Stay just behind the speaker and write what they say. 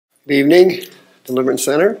Good evening, Deliverance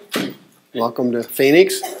Center. Welcome to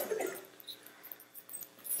Phoenix.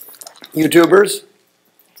 YouTubers,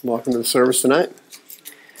 welcome to the service tonight.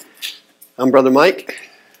 I'm Brother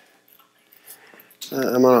Mike.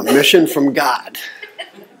 I'm on a mission from God.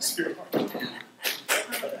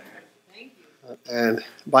 And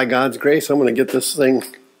by God's grace, I'm going to get this thing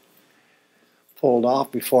pulled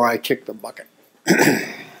off before I kick the bucket.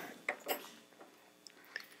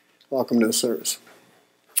 Welcome to the service.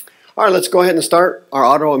 All right, let's go ahead and start our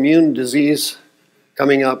autoimmune disease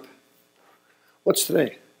coming up. What's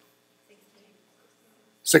today?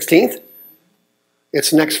 16th?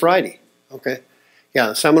 It's next Friday. Okay. Yeah,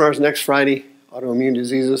 the seminar's next Friday, autoimmune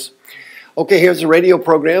diseases. Okay, here's the radio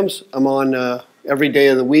programs. I'm on every day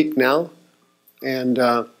of the week now. And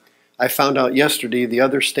I found out yesterday the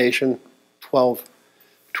other station,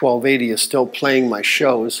 1280, is still playing my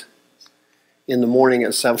shows in the morning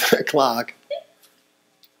at 7 o'clock.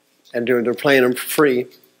 And they're playing them for free.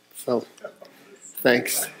 So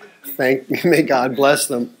thanks. May God bless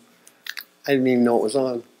them. I didn't even know it was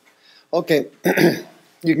on. Okay.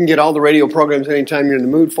 You can get all the radio programs anytime you're in the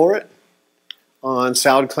mood for it on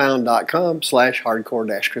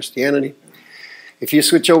soundcloud.com/hardcore-Christianity. If you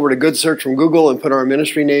switch over to Good Search from Google and put our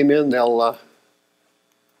ministry name in, they'll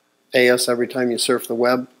pay us every time you surf the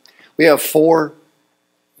web. We have 4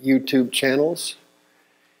 YouTube channels.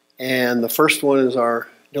 And the first one is our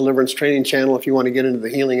Deliverance training channel. If you want to get into the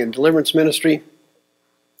healing and deliverance ministry,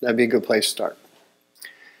 that'd be a good place to start.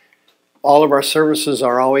 All of our services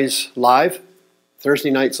are always live. Thursday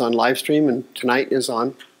night's on live stream, and tonight is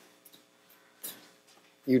on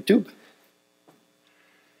YouTube.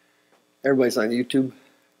 Everybody's on YouTube.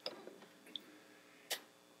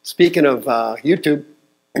 Speaking of YouTube,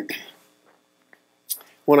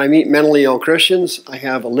 when I meet mentally ill Christians, I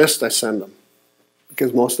have a list I send them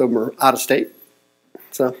because most of them are out of state.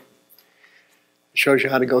 So it shows you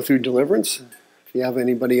how to go through deliverance. If you have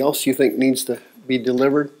anybody else you think needs to be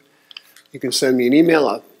delivered, you can send me an email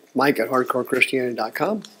at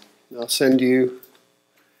mike@hardcorechristianity.com. I'll send you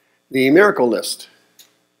the miracle list.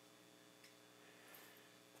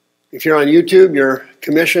 If you're on YouTube, your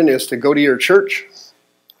commission is to go to your church,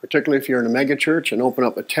 particularly if you're in a mega church, and open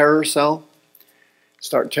up a terror cell.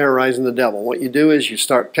 Start terrorizing the devil. What you do is you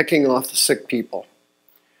start picking off the sick people.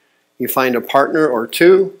 You find a partner or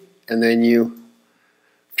 2, and then you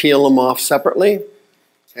peel them off separately.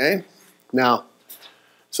 Okay? Now,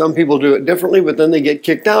 some people do it differently, but then they get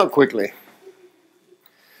kicked out quickly.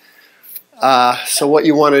 So what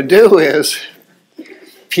you want to do is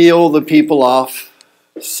peel the people off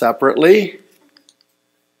separately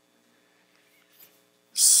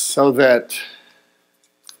so that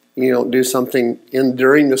you don't do something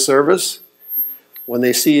during the service. When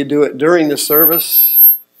they see you do it during the service,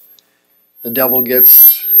 the devil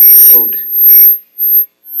gets killed.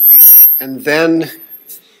 And then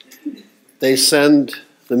they send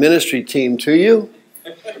the ministry team to you.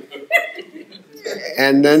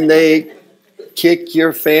 And then they kick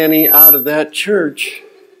your fanny out of that church.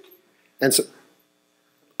 And so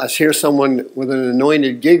I hear someone with an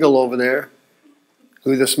anointed giggle over there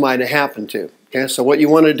who this might have happened to. Okay, so what you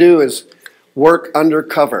want to do is work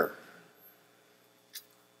undercover.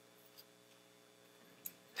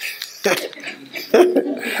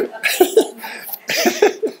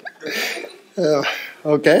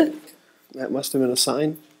 Okay, that must have been a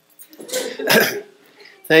sign.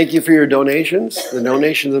 Thank you for your donations. The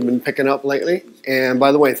donations have been picking up lately. And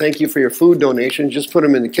by the way, thank you for your food donations. Just put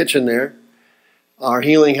them in the kitchen there. Our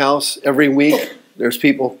healing house, every week, there's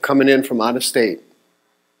people coming in from out of state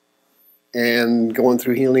and going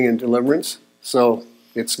through healing and deliverance. So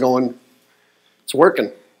it's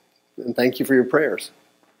working. And thank you for your prayers.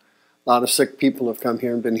 A lot of sick people have come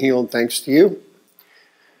here and been healed thanks to you.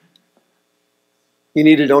 You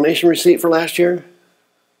need a donation receipt for last year?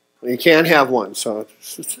 Well, you can't have one, so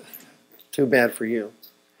it's too bad for you.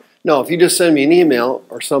 No, if you just send me an email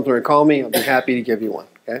or something or call me, I'll be happy to give you one,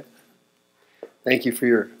 okay? Thank you for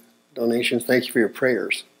your donations. Thank you for your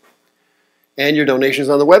prayers. And your donations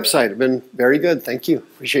on the website have been very good. Thank you.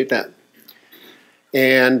 Appreciate that.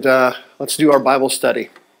 And let's do our Bible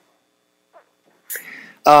study.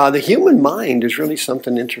 The human mind is really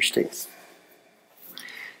something interesting.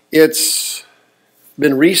 It's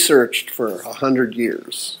been researched for 100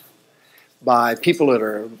 years by people that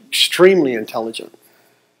are extremely intelligent,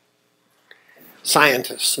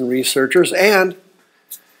 scientists and researchers, and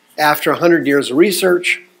after 100 years of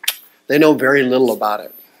research, they know very little about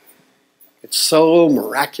it. It's so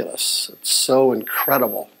miraculous. It's so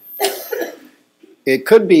incredible. It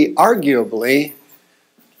could be arguably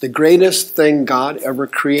the greatest thing God ever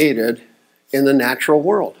created in the natural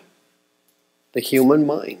world. the human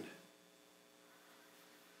mind.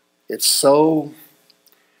 It's so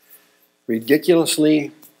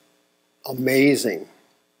ridiculously amazing.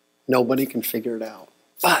 Nobody can figure it out.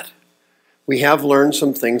 But we have learned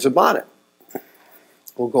some things about it.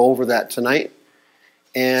 We'll go over that tonight.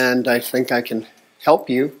 And I think I can help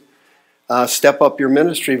you step up your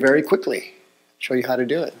ministry very quickly. Show you how to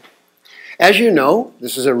do it. As you know,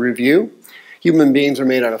 this is a review. Human beings are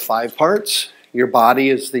made out of 5 parts. Your body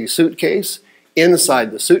is the suitcase.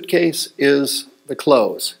 Inside the suitcase is the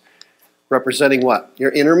clothes. Representing what?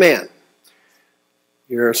 Your inner man.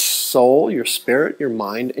 Your soul, your spirit, your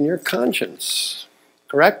mind, and your conscience.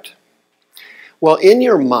 Correct? Well, in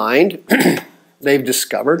your mind, they've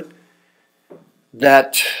discovered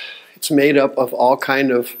that it's made up of all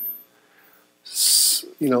kind of,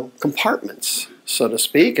 compartments, so to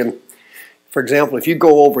speak. And for example, if you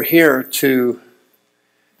go over here to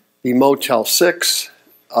the Motel 6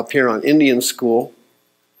 up here on Indian School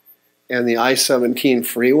and the I-17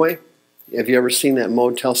 freeway, have you ever seen that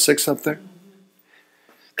Motel 6 up there?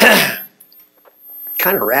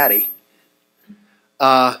 Kind of ratty.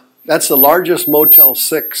 That's the largest Motel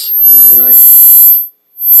 6 in the United States.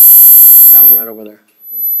 That one right over there.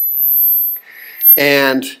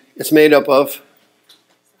 And it's made up of,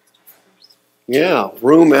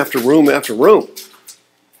 room after room after room.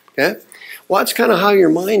 Okay? Well, that's kind of how your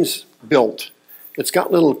mind's built. It's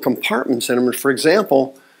got little compartments in them. For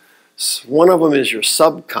example, one of them is your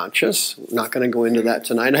subconscious. I'm not going to go into that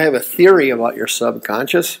tonight. I have a theory about your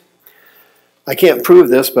subconscious. I can't prove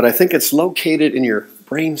this, but I think it's located in your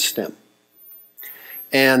brainstem.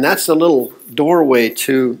 And that's the little doorway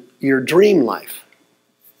to your dream life.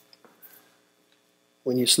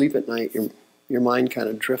 When you sleep at night, your mind kind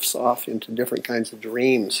of drifts off into different kinds of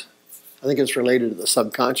dreams. I think it's related to the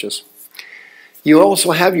subconscious. You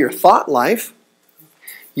also have your thought life.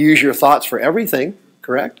 You use your thoughts for everything,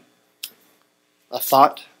 correct? A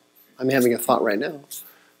thought. I'm having a thought right now.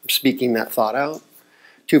 I'm speaking that thought out.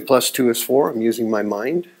 2 + 2 is 4. I'm using my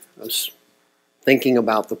mind. I'm thinking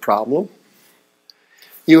about the problem.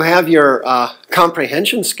 You have your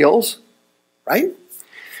comprehension skills, right?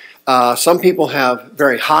 Some people have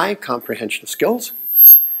very high comprehension skills.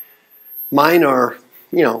 Mine are,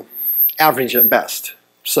 average at best.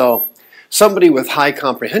 So somebody with high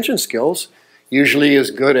comprehension skills usually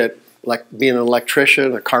is good at being an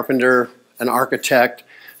electrician, a carpenter, an architect,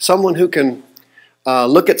 someone who can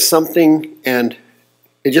look at something and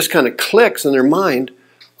it just kind of clicks in their mind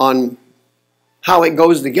on how it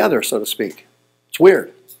goes together, so to speak. It's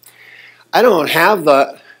weird. I don't have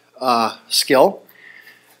the skill,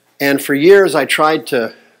 and for years I tried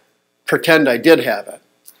to pretend I did have it.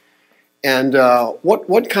 And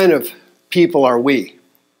what kind of people are we?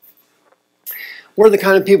 We're the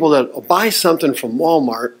kind of people that buy something from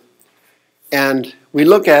Walmart and we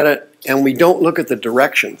look at it and we don't look at the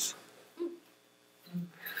directions.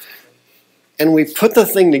 And we put the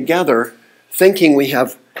thing together thinking we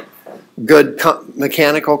have good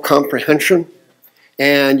mechanical comprehension,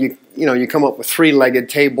 and you come up with 3-legged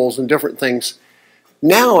tables and different things.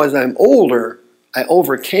 Now, as I'm older, I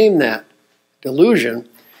overcame that delusion.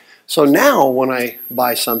 So now when I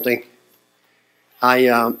buy something, I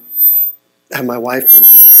have my wife put it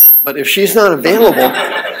together. But if she's not available,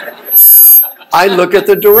 I look at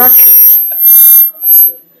the directions.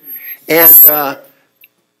 And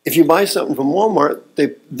if you buy something from Walmart,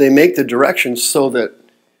 they make the directions so that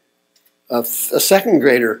a second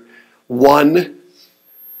grader, 1,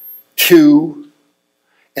 2,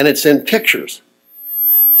 and it's in pictures.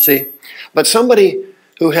 See? But somebody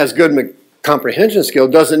who has good comprehension skill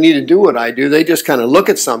doesn't need to do what I do. They just kind of look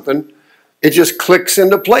at something. It just clicks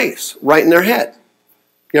into place right in their head.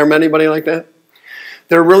 You ever met anybody like that?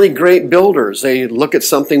 They're really great builders. They look at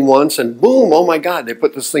something once and boom, oh my God, they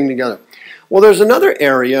put this thing together. Well, there's another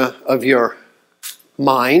area of your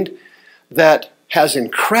mind that has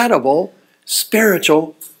incredible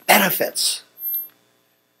spiritual benefits.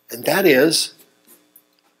 And that is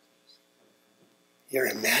your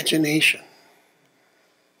imagination.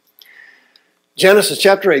 Genesis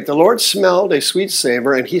chapter 8, the Lord smelled a sweet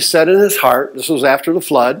savor, and he said in his heart, this was after the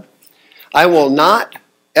flood, I will not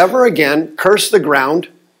ever again curse the ground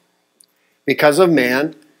because of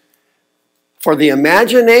man, for the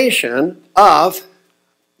imagination of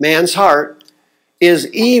man's heart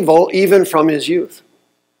is evil even from his youth.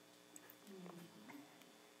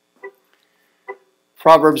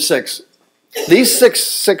 Proverbs 6. These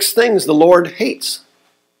six things the Lord hates.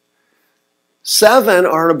 7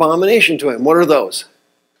 are an abomination to him. What are those?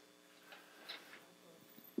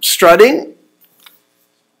 Strutting,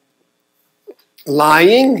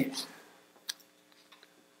 lying,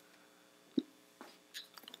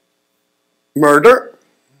 murder,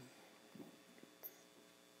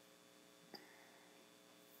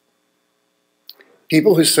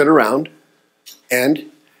 people who sit around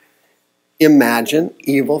and imagine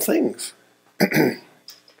evil things.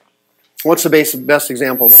 What's the best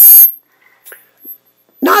example?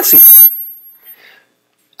 Nazis.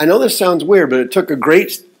 I know this sounds weird, but it took a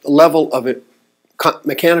great level of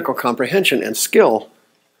mechanical comprehension and skill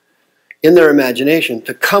in their imagination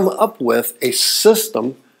to come up with a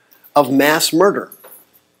system of mass murder.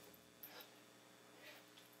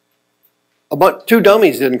 About 2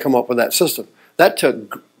 dummies didn't come up with that system. That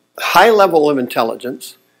took high level of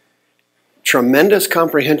intelligence, tremendous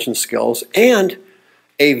comprehension skills, and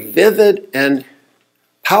a vivid and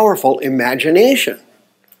powerful imagination.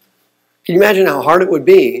 Can you imagine how hard it would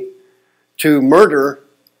be to murder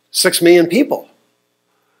 6 million people?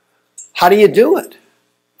 How do you do it?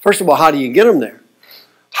 First of all, how do you get them there?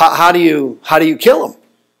 How do you kill them?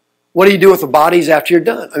 What do you do with the bodies after you're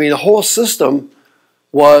done? I mean, the whole system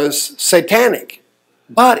was satanic,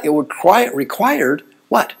 but it required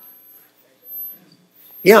what?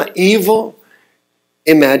 Yeah, evil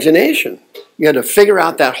imagination. You had to figure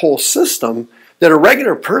out that whole system that a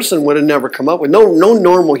regular person would have never come up with. No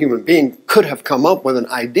normal human being could have come up with an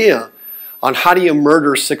idea on how do you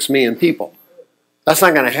murder 6 million people. That's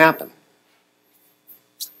not going to happen.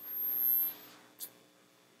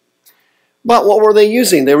 But what were they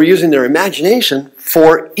using? They were using their imagination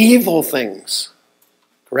for evil things.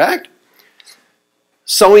 Correct?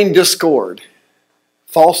 Sowing discord,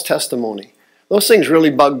 false testimony. Those things really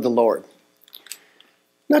bugged the Lord.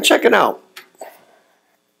 Now check it out.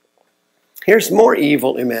 Here's more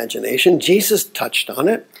evil imagination. Jesus touched on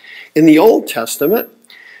it. In the Old Testament,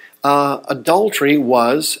 adultery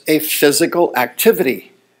was a physical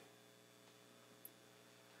activity.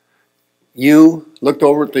 You looked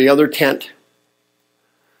over at the other tent.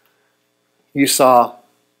 You saw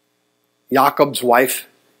Jacob's wife.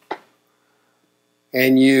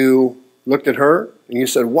 And you looked at her and you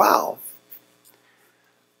said, wow,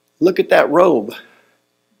 look at that robe.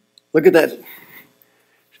 Look at that.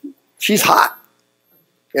 She's hot.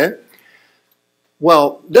 Okay?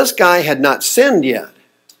 Well, this guy had not sinned yet.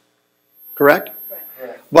 Correct?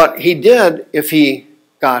 Right. But he did if he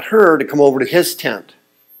got her to come over to his tent.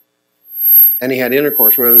 And he had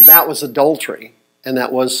intercourse with her. That was adultery. And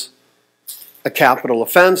that was a capital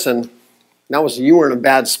offense. And you were in a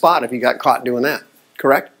bad spot if you got caught doing that.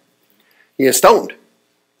 Correct? He is stoned.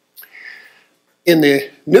 In the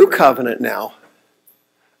new covenant now,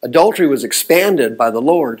 adultery was expanded by the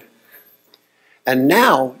Lord. And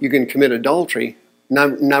now you can commit adultery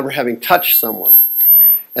never having touched someone,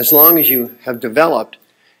 as long as you have developed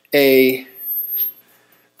a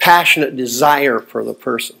passionate desire for the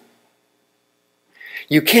person.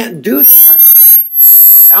 You can't do that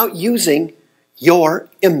without using your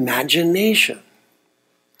imagination.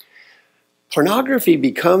 Pornography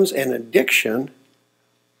becomes an addiction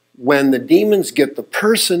when the demons get the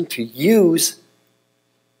person to use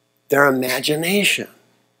their imagination.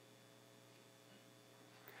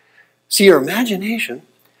 See, your imagination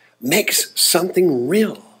makes something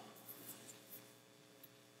real.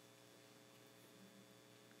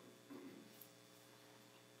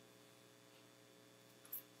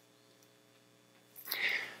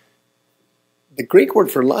 The Greek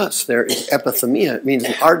word for lust there is epithemia. It means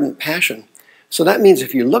an ardent passion. So that means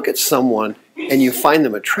if you look at someone and you find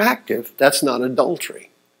them attractive, that's not adultery.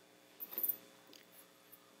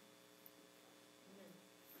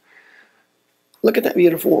 Look at that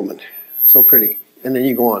beautiful woman. So pretty. And then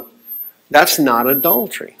you go on. That's not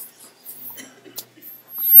adultery.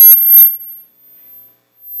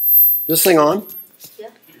 This thing on?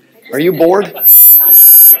 Are you bored?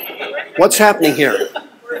 What's happening here?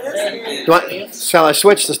 Shall I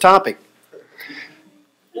switch this topic?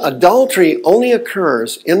 Adultery only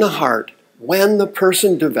occurs in the heart when the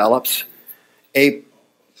person develops a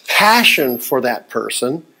passion for that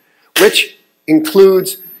person, which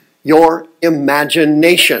includes your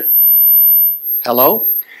imagination. Hello?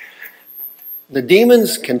 The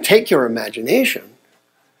demons can take your imagination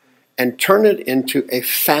and turn it into a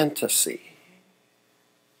fantasy.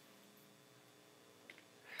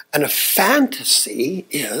 And a fantasy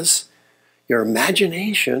is your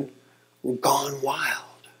imagination gone wild.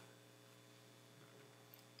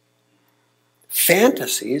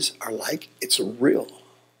 Fantasies are like it's real.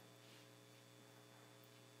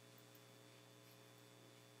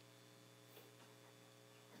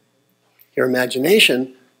 Your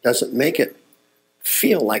imagination doesn't make it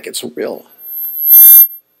feel like it's real.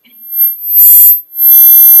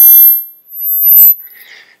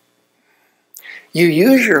 You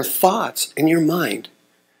use your thoughts in your mind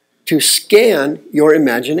to scan your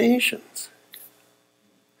imaginations.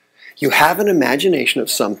 You have an imagination of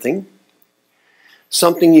something,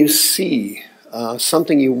 something you see,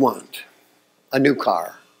 something you want, a new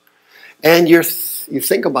car. And you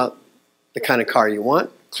think about the kind of car you want,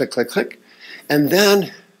 click, click, click, and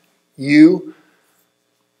then you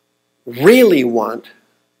really want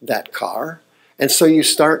that car, and so you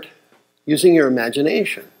start using your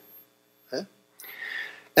imagination. Okay?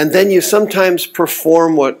 And then you sometimes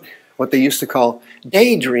perform what they used to call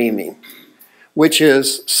daydreaming, which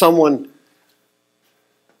is someone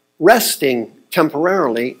resting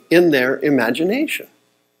temporarily in their imagination.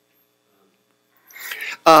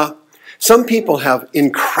 Some people have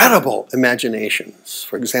incredible imaginations.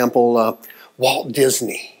 For example, Walt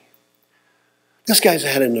Disney. This guy's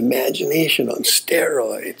had an imagination on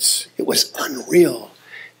steroids. It was unreal.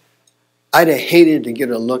 I'd have hated to get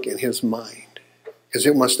a look in his mind, because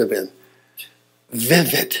it must have been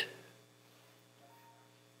vivid.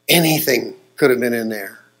 Anything could have been in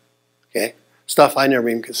there. Okay? Stuff I never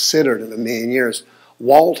even considered in a million years.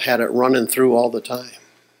 Walt had it running through all the time.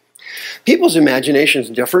 People's imaginations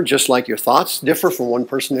differ, just like your thoughts differ from one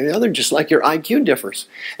person to the other, just like your IQ differs.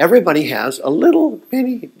 Everybody has a little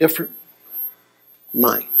bitty different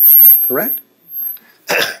mind, correct?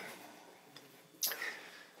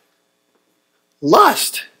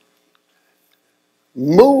 Lust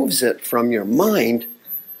moves it from your mind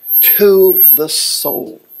to the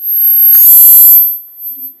soul.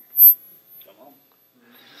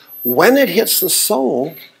 When it hits the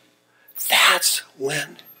soul, that's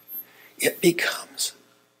when it becomes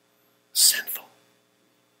sinful.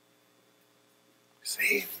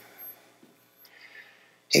 See?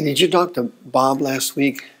 Hey, did you talk to Bob last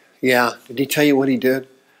week? Yeah. Did he tell you what he did?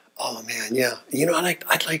 Oh man, yeah. You know, I'd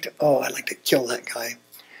like to kill that guy.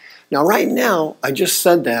 Now, right now, I just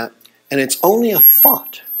said that, and it's only a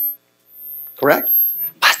thought. Correct?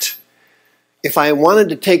 But if I wanted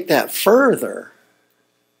to take that further,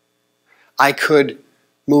 I could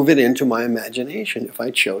move it into my imagination if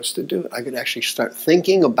I chose to do it. I could actually start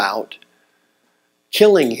thinking about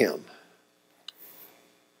killing him.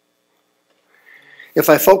 If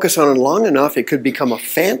I focus on it long enough, it could become a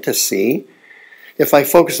fantasy. If I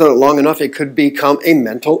focus on it long enough, it could become a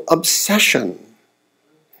mental obsession.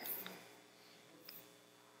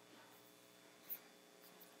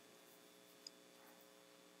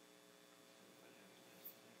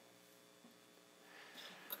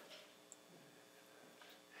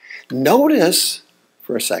 Notice,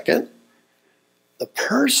 for a second, the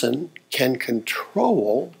person can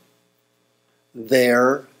control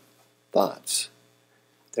their thoughts,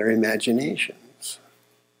 their imaginations,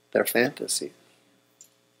 their fantasies.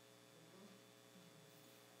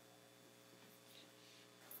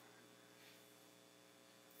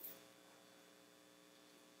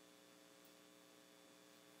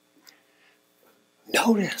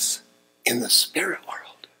 Notice in the spirit world,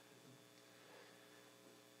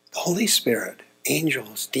 the Holy Spirit,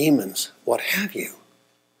 angels, demons, what have you,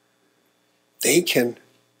 they can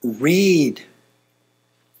read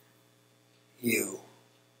you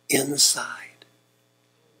inside.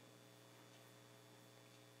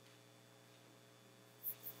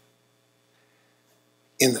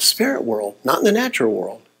 In the spirit world, not in the natural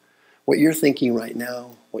world, what you're thinking right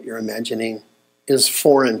now, what you're imagining, is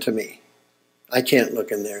foreign to me. I can't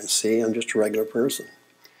look in there and see. I'm just a regular person.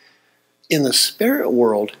 In the spirit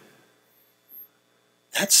world,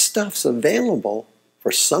 that stuff's available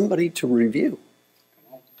for somebody to review.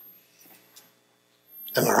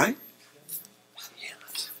 Am I right?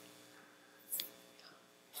 Yes.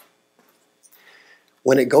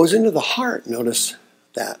 When it goes into the heart, notice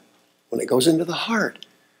that. When it goes into the heart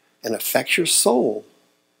and affects your soul,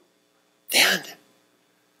 then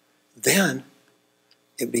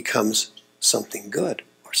it becomes something good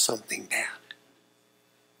or something bad.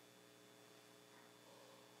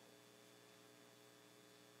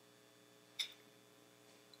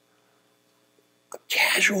 A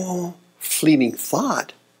casual, fleeting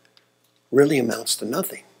thought really amounts to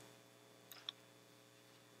nothing.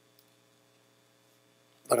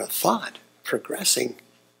 But a thought progressing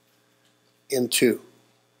into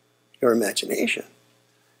your imagination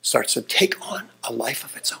starts to take on a life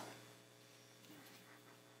of its own.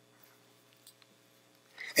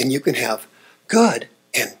 And you can have good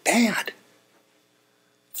and bad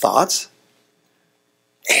thoughts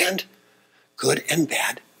and good and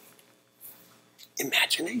bad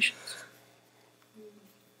imaginations.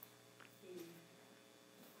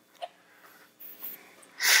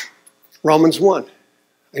 Romans 1.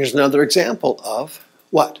 Here's another example of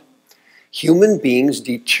what? Human beings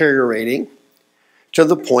deteriorating to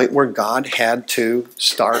the point where God had to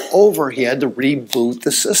start over. He had to reboot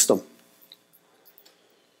the system.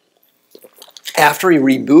 After he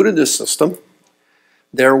rebooted the system,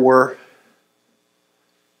 there were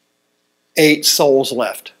 8 souls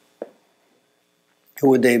left. Who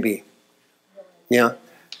would they be? Yeah,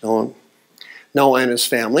 Noah and his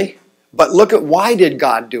family. But look at, why did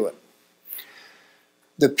God do it?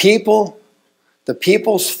 The people's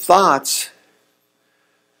thoughts,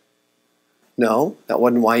 no, that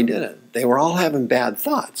wasn't why he did it. They were all having bad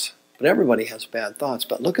thoughts. But everybody has bad thoughts.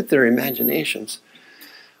 But look at their imaginations.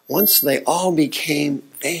 Once they all became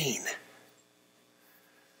vain,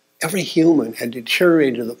 every human had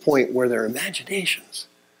deteriorated to the point where their imaginations,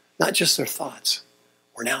 not just their thoughts,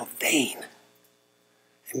 were now vain.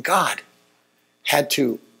 And God had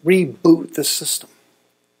to reboot the system.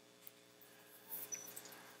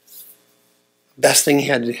 Best thing he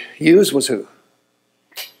had to use was who?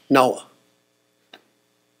 Noah.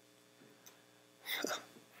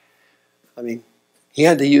 I mean, he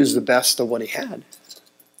had to use the best of what he had,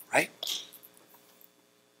 right?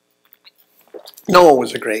 Noah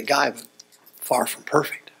was a great guy, but far from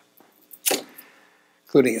perfect,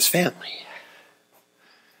 including his family.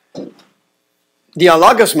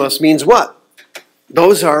 Dialogismus means what?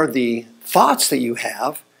 Those are the thoughts that you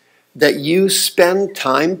have that you spend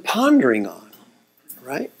time pondering on,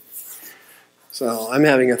 right? So I'm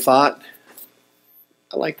having a thought.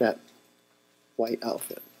 I like that white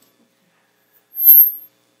outfit.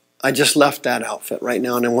 I just left that outfit right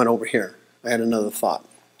now and then went over here. I had another thought.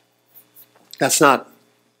 That's not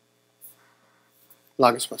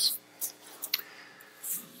logismus.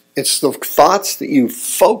 It's the thoughts that you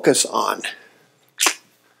focus on.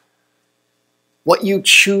 What you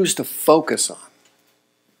choose to focus on.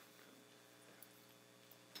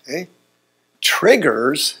 Okay?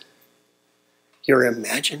 Triggers your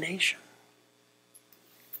imagination.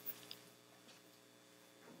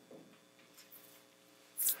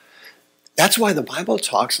 That's why the Bible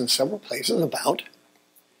talks in several places about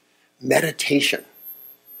meditation.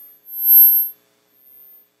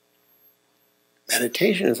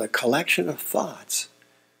 Meditation is a collection of thoughts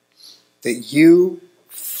that you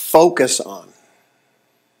focus on.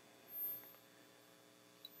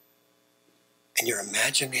 And your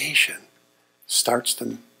imagination starts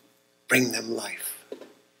to bring them life.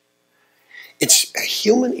 It's a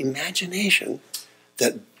human imagination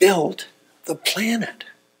that built the planet.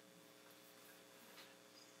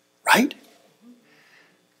 Right?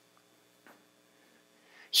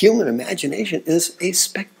 Human imagination is a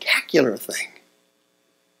spectacular thing.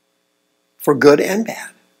 For good and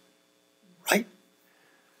bad. Right?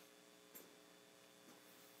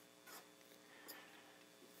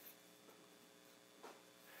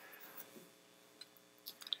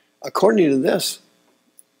 According to this,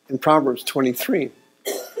 in Proverbs 23,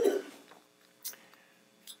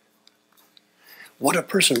 what a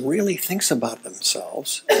person really thinks about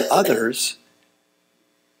themselves and others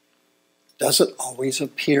doesn't always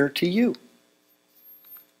appear to you.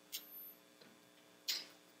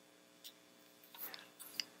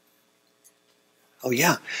 Oh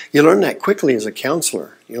yeah, you learn that quickly as a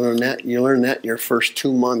counselor. You learn that in your first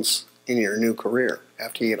 2 months in your new career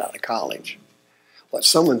after you get out of college. What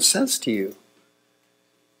someone says to you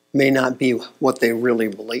may not be what they really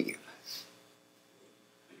believe.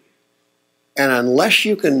 And unless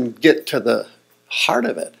you can get to the heart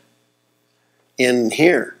of it in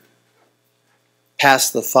here,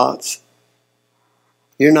 past the thoughts,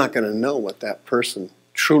 you're not going to know what that person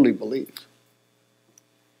truly believes.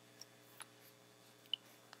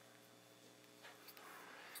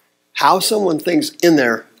 How someone thinks in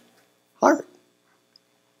their heart,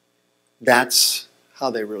 that's how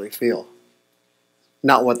they really feel.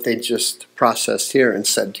 Not what they just processed here and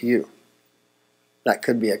said to you. That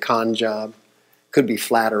could be a con job, could be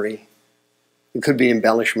flattery, it could be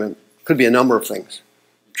embellishment, could be a number of things.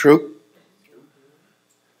 True?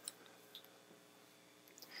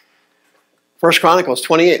 1 Chronicles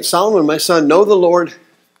 28, Solomon, my son, know the Lord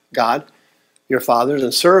God, your fathers,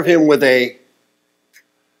 and serve him with a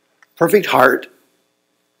perfect heart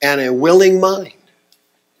and a willing mind.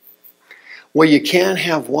 Well, you can't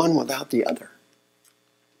have one without the other.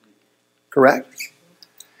 Correct?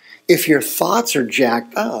 If your thoughts are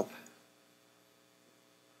jacked up,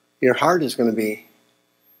 your heart is going to be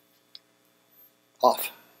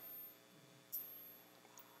off.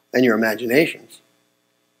 And your imaginations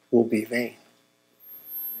will be vain.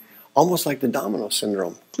 Almost like the domino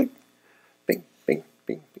syndrome. Click, bing, bing,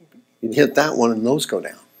 bing, bing, bing. You hit that one and those go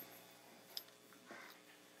down.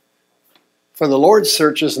 For the Lord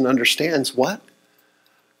searches and understands what?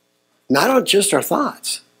 Not just our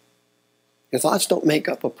thoughts, Your thoughts don't make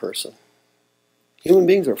up a person. Human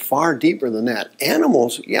beings are far deeper than that.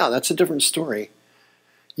 Animals, yeah, that's a different story.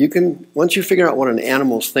 Once you figure out what an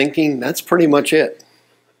animal's thinking, that's pretty much it.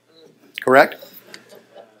 Correct?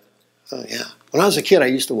 Oh, yeah. When I was a kid, I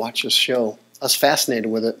used to watch this show. I was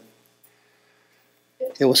fascinated with it.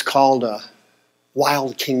 It was called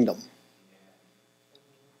Wild Kingdom.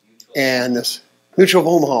 And this Mutual of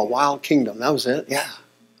Omaha, Wild Kingdom, that was it, yeah.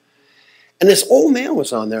 And this old man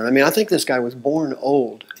was on there. I mean, I think this guy was born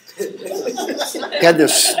old. He had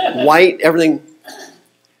this white, everything.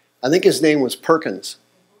 I think his name was Perkins.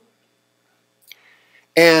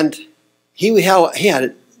 And he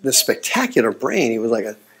had this spectacular brain. He was like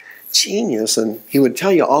a genius, and he would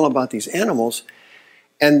tell you all about these animals.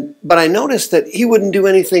 But I noticed that he wouldn't do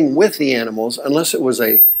anything with the animals unless it was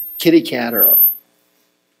a kitty cat or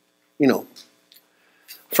a,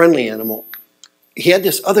 friendly animal. He had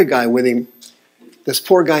this other guy with him, this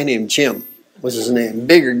poor guy named Jim was his name,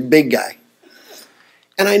 big guy.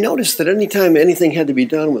 And I noticed that anytime anything had to be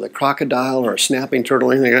done with a crocodile or a snapping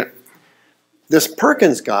turtle, anything like that, this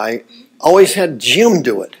Perkins guy always had Jim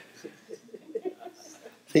do it.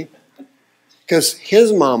 See? Because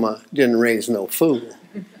his mama didn't raise no fool.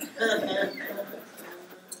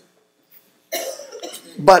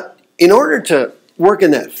 But in order to work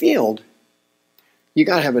in that field, you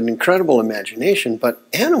got to have an incredible imagination. But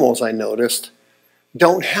animals, I noticed,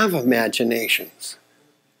 don't have imaginations.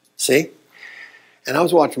 See? And I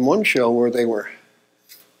was watching one show where it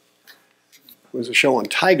was a show on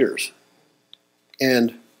tigers.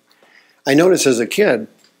 And I noticed as a kid,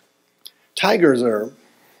 tigers are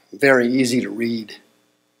very easy to read.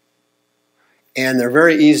 And they're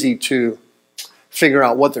very easy to figure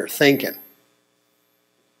out what they're thinking.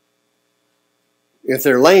 If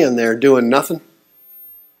they're laying there doing nothing,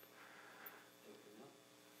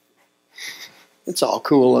 it's all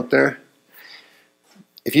cool up there.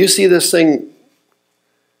 If you see this thing,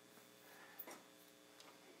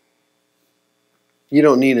 you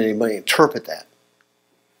don't need anybody to interpret that.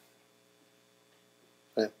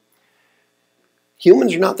 Okay.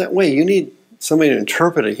 Humans are not that way. You need somebody to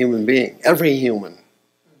interpret a human being, every human,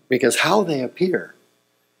 because how they appear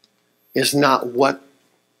is not what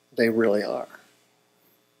they really are.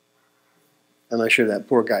 Unless you're that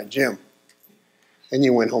poor guy Jim, and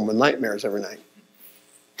you went home with nightmares every night.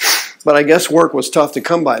 But I guess work was tough to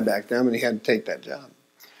come by back then, and he had to take that job.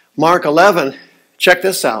 Mark 11, check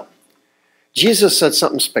this out. Jesus said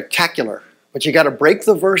something spectacular, but you got to break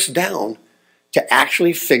the verse down to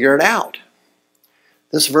actually figure it out.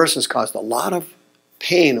 This verse has caused a lot of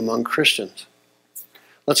pain among Christians.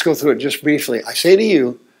 Let's go through it just briefly. I say to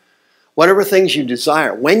you, whatever things you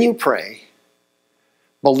desire, when you pray,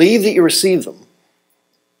 believe that you receive them,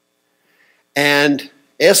 and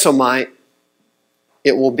esomai,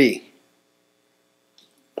 it will be.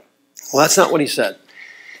 Well, that's not what he said.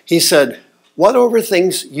 He said, whatever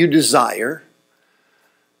things you desire,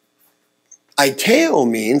 aiteo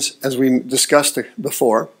means, as we discussed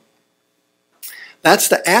before, that's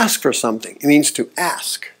to ask for something. It means to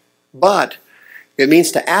ask. But it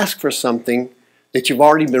means to ask for something that you've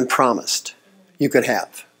already been promised you could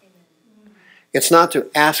have. It's not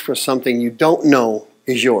to ask for something you don't know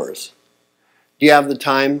is yours. Do you have the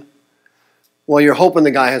time? Well, you're hoping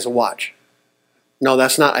the guy has a watch. No,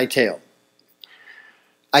 that's not aiteo.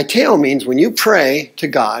 Aiteo means when you pray to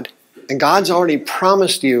God, and God's already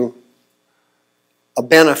promised you a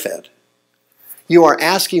benefit, you are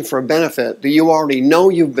asking for a benefit that you already know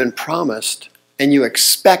you've been promised and you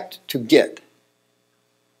expect to get.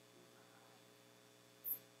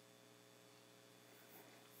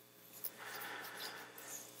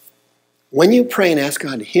 When you pray and ask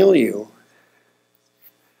God to heal you,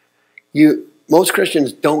 most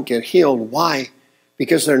Christians don't get healed. Why?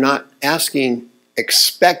 Because they're not asking,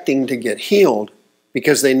 expecting to get healed,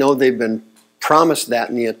 because they know they've been promised that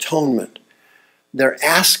in the atonement. They're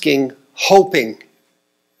asking, hoping.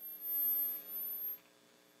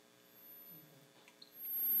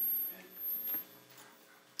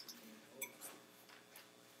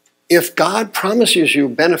 If God promises you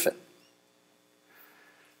benefit,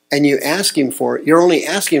 and you ask him for it, you're only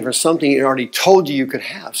asking for something he already told you could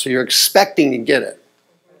have. So you're expecting to get it.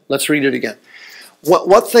 Let's read it again.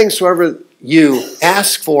 What things soever you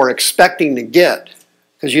ask for expecting to get,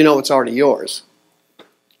 because you know it's already yours.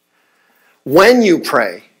 When you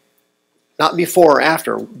pray, not before or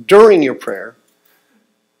after, during your prayer,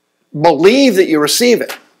 believe that you receive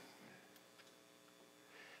it.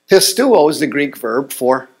 Pisteuo is the Greek verb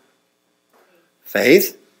for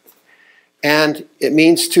faith. And it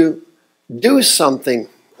means to do something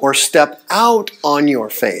or step out on your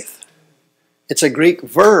faith. It's a Greek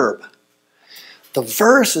verb. The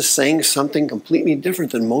verse is saying something completely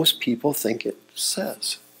different than most people think it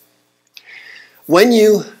says. When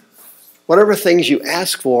you, whatever things you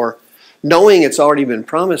ask for, knowing it's already been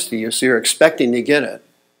promised to you, so you're expecting to get it.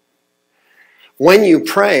 When you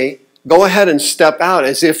pray, go ahead and step out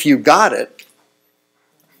as if you got it.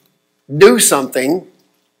 Do something.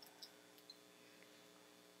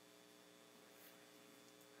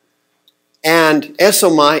 And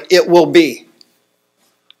esomai, it will be.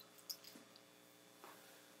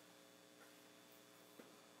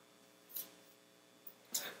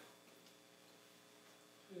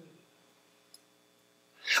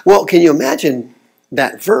 Well, can you imagine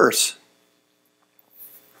that verse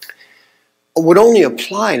would only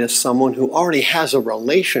apply to someone who already has a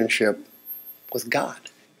relationship with God?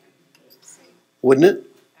 Wouldn't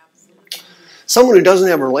it? Someone who doesn't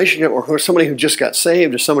have a relationship, or somebody who just got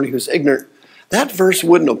saved, or somebody who's ignorant, that verse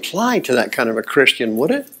wouldn't apply to that kind of a Christian, would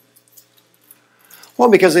it? Well,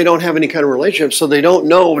 because they don't have any kind of relationship, so they don't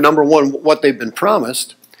know, number one, what they've been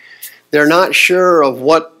promised. They're not sure of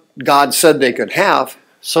what God said they could have,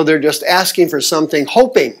 so they're just asking for something,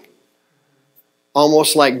 hoping,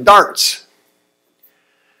 almost like darts.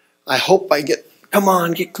 I hope I get, come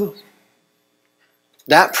on, get cool.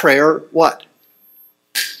 That prayer, what?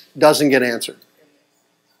 Doesn't get answered.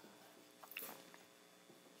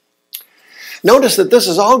 Notice that this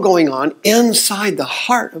is all going on inside the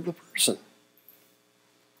heart of the person.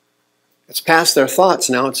 It's past their thoughts,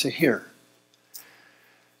 now it's a here.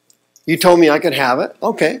 You told me I could have it.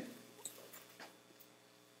 Okay.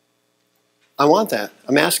 I want that.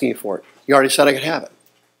 I'm asking you for it. You already said I could have it.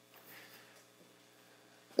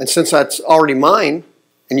 And since that's already mine,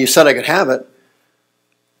 and you said I could have it,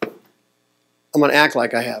 I'm going to act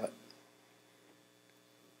like I have it.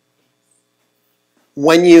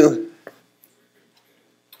 When you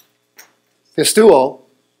pistuo,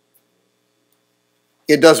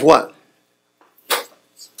 it does what?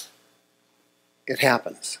 It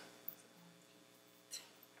happens.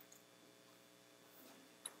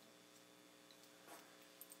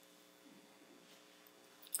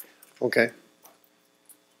 Okay.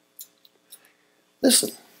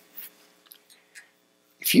 Listen.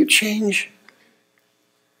 If you change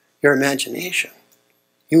your imagination,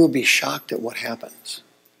 you will be shocked at what happens.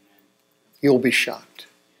 You will be shocked.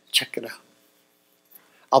 Check it out.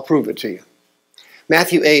 I'll prove it to you.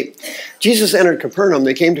 Matthew 8, Jesus entered Capernaum.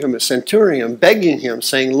 They came to him, a centurion, begging him,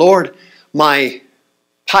 saying, Lord, my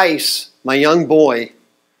pais, my young boy,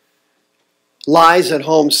 lies at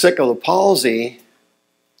home sick of the palsy.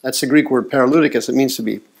 That's the Greek word paralyticus. It means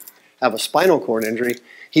to have a spinal cord injury.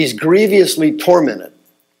 He's grievously tormented.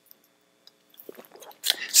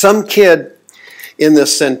 Some kid in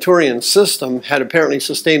this centurion system had apparently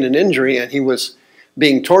sustained an injury, and he was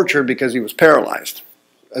being tortured because he was paralyzed.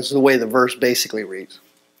 That's the way the verse basically reads.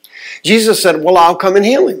 Jesus said, well, I'll come and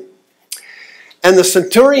heal him. And the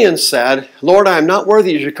centurion said, Lord, I am not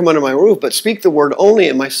worthy you should come under my roof, but speak the word only,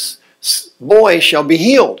 and my boy shall be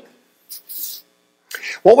healed.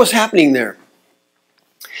 What was happening there?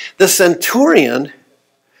 The centurion,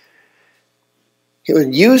 he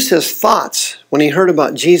would use his thoughts when he heard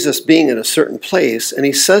about Jesus being in a certain place, and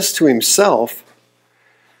he says to himself,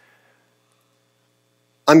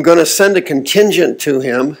 I'm going to send a contingent to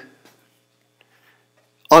him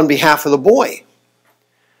on behalf of the boy.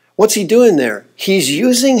 What's he doing there? He's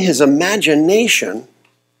using his imagination.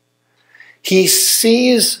 He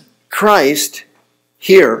sees Christ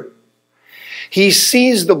here. He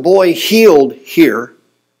sees the boy healed here.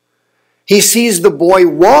 He sees the boy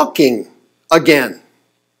walking again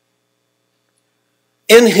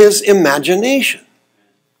in his imagination.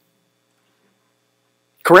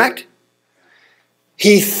 Correct?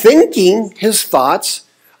 He's thinking his thoughts,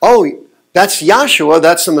 oh, that's Yahshua,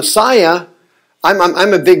 that's the Messiah.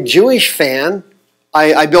 I'm a big Jewish fan.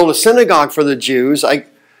 I built a synagogue for the Jews.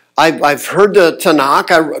 I've heard the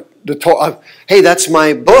Tanakh. Hey, that's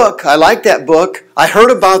my book. I like that book. I heard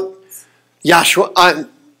about Yahshua.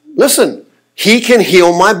 Listen, he can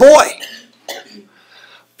heal my boy.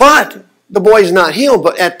 But the boy's not healed.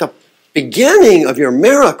 But at the beginning of your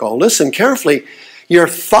miracle, listen carefully, your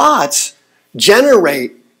thoughts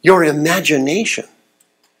generate your imagination.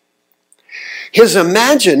 His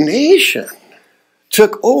imagination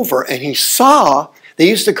took over, and he saw, they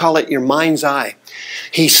used to call it your mind's eye.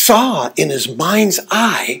 He saw in his mind's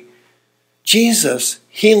eye Jesus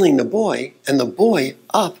healing the boy, and the boy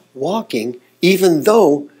up walking, even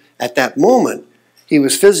though at that moment he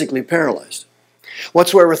was physically paralyzed.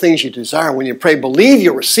 Whatsoever things you desire, when you pray, believe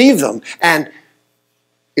you receive them, and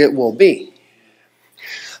it will be.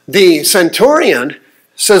 The centurion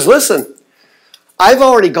says, listen, I've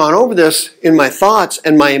already gone over this in my thoughts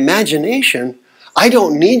and my imagination. I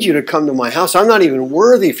don't need you to come to my house. I'm not even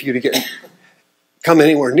worthy for you to come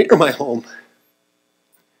anywhere near my home.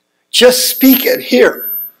 Just speak it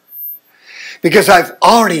here. Because I've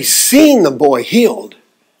already seen the boy healed.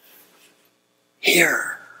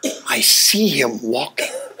 Here, I see him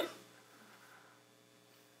walking.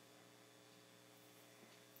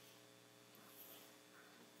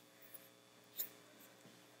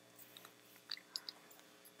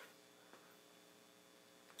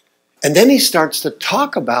 And then he starts to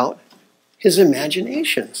talk about his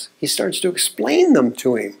imaginations. He starts to explain them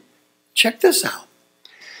to him. Check this out.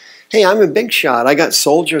 Hey, I'm a big shot. I got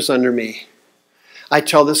soldiers under me. I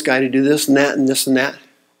tell this guy to do this and that and this and that.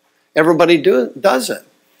 Everybody does it.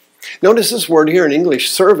 Notice this word here in English,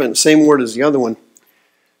 servant, same word as the other one.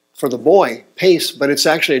 For the boy, pace, but it's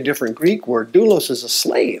actually a different Greek word. Doulos is a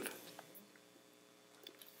slave.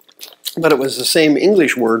 But it was the same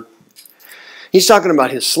English word. He's talking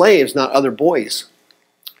about his slaves, not other boys.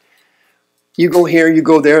 You go here, you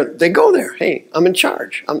go there, they go there. Hey, I'm in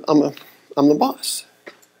charge. I'm the boss.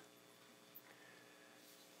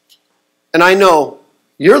 And I know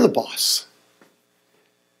you're the boss.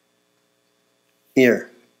 Here,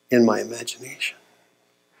 in my imagination.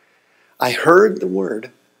 I heard the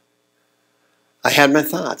word. I had my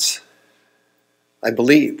thoughts. I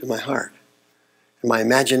believed in my heart. And my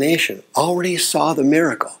imagination already saw the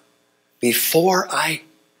miracle before I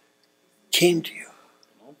came to you.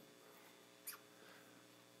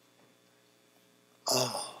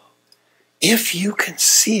 Oh, if you can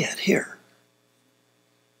see it here,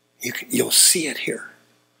 you'll see it here.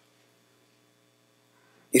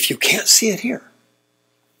 If you can't see it here,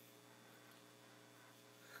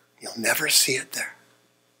 you'll never see it there.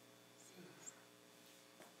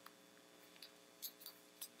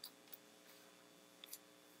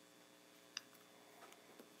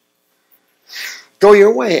 Go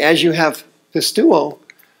your way as you have pistuo,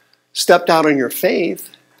 stepped out on your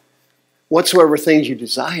faith. Whatsoever things you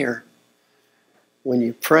desire, when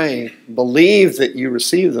you pray, believe that you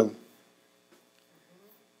receive them,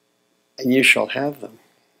 and you shall have them.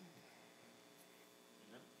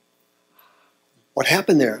 What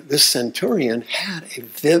happened there? This centurion had a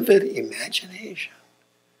vivid imagination.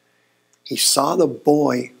 He saw the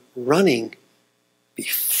boy running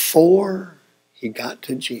before he got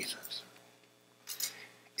to Jesus.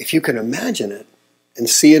 If you can imagine it and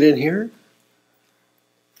see it in here,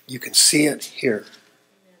 you can see it here.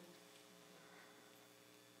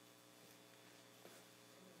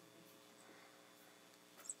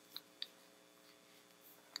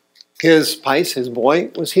 His boy,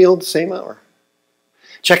 was healed the same hour.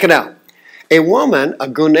 Check it out. A woman, a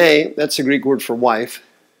gune, that's the Greek word for wife.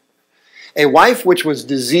 A wife which was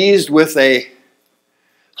diseased with a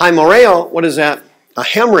hemorrheo, what is that? A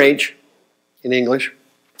hemorrhage in English.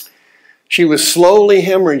 She was slowly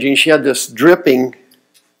hemorrhaging. She had this dripping,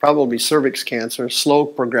 probably cervix cancer, slow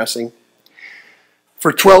progressing,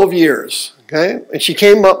 for 12 years. Okay? And she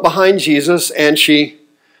came up behind Jesus and she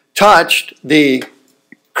touched the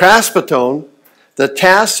craspaton, the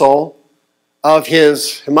tassel of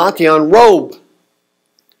his hemation robe.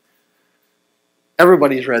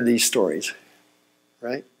 Everybody's read these stories,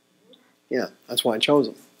 right? Yeah, that's why I chose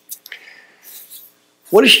them.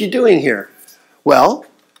 What is she doing here? Well,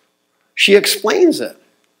 she explains it.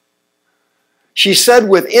 She said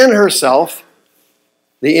within herself,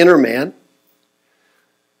 the inner man,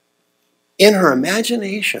 in her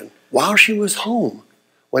imagination, while she was home,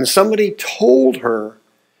 when somebody told her,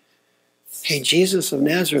 hey, Jesus of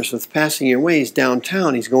Nazareth is passing your way, he's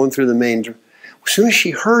downtown, he's going through the main. As soon as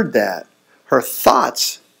she heard that, her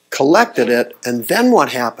thoughts collected it, and then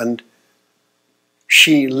what happened?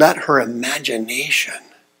 She let her imagination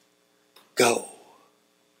go.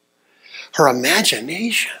 Her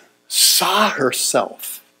imagination saw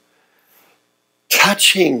herself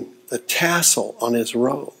touching the tassel on his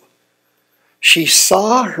robe. She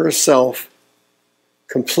saw herself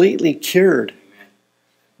completely cured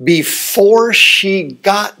before she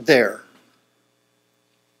got there.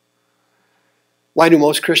 Why do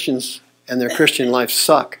most Christians and their Christian life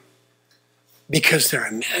suck? Because their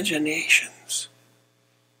imaginations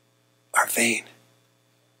are vain.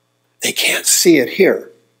 They can't see it here,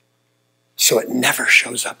 so it never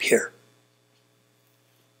shows up here.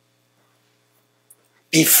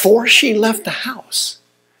 Before she left the house,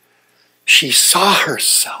 she saw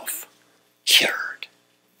herself cured.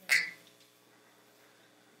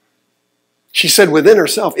 She said within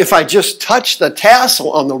herself, if I just touch the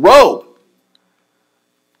tassel on the robe,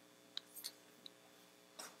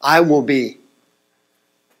 I will be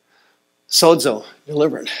sozo,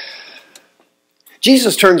 delivered.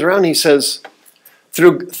 Jesus turns around and he says,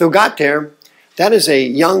 Thugater, that is a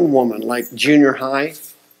young woman, like junior high.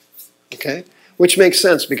 Okay? Which makes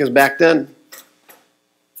sense because back then,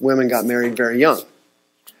 women got married very young.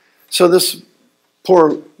 So this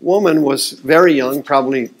poor woman was very young,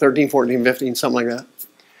 probably 13, 14, 15, something like that.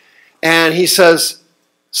 And he says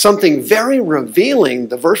something very revealing.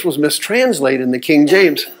 The verse was mistranslated in the King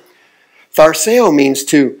James. Tharseo means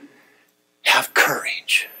to have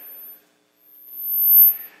courage.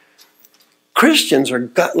 Christians are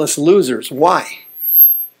gutless losers. Why?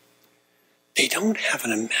 They don't have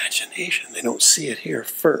an imagination. They don't see it here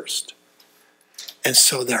first. And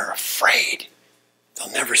so they're afraid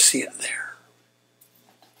they'll never see it there.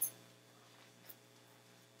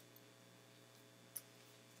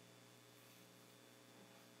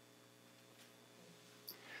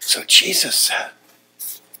 So Jesus said,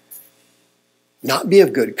 not be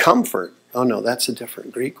of good comfort. Oh no, that's a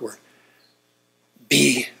different Greek word.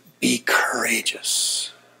 Be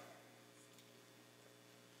courageous.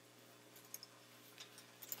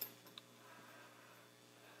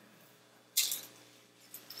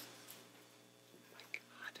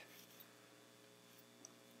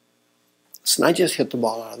 Listen, I just hit the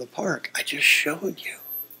ball out of the park. I just showed you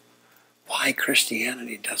why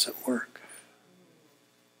Christianity doesn't work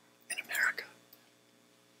in America.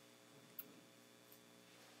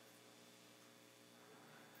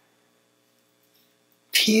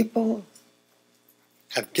 People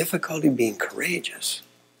have difficulty being courageous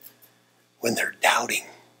when they're doubting.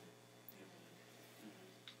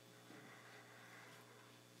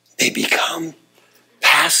 They become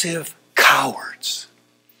passive cowards.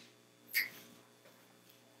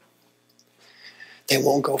 They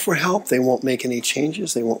won't go for help. They won't make any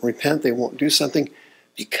changes. They won't repent. They won't do something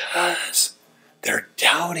because they're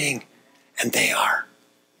doubting and they are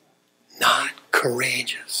not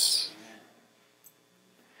courageous.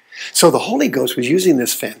 So the Holy Ghost was using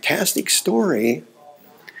this fantastic story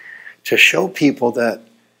to show people that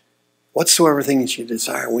whatsoever things you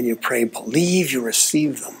desire when you pray, believe you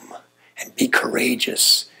receive them and be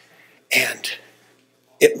courageous and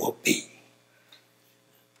it will be.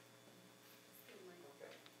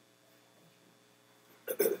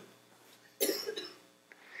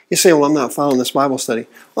 You say, well, I'm not following this Bible study.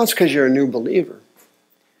 Well, that's because you're a new believer.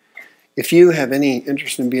 If you have any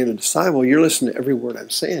interest in being a disciple, you're listening to every word I'm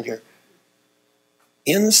saying here.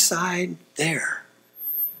 Inside there,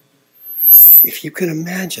 if you can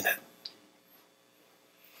imagine it,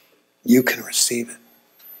 you can receive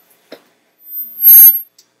it.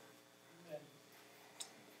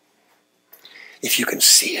 If you can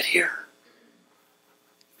see it here,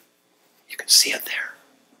 you can see it there.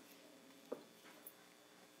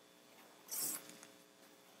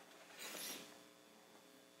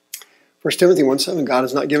 1 Timothy 1:7, God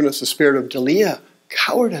has not given us a spirit of Delia,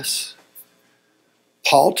 cowardice.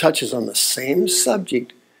 Paul touches on the same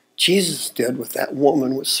subject Jesus did with that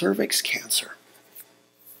woman with cervix cancer.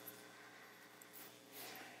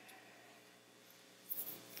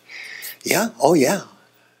 Yeah, oh yeah.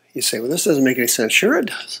 You say, well, this doesn't make any sense. Sure it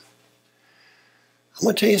does. I'm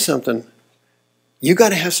going to tell you something. You got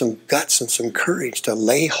to have some guts and some courage to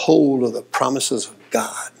lay hold of the promises of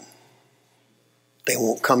God. They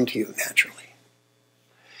won't come to you naturally.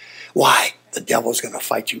 Why? The devil's going to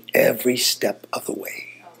fight you every step of the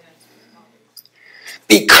way.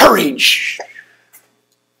 Be courage.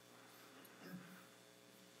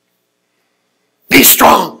 Be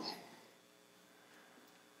strong.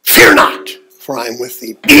 Fear not, for I am with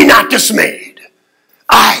thee. Be not dismayed.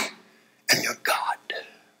 I am your God.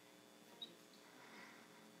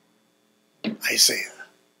 Isaiah.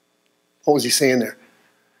 What was he saying there?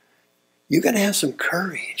 You got to have some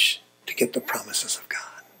courage to get the promises of God.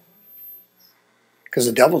 Because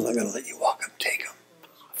the devil's not going to let you walk up and take them.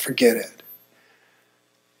 Forget it.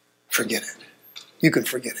 Forget it. You can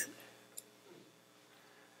forget it.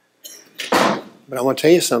 But I want to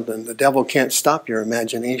tell you something. The devil can't stop your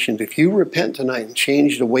imagination. If you repent tonight and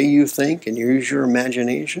change the way you think and use your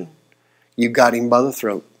imagination, you got him by the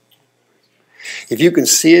throat. If you can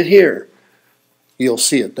see it here, you'll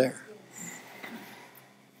see it there.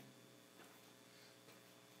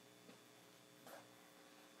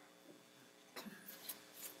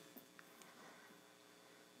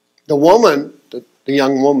 The woman, the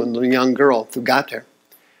young woman, the young girl who got there,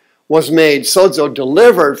 was made sozo,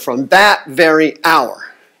 delivered from that very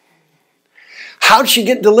hour. How'd she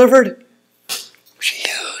get delivered? She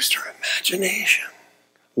used her imagination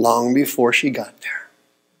long before she got there.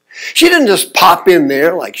 She didn't just pop in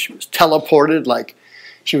there like she was teleported, like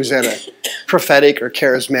she was at a prophetic or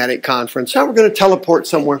charismatic conference. Now we're going to teleport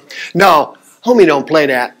somewhere. No, homie, don't play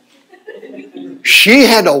that. She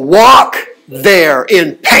had to walk there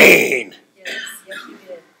in pain. Yes, yes, you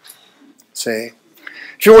did. See?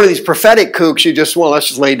 If you're one of these prophetic kooks, you just, well, let's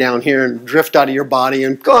just lay down here and drift out of your body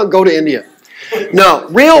and go to India. No,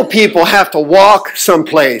 real people have to walk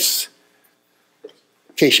someplace.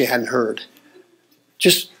 In case you hadn't heard.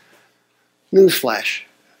 Just newsflash.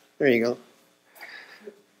 There you go.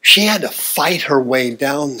 She had to fight her way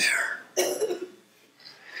down there.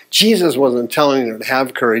 Jesus wasn't telling her to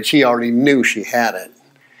have courage. He already knew she had it.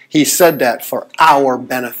 He said that for our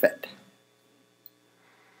benefit.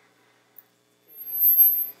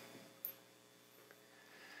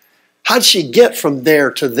 How'd she get from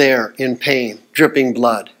there to there in pain, dripping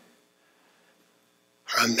blood?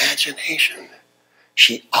 Her imagination.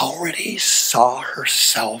 She already saw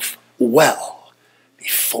herself well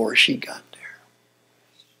before she got there.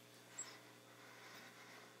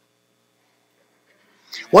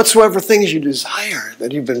 Whatsoever things you desire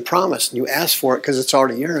that you've been promised, and you ask for it because it's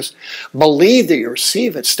already yours, believe that you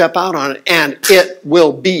receive it, step out on it, and it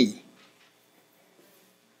will be.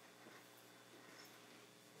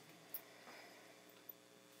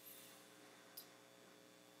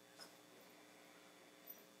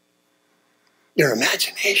 Your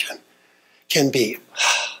imagination can be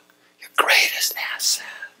your greatest asset.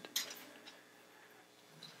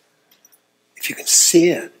 If you can see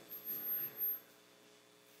it,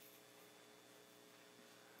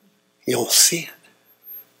 you'll see it.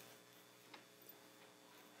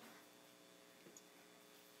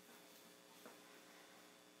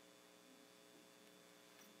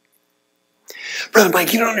 Brother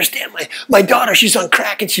Mike, you don't understand. My daughter, she's on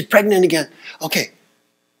crack and she's pregnant again. Okay.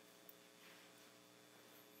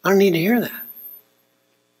 I don't need to hear that.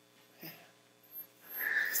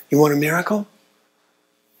 You want a miracle?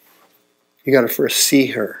 You got to first see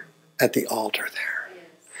her at the altar there.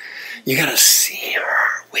 You got to see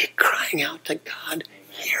her. We crying out to God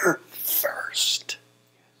here first.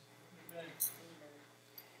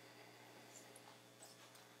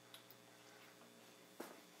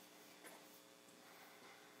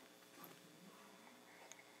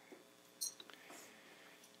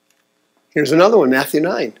 Here's another one, Matthew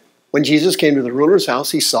 9. When Jesus came to the ruler's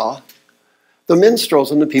house, he saw the minstrels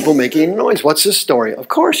and the people making noise. What's this story? Of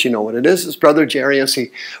course you know what it is. His brother Jairus,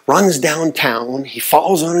 he runs downtown. He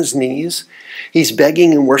falls on his knees. He's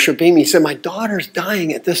begging and worshiping. He said, my daughter's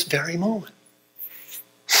dying at this very moment.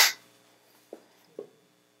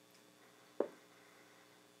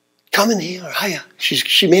 Come and heal her.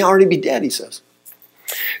 She may already be dead, he says.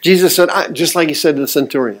 Jesus said, just like he said to the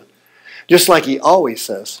centurion, just like he always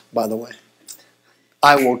says, by the way,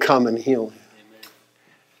 I will come and heal him.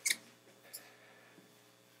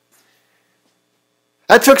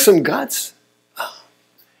 That took some guts.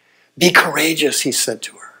 Be courageous, he said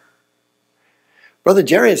to her. Brother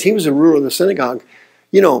Jairus, he was a ruler of the synagogue.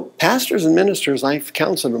 You know, pastors and ministers, I've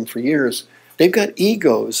counseled them for years, they've got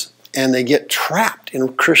egos and they get trapped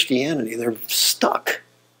in Christianity. They're stuck.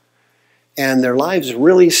 And their lives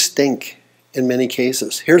really stink in many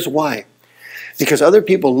cases. Here's why. Because other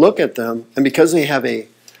people look at them, and because they have a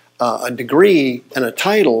degree and a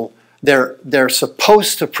title, they're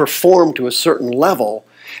supposed to perform to a certain level,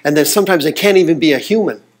 and then sometimes they can't even be a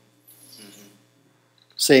human. Mm-hmm.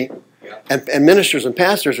 See? Yeah. And ministers and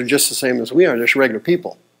pastors are just the same as we are. They're just regular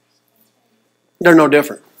people. They're no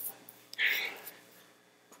different.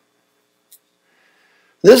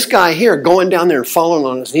 This guy here going down there and falling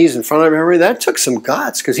on his knees in front of everybody, that took some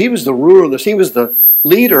guts, because he was the ruler of this. He was the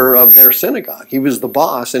leader of their synagogue. He was the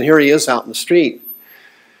boss, and here he is out in the street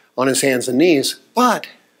on his hands and knees. But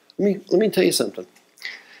let me tell you something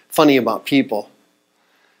funny about people.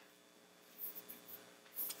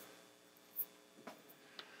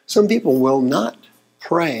 Some people will not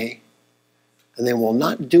pray and they will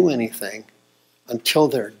not do anything until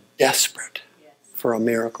they're desperate for a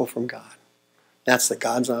miracle from God. That's the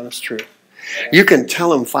God's honest truth. You can tell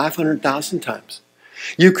them 500,000 times.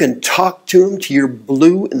 You can talk to them till you're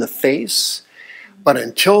blue in the face, but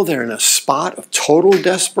until they're in a spot of total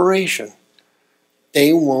desperation,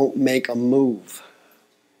 they won't make a move.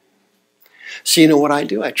 So you know what I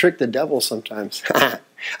do? I trick the devil sometimes.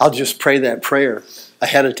 I'll just pray that prayer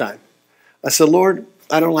ahead of time. I said, Lord,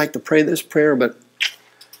 I don't like to pray this prayer, but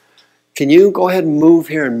can you go ahead and move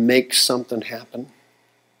here and make something happen?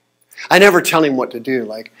 I never tell him what to do.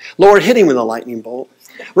 Like, Lord, hit him with a lightning bolt.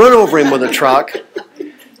 Run over him with a truck.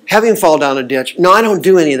 Have him fall down a ditch. No, I don't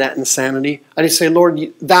do any of that insanity. I just say, Lord,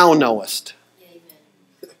 thou knowest.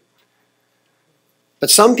 Amen. But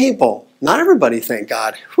some people, not everybody, thank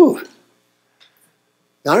God. Whew.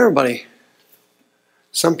 Not everybody.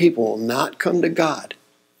 Some people will not come to God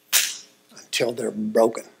until they're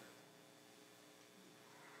broken.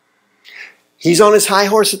 He's on his high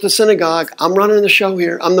horse at the synagogue. I'm running the show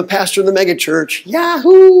here. I'm the pastor of the megachurch.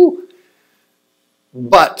 Yahoo!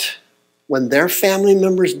 But when their family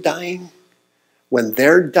member's dying, when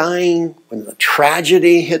they're dying, when the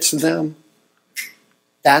tragedy hits them,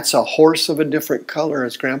 that's a horse of a different color,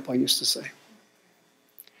 as Grandpa used to say.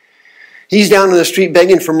 He's down in the street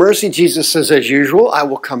begging for mercy. Jesus says, as usual, I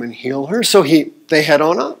will come and heal her. So they head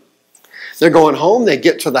on up. They're going home. They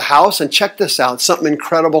get to the house, and check this out. Something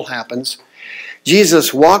incredible happens.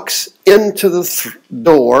 Jesus walks into the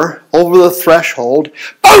door, over the threshold.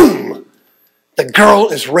 Boom! The girl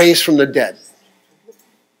is raised from the dead.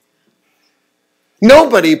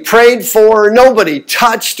 Nobody prayed for her. Nobody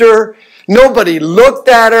touched her. Nobody looked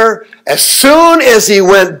at her. As soon as he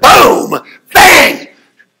went, boom, bang,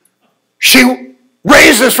 she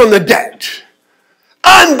raises from the dead.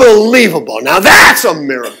 Unbelievable. Now that's a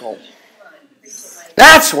miracle.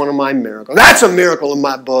 That's one of my miracles. That's a miracle in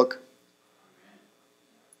my book.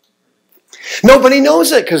 Nobody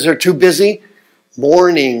knows it because they're too busy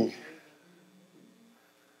mourning.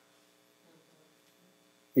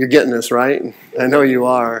 You're getting this, right? I know you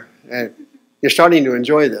are. You're starting to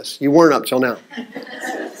enjoy this. You weren't up till now.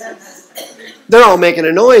 They're all making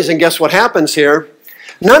a noise, and guess what happens here?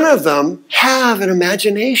 None of them have an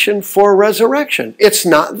imagination for resurrection. It's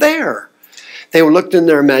not there. They looked in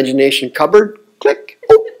their imagination cupboard, click,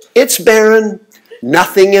 oh, it's barren,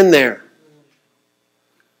 nothing in there.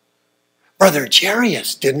 Brother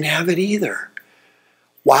Jairus didn't have it either.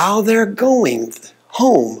 While they're going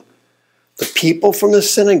home, the people from the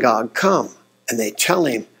synagogue come and they tell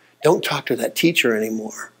him, don't talk to that teacher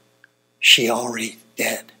anymore. She already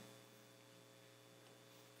dead.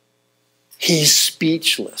 He's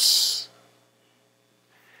speechless.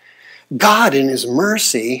 God in his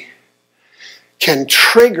mercy can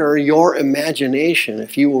trigger your imagination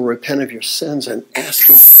if you will repent of your sins and ask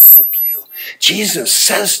him to help you. Jesus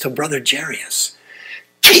says to Brother Jairus,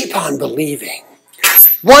 keep on believing.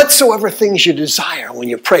 Whatsoever things you desire when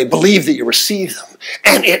you pray, believe that you receive them,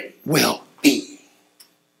 and it will be.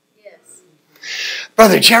 Yes.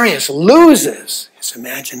 Brother Jairus loses his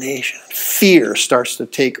imagination. Fear starts to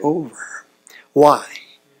take over. Why?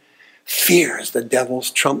 Fear is the devil's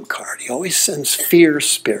trump card. He always sends fear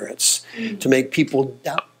spirits to make people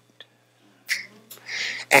doubt.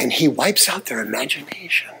 And he wipes out their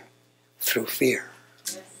imagination through fear.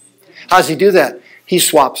 How does he do that? He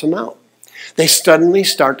swaps them out. They suddenly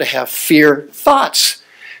start to have fear thoughts,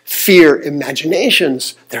 fear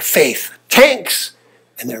imaginations. Their faith tanks,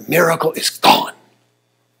 and their miracle is gone.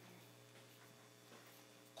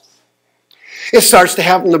 It starts to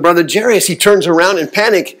happen to Brother Jairus. He turns around in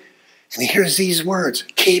panic, and he hears these words,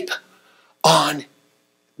 keep on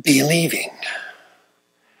believing.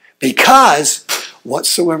 Because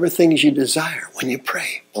whatsoever things you desire when you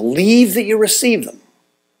pray, believe that you receive them,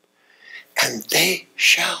 and they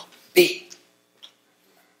shall be.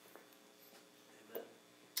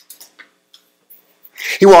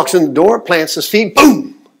 He walks in the door, plants his feet,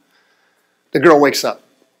 boom! The girl wakes up.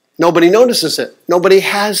 Nobody notices it. Nobody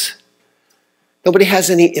has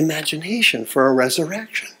any imagination for a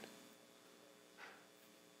resurrection.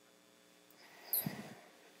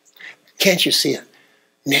 Can't you see it?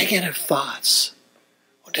 Negative thoughts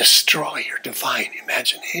will destroy your divine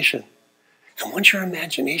imagination. And once your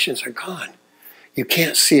imaginations are gone, you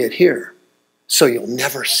can't see it here, so you'll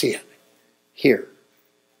never see it here.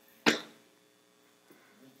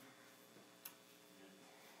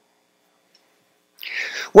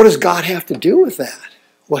 What does God have to do with that?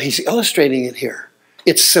 Well, he's illustrating it here.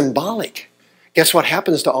 It's symbolic. Guess what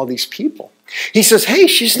happens to all these people? He says, hey,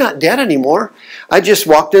 she's not dead anymore. I just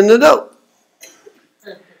walked in the door.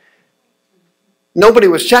 Nobody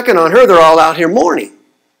was checking on her. They're all out here mourning.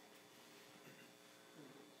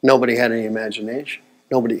 Nobody had any imagination.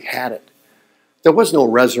 Nobody had it. There was no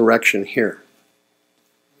resurrection here.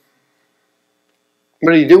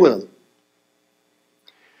 What do you do with them?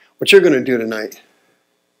 What you're going to do tonight?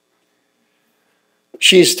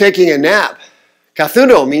 She's taking a nap.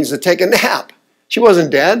 Kathudo means to take a nap. She wasn't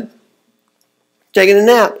dead. Taking a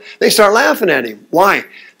nap. They start laughing at him. Why?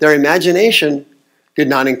 Their imagination did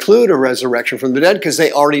not include a resurrection from the dead because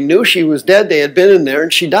they already knew she was dead. They had been in there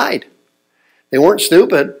and she died. They weren't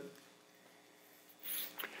stupid.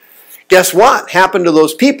 Guess what happened to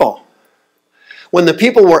those people? When the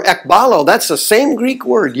people were ekbalo, that's the same Greek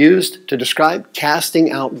word used to describe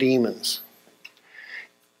casting out demons.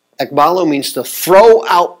 Ekbalo means to throw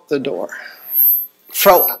out the door.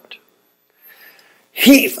 Throw out.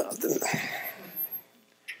 He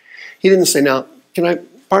didn't say, now, can I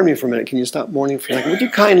pardon me for a minute, can you stop mourning for a second? Would you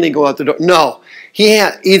kindly go out the door? No.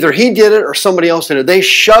 Either he did it or somebody else did it. They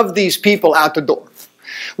shoved these people out the door.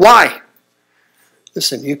 Why?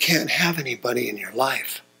 Listen, you can't have anybody in your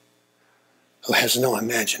life who has no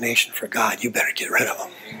imagination for God. You better get rid of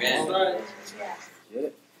them. Amen.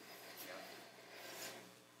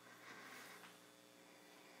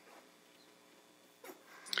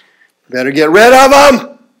 Better get rid of them.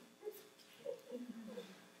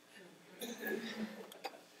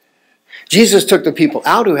 Jesus took the people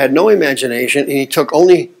out who had no imagination, and he took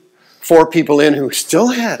only 4 people in who still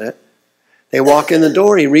had it. They walk in the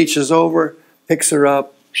door, he reaches over, picks her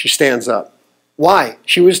up, she stands up. Why?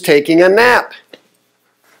 She was taking a nap.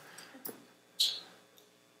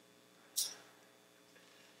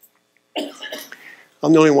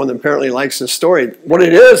 I'm the only one that apparently likes this story. What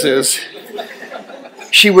it is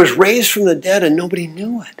she was raised from the dead and nobody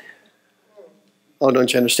knew it. Oh,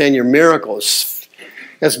 don't you understand? Your miracles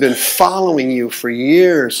has been following you for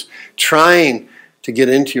years, trying to get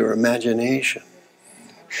into your imagination.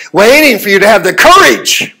 Waiting for you to have the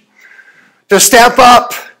courage to step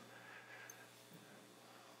up.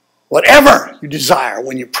 Whatever you desire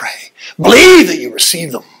when you pray, believe that you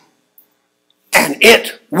receive them, and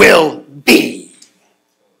it will be.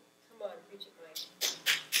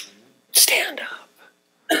 Stand up.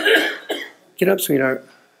 Get up, sweetheart.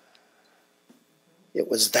 It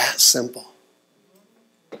was that simple.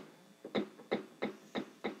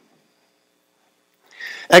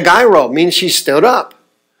 Agairo means she stood up.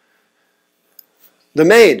 The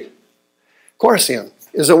maid, Corsian,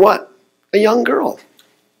 is a what? A young girl.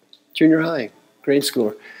 Junior high, grade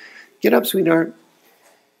schooler. Get up, sweetheart.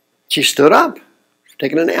 She stood up,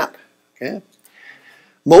 taking a nap. Okay.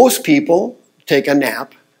 Most people take a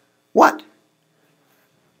nap, what?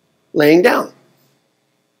 Laying down.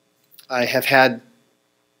 I've had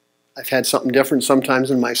something different sometimes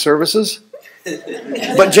in my services.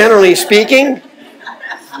 But generally speaking,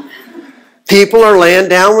 people are laying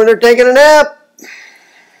down when they're taking a nap.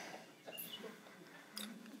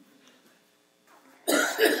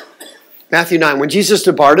 Matthew 9, when Jesus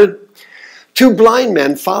departed, 2 blind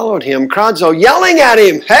men followed him, crowds are yelling at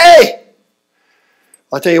him, hey!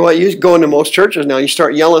 I'll tell you what, you go into most churches now, you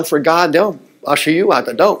start yelling for God, they'll usher you out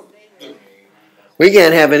the door. We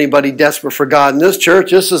can't have anybody desperate for God in this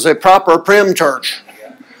church. This is a proper prim church.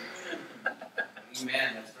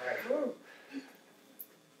 Amen. That's right.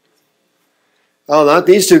 Oh, not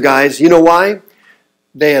these 2 guys. You know why?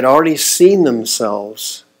 They had already seen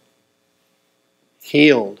themselves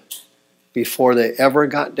healed before they ever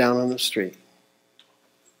got down on the street.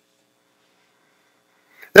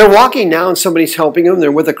 They're walking now and somebody's helping them.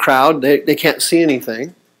 They're with a crowd. They can't see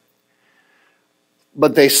anything.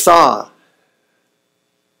 But they saw.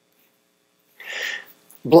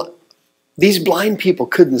 These blind people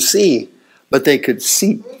couldn't see, but they could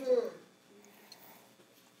see.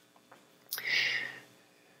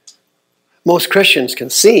 Most Christians can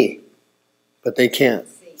see, but they can't.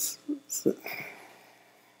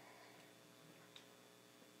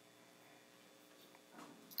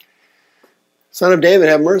 Son of David,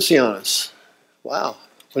 have mercy on us. Wow.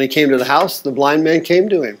 When he came to the house, the blind man came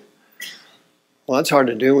to him. Well, that's hard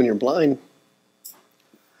to do when you're blind.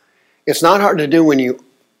 It's not hard to do when you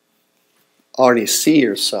already see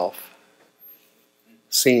yourself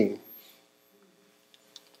seeing.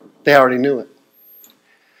 They already knew it.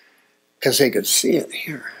 Because they could see it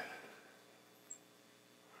here.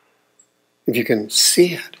 If you can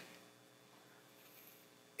see it,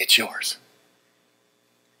 it's yours.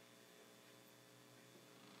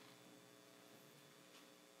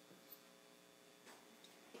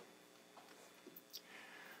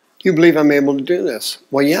 Do you believe I'm able to do this?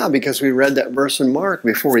 Well, yeah, because we read that verse in Mark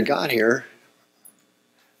before we got here.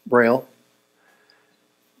 Braille.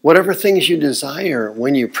 Whatever things you desire,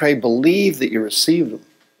 when you pray, believe that you receive them.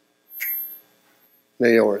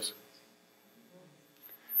 They're yours.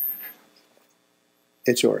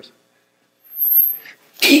 It's yours.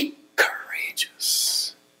 Be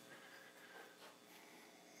courageous.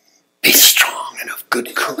 Be strong and of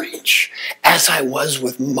good courage. As I was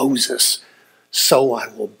with Moses, so I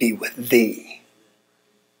will be with thee.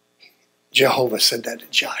 Jehovah said that to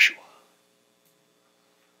Joshua.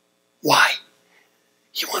 Why?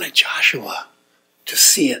 He wanted Joshua to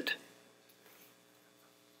see it.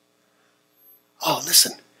 Oh,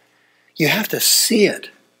 listen. You have to see it.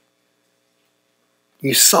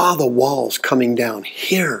 You saw the walls coming down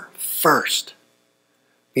here first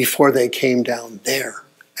before they came down there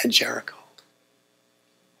at Jericho.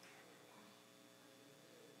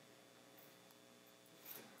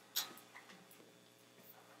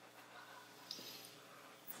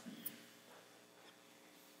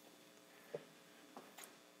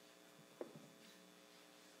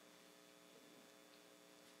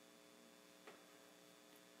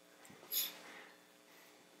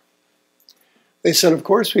 They said, of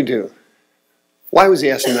course we do. Why was he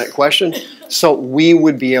asking that question? So we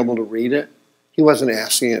would be able to read it. He wasn't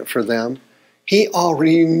asking it for them. He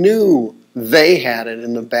already knew they had it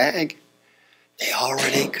in the bag. They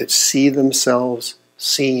already could see themselves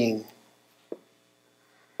seeing.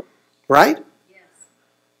 Right? Yes.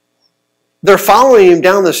 They're following him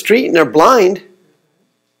down the street and they're blind.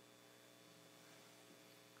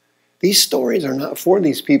 These stories are not for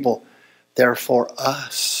these people. They're for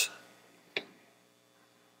us.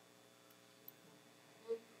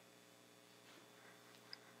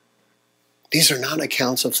 These are not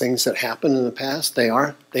accounts of things that happened in the past.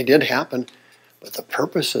 They did happen, but the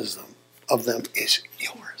purposes of them is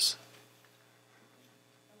yours.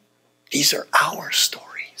 These are our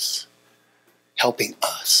stories, helping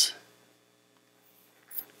us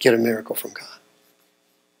get a miracle from God.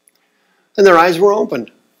 And their eyes were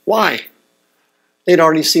opened. Why? They'd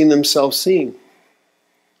already seen themselves seeing.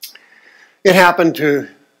 It happened to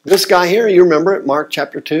this guy here. You remember it, Mark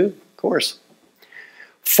chapter 2? Of course.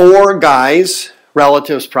 4 guys,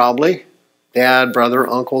 relatives probably, dad, brother,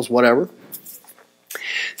 uncles, whatever.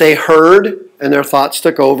 They heard and their thoughts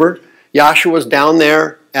took over. Yahshua's down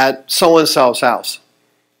there at so-and-so's house.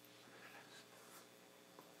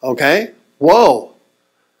 Okay? Whoa.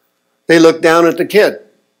 They look down at the kid.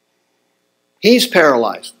 He's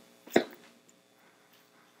paralyzed.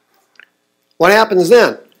 What happens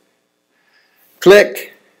then?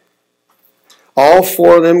 Click. All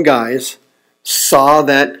 4 of them guys saw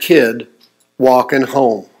that kid walking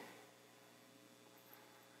home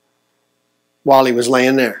while he was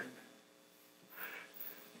laying there.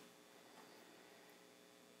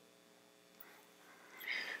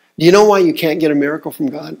 Do you know why you can't get a miracle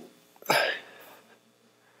from God?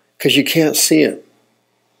 Because you can't see it.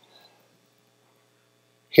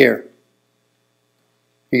 Here.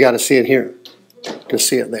 You got to see it here to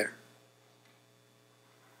see it there.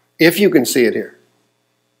 If you can see it here.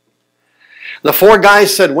 The 4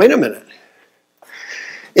 guys said, wait a minute.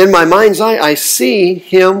 In my mind's eye, I see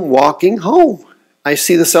him walking home. I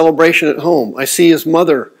see the celebration at home. I see his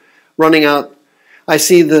mother running out. I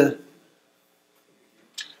see the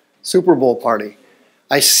Super Bowl party.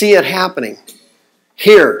 I see it happening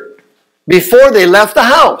here before they left the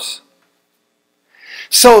house.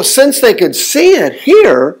 So since they could see it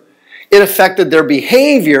here, it affected their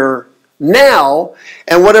behavior now,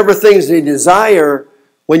 and whatever things they desire,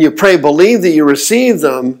 when you pray, believe that you receive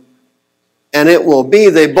them, and it will be.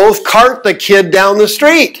 They both cart the kid down the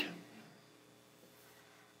street.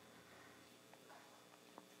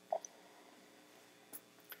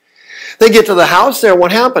 They get to the house there.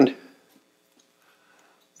 What happened?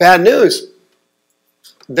 Bad news.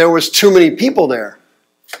 There was too many people there.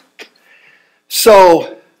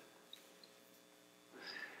 So,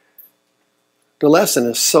 the lesson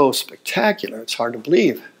is so spectacular, it's hard to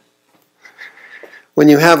believe. When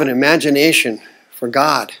you have an imagination for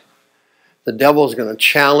God, the devil's going to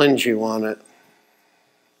challenge you on it.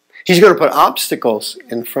 He's going to put obstacles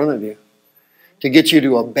in front of you to get you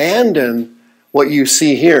to abandon what you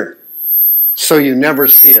see here so you never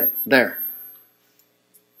see it there.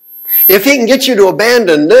 If he can get you to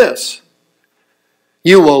abandon this,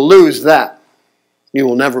 you will lose that. You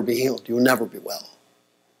will never be healed. You will never be well.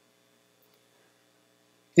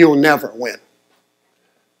 You will never win.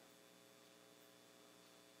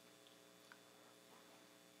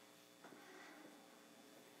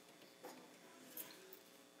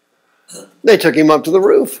 They took him up to the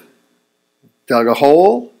roof, dug a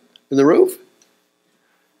hole in the roof.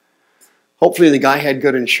 Hopefully the guy had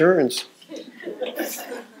good insurance.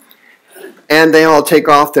 And they all take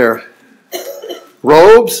off their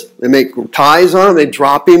robes, they make ties on him, they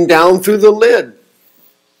drop him down through the lid.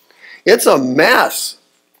 It's a mess.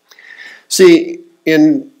 See,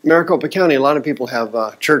 in Maricopa County, a lot of people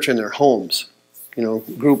have church in their homes,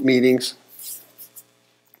 group meetings.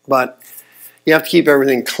 But you have to keep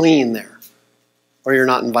everything clean there, or you're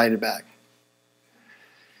not invited back.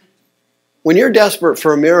 When you're desperate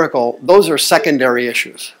for a miracle, those are secondary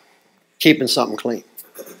issues. Keeping something clean.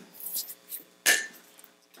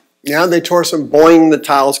 Yeah, they tore some, boing, the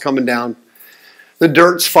tile's coming down. The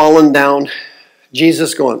dirt's falling down.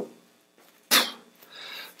 Jesus going.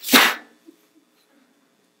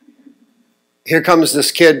 Here comes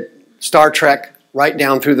this kid, Star Trek, right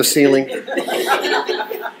down through the ceiling.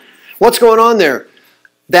 What's going on there?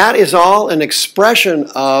 That is all an expression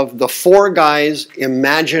of the 4 guys'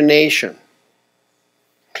 imagination.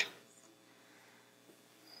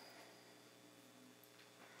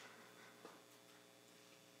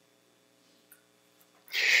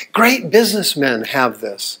 Great businessmen have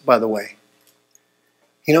this, by the way.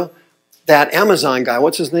 That Amazon guy,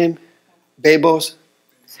 what's his name? Bezos.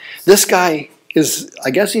 This guy is,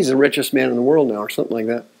 I guess he's the richest man in the world now or something like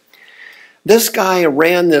that. This guy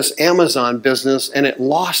ran this Amazon business and it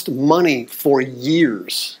lost money for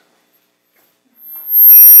years.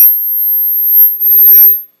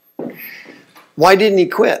 Why didn't he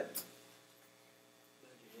quit?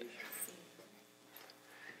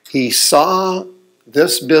 He saw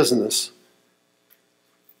this business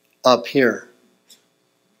up here.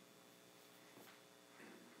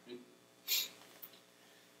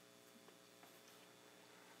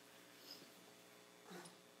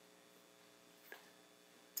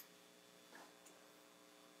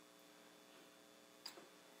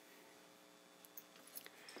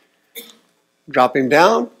 Drop him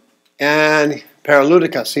down, and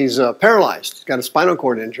paralyticus, he's paralyzed. He's got a spinal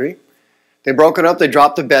cord injury. They broke it up, they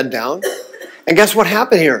dropped the bed down. And guess what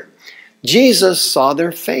happened here? Jesus saw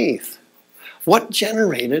their faith. What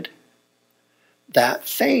generated that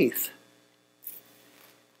faith?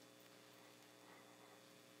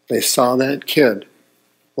 They saw that kid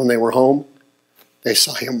when they were home. They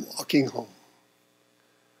saw him walking home.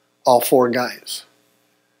 All four guys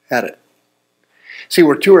had it. See,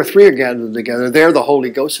 where two or three are gathered together, there the Holy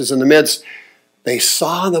Ghost is in the midst. They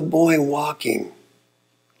saw the boy walking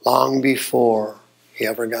long before he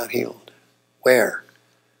ever got healed. Where?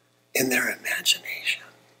 In their imagination.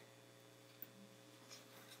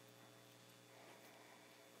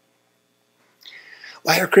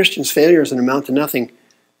 Why are Christians failures and amount to nothing?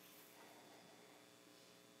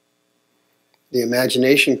 The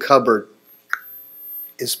imagination cupboard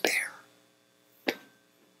is bare.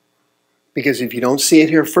 Because if you don't see it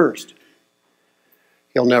here first,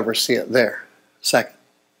 you'll never see it there second.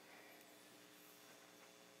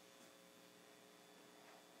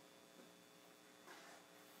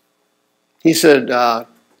 He said,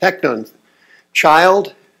 Pecton,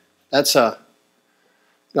 child, that's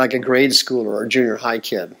like a grade schooler or a junior high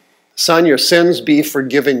kid. Son, your sins be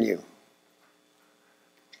forgiven you.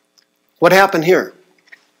 What happened here?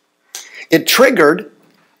 It triggered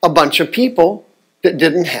a bunch of people that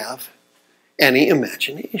didn't have any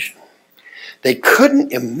imagination. They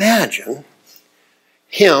couldn't imagine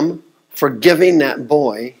him forgiving that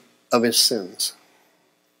boy of his sins.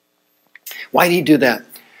 Why did he do that?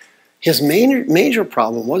 His major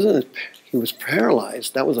problem wasn't he was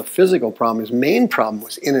paralyzed. That was a physical problem. His main problem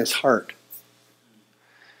was in his heart.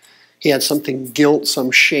 He had something, guilt,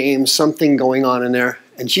 some shame, something going on in there.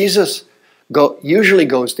 And Jesus usually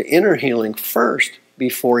goes to inner healing first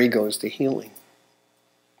before he goes to healing.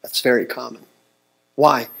 That's very common.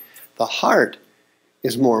 Why? The heart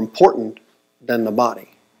is more important than the body.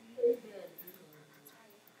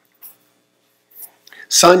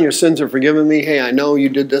 Son, your sins are forgiven me. Hey, I know you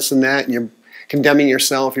did this and that, and you're condemning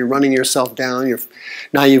yourself, you're running yourself down,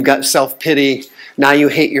 now you've got self-pity, now you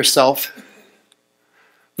hate yourself.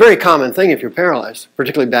 Very common thing if you're paralyzed,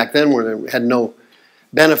 particularly back then where they had no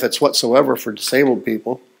benefits whatsoever for disabled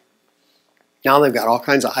people. Now they've got all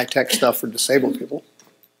kinds of high-tech stuff for disabled people.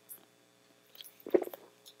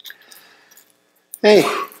 Hey,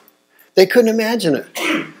 they couldn't imagine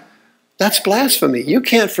it. That's blasphemy. You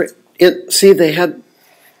can't... See, they had...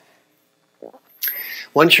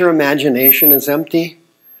 Once your imagination is empty,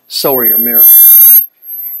 so are your miracles.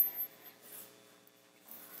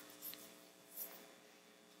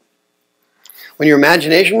 When your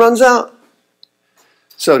imagination runs out,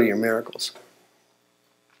 so do your miracles.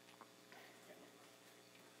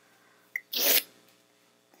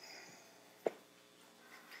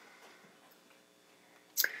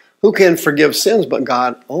 Who can forgive sins but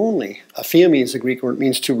God only? Aphiemi is the Greek word. It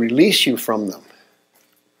means to release you from them.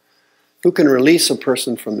 Who can release a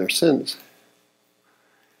person from their sins?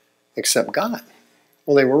 Except God.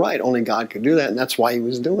 Well, they were right. Only God could do that, and that's why he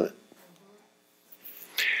was doing it.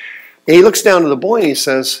 And he looks down to the boy and he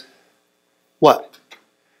says, what?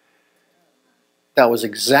 That was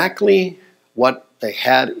exactly what they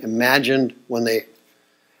had imagined when they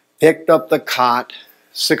picked up the cot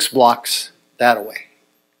 6 blocks that way.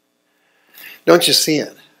 Don't you see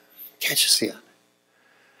it? Can't you see it?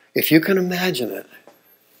 If you can imagine it,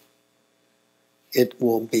 it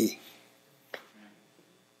will be.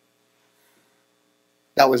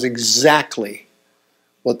 That was exactly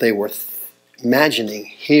what they were imagining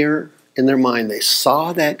here in their mind. They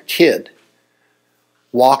saw that kid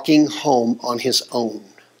walking home on his own.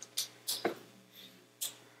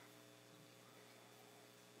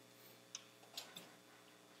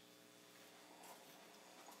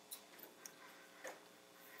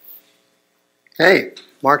 Hey,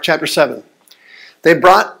 Mark chapter 7. They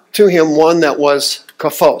brought to him one that was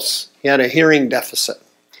kaphos. He had a hearing deficit.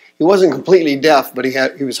 He wasn't completely deaf, but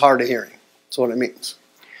he was hard of hearing. That's what it means.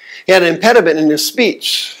 He had an impediment in his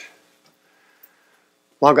speech.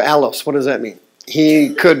 Logos, what does that mean?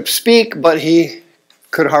 He could speak, but he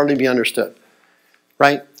could hardly be understood.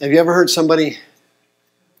 Right? Have you ever heard somebody,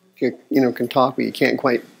 can talk, but you can't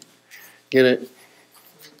quite get it?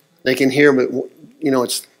 They can hear, but,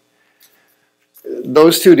 it's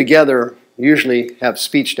those two together usually have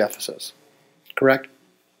speech deficits. Correct?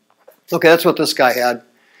 Okay, that's what this guy had.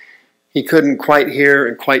 He couldn't quite hear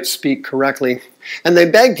and quite speak correctly. And they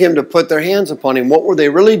begged him to put their hands upon him. What were they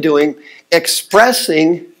really doing?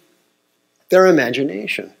 Expressing their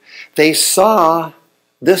imagination. They saw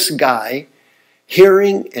this guy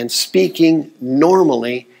hearing and speaking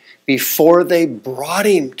normally before they brought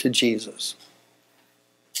him to Jesus.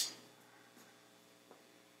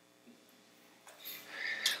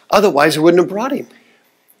 Otherwise, they wouldn't have brought him.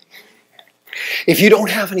 If you don't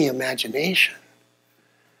have any imagination,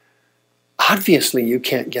 obviously you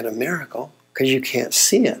can't get a miracle because you can't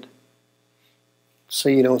see it. So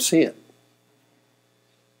you don't see it.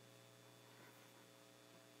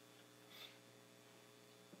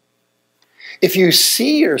 If you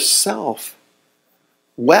see yourself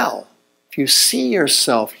well, if you see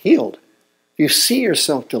yourself healed, if you see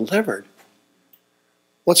yourself delivered,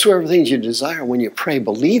 whatsoever things you desire when you pray,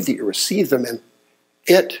 believe that you receive them and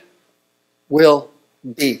it will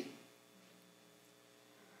be.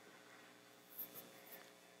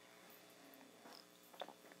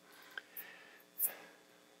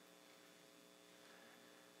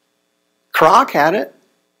 Kroc had it.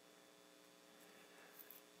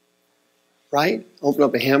 Right? Opened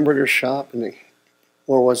up a hamburger shop in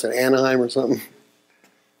or was it Anaheim or something?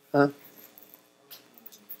 Huh?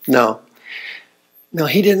 No. No,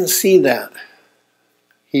 he didn't see that.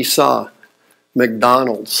 He saw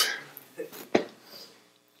McDonald's.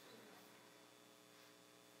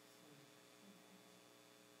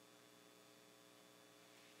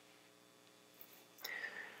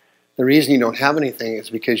 The reason you don't have anything is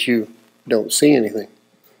because you don't see anything.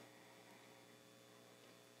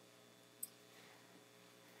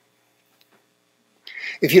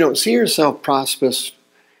 If you don't see yourself prosperous,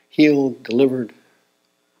 healed, delivered,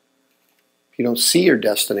 if you don't see your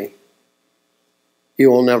destiny,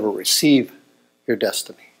 you will never receive your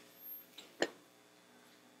destiny.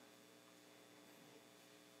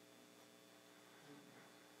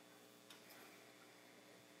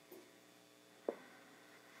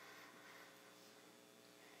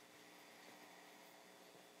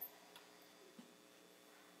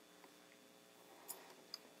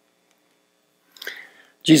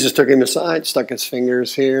 Jesus took him aside, stuck his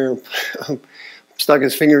fingers here, stuck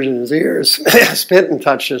his fingers in his ears, spit and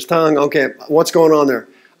touched his tongue. Okay, what's going on there?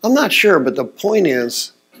 I'm not sure, but the point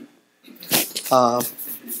is, I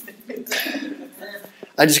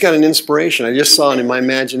just got an inspiration. I just saw it in my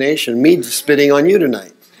imagination, me spitting on you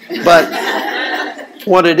tonight. But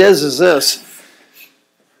what it is this.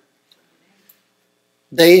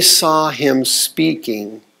 They saw him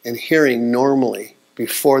speaking and hearing normally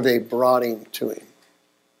before they brought him to him.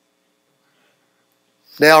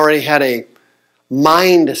 They already had a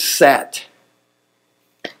mindset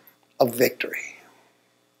of victory.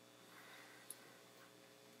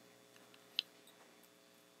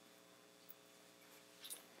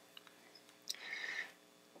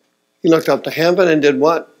 He looked up to heaven and did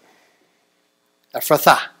what?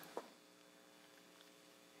 Ephrathah.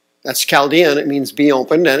 That's Chaldean. It means be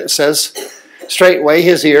opened. And it says, straightway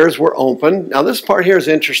his ears were opened. Now this part here is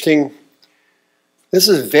interesting. This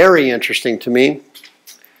is very interesting to me.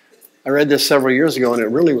 I read this several years ago, and it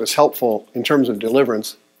really was helpful in terms of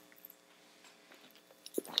deliverance.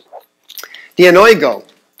 Dianoigo.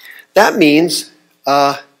 That means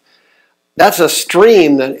that's a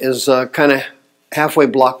stream that is kind of halfway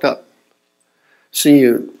blocked up. So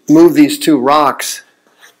you move these two rocks,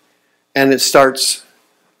 and it starts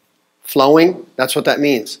flowing. That's what that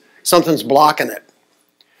means. Something's blocking it.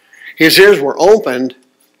 His ears were opened.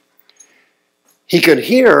 He could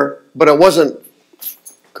hear, but it wasn't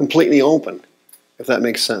completely open, if that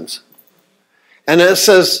makes sense. And it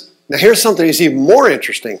says, now here's something that's even more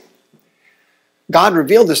interesting. God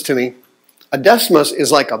revealed this to me. A desmos is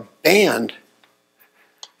like a band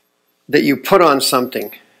that you put on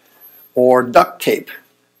something, or duct tape,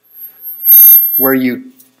 where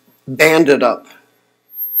you band it up,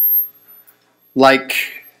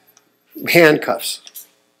 like handcuffs.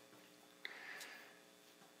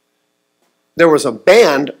 There was a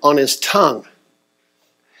band on his tongue.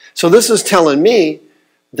 So this is telling me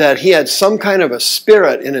that he had some kind of a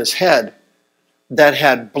spirit in his head that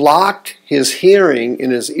had blocked his hearing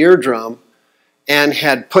in his eardrum and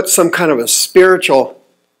had put some kind of a spiritual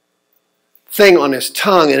thing on his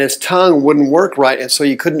tongue, and his tongue wouldn't work right, and so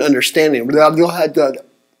you couldn't understand him.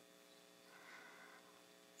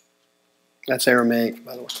 That's Aramaic,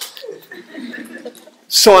 by the way.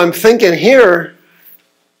 So I'm thinking here,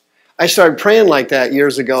 I started praying like that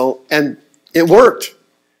years ago, and it worked.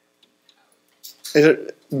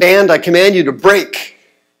 Band, I command you to break.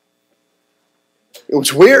 It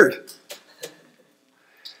was weird.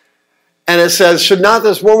 And it says, should not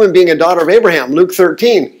this woman, being a daughter of Abraham, Luke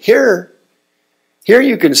 13. Here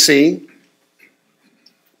you can see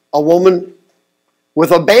a woman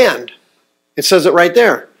with a band. It says it right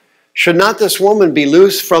there. Should not this woman be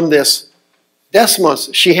loosed from this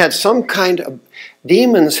desmos? She had some kind of,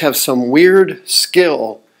 demons have some weird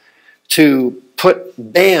skill to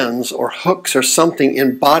put bands or hooks or something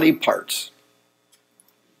in body parts.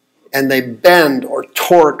 And they bend or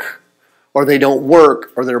torque, or they don't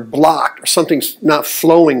work, or they're blocked, or something's not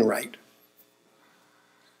flowing right.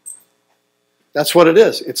 That's what it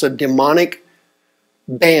is. It's a demonic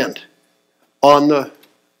band on the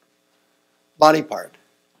body part.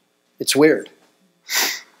 It's weird.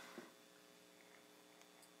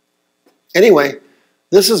 Anyway,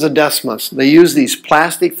 this is a desmos. They use these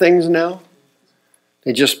plastic things now.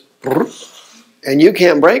 They just, and you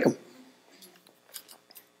can't break them.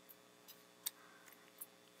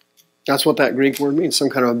 That's what that Greek word means. Some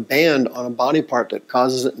kind of a band on a body part that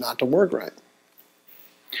causes it not to work right.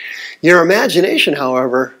 Your imagination,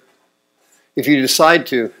 however, if you decide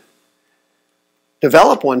to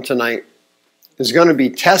develop one tonight, is going to be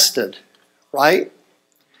tested, right?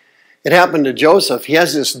 It happened to Joseph. He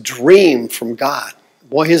has this dream from God.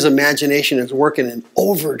 Boy, his imagination is working in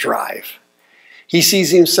overdrive. He sees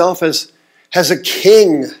himself as a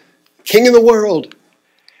king of the world.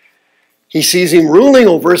 He sees him ruling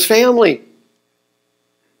over his family.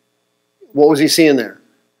 What was he seeing there?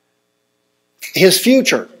 His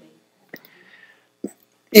future.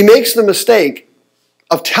 He makes the mistake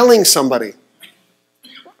of telling somebody.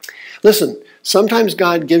 Listen, sometimes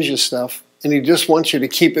God gives you stuff and he just wants you to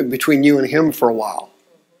keep it between you and him for a while.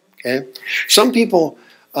 Okay? Some people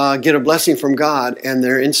get a blessing from God and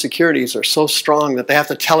their insecurities are so strong that they have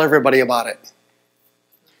to tell everybody about it.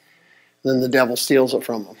 Then the devil steals it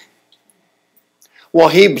from them. Well,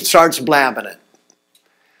 he starts blabbing it.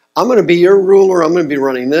 I'm going to be your ruler. I'm going to be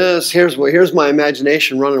running this. Here's my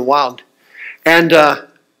imagination running wild. And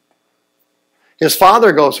his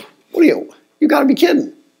father goes, "What are you got to be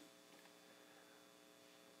kidding.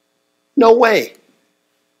 No way."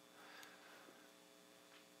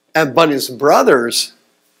 But his brothers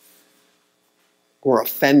were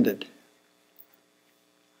offended.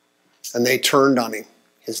 And they turned on him.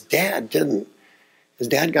 His dad didn't. His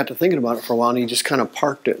dad got to thinking about it for a while and he just kind of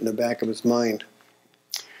parked it in the back of his mind.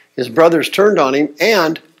 His brothers turned on him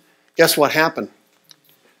and guess what happened?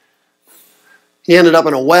 He ended up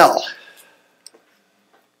in a well.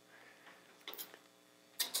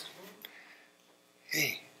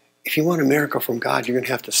 Hey, if you want a miracle from God, you're going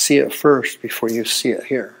to have to see it first before you see it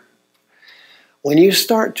here. When you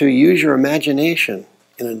start to use your imagination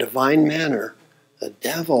in a divine manner, the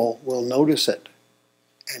devil will notice it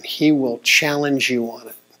and he will challenge you on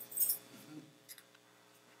it.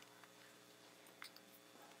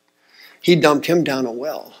 He dumped him down a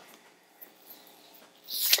well.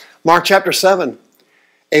 Mark chapter 7.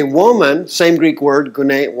 A woman, same Greek word,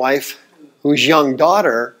 gune, wife, whose young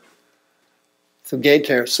daughter,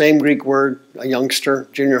 thugeter, same Greek word, a youngster,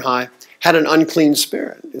 junior high, had an unclean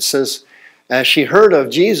spirit. It says, as she heard of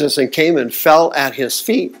Jesus and came and fell at his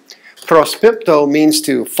feet. Prospipto means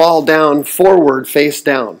to fall down forward, face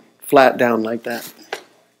down, flat down like that.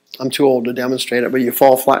 I'm too old to demonstrate it, but you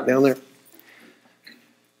fall flat down there.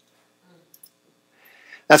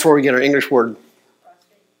 That's where we get our English word.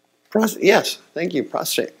 Yes, thank you,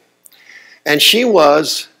 prostrate. And she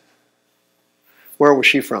was, where was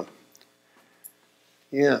she from?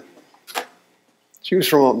 Yeah. She was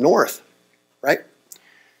from up north, right?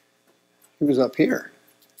 She was up here.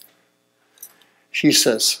 She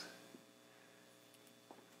says,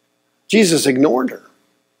 Jesus ignored her.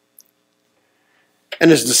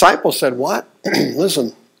 And his disciples said, what?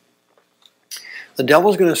 Listen, the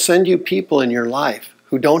devil's going to send you people in your life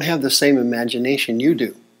who don't have the same imagination you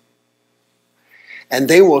do. And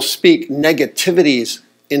they will speak negativities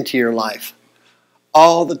into your life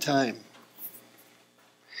all the time.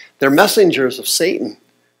 They're messengers of Satan.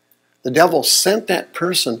 The devil sent that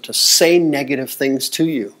person to say negative things to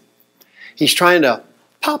you. He's trying to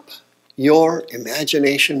pop your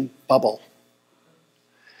imagination bubble.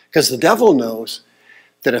 Because the devil knows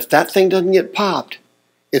that if that thing doesn't get popped,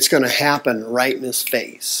 it's going to happen right in his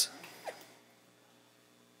face.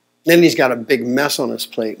 Then he's got a big mess on his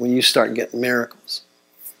plate when you start getting miracles.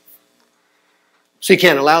 So you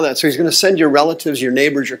can't allow that. So he's going to send your relatives, your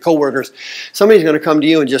neighbors, your coworkers. Somebody's going to come to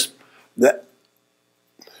you and just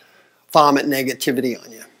vomit negativity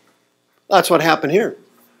on you. That's what happened here.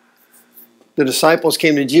 The disciples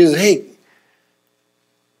came to Jesus. Hey,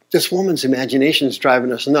 this woman's imagination is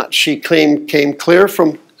driving us nuts. She came clear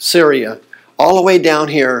from Syria all the way down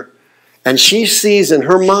here, and she sees in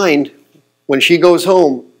her mind, when she goes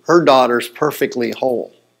home, her daughter's perfectly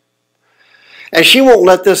whole. And she won't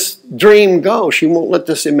let this dream go. She won't let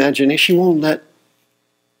this imagination,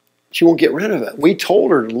 she won't get rid of it. We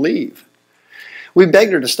told her to leave. We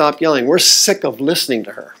begged her to stop yelling. We're sick of listening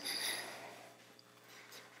to her.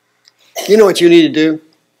 You know what you need to do?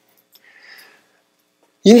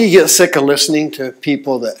 You need to get sick of listening to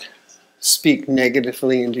people that speak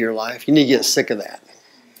negatively into your life. You need to get sick of that.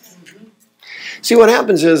 See, what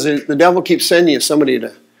happens is the devil keeps sending you somebody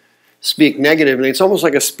to speak negatively. It's almost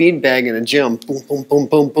like a speed bag in a gym. Boom, boom, boom,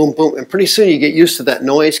 boom, boom, boom. And pretty soon you get used to that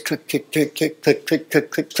noise. Click, click, click, click, click, click,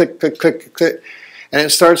 click, click, click, click, click, click. And it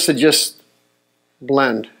starts to just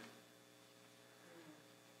blend.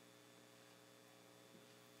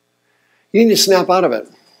 You need to snap out of it.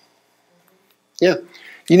 Yeah.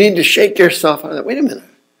 You need to shake yourself out of that. Wait a minute.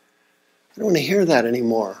 I don't want to hear that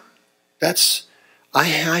anymore.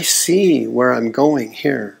 I see where I'm going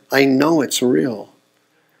here. I know it's real.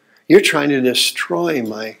 You're trying to destroy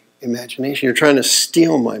my imagination. You're trying to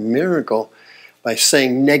steal my miracle by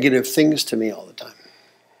saying negative things to me all the time.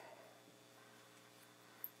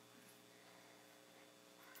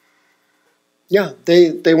 Yeah,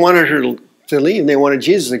 they wanted her to leave. They wanted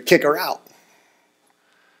Jesus to kick her out.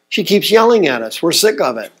 She keeps yelling at us. We're sick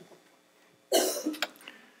of it.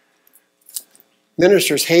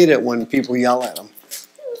 Ministers hate it when people yell at them.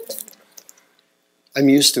 I'm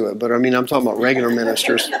used to it, but I'm talking about regular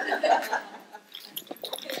ministers.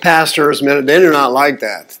 Pastors, they do not like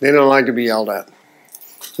that. They don't like to be yelled at.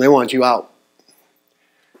 They want you out.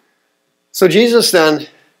 So Jesus then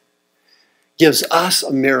gives us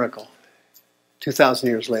a miracle 2,000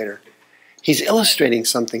 years later. He's illustrating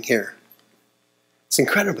something here. It's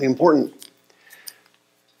incredibly important.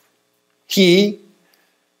 He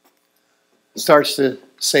starts to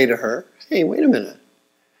say to her, hey, wait a minute.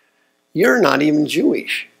 You're not even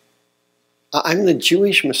Jewish. I'm the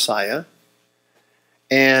Jewish Messiah,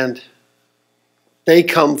 and they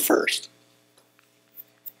come first.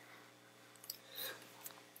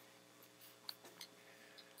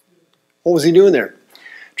 What was he doing there?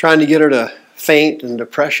 Trying to get her to faint and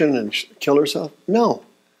depression and kill herself? No.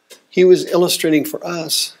 He was illustrating for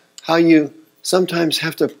us how you sometimes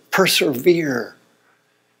have to persevere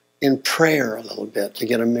in prayer a little bit to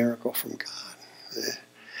get a miracle from God.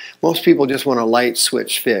 Most people just want a light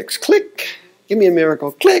switch fix. Click, give me a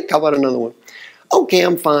miracle. Click, how about another one? Okay,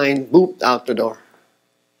 I'm fine. Boop, out the door.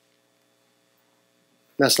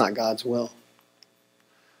 That's not God's will.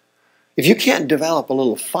 If you can't develop a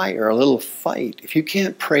little fire, a little fight, if you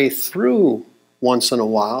can't pray through once in a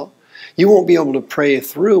while, you won't be able to pray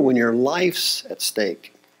through when your life's at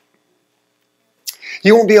stake.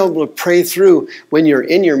 You won't be able to pray through when you're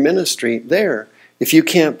in your ministry there if you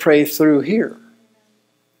can't pray through here.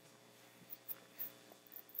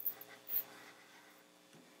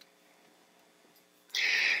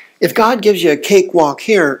 If God gives you a cakewalk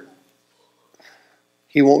here,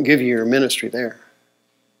 He won't give you your ministry there,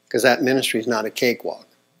 because that ministry is not a cakewalk.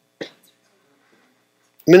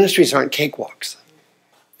 Ministries aren't cakewalks.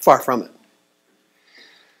 Far from it.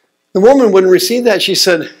 The woman wouldn't receive that. She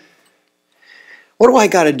said, what do I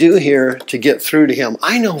got to do here to get through to him?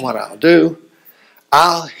 I know what I'll do.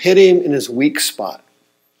 I'll hit him in his weak spot.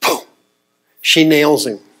 Boom. She nails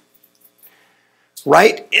him.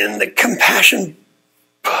 Right in the compassion.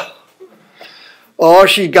 Oh,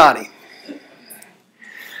 she got him.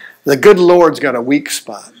 The good Lord's got a weak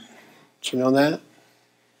spot. Did you know that?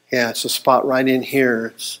 Yeah, it's a spot right in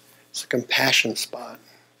here. It's a compassion spot.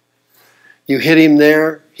 You hit him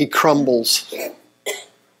there, he crumbles.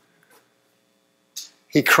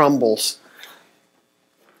 He crumbles.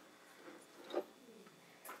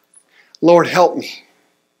 Lord, help me.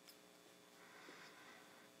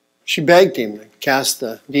 She begged him to cast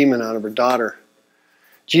the demon out of her daughter.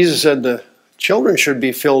 Jesus said the children should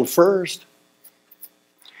be filled first.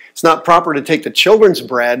 It's not proper to take the children's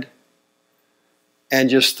bread and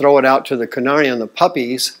just throw it out to the canary and the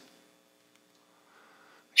puppies.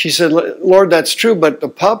 She said, Lord, that's true, but the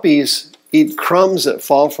puppies eat crumbs that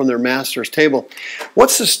fall from their master's table.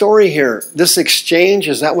 What's the story here? This exchange,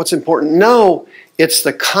 is that what's important? No, it's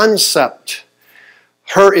the concept.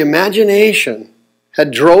 Her imagination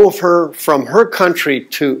had drove her from her country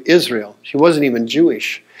to Israel. She wasn't even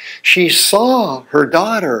Jewish. She saw her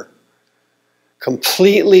daughter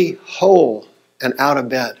completely whole and out of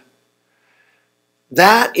bed.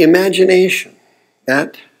 That imagination,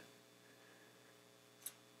 that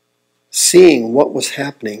seeing what was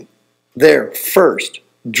happening there first,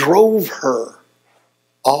 drove her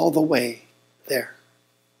all the way there.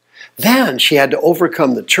 Then she had to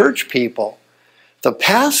overcome the church people, the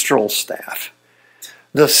pastoral staff,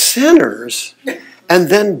 the sinners, and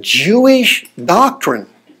then Jewish doctrine.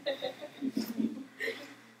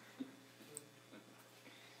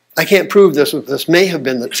 I can't prove this, but this may have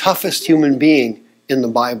been the toughest human being in the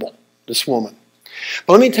Bible, this woman.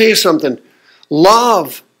 But let me tell you something.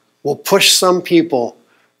 Love will push some people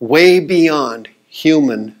way beyond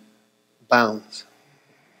human bounds.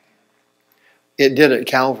 It did at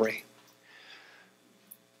Calvary.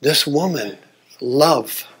 This woman,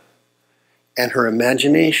 love and her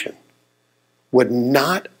imagination would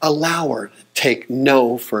not allow her to take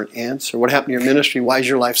no for an answer. What happened to your ministry? Why does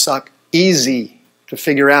your life suck? Easy to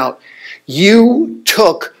figure out. You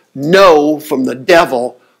took no from the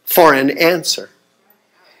devil for an answer.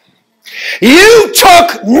 You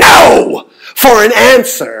took no for an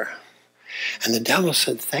answer. And the devil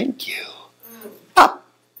said, thank you. Up.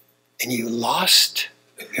 And you lost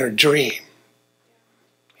your dream.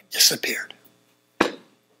 It disappeared.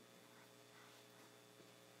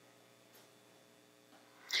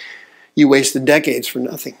 You wasted decades for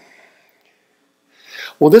nothing.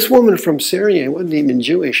 Well, this woman from Syria, wasn't even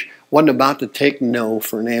Jewish, wasn't about to take no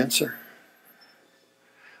for an answer.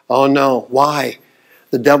 Oh no, why?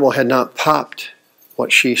 The devil had not popped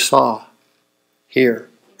what she saw here.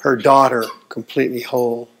 Her daughter completely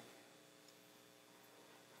whole.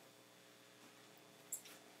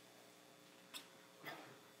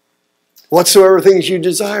 Whatsoever things you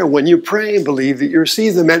desire, when you pray and believe that you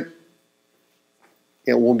receive them, and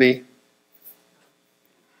it will be.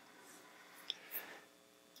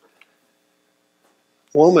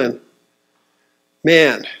 Woman,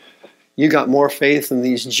 man, you got more faith than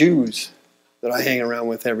these Jews that I hang around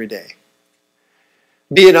with every day.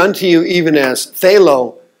 Be it unto you even as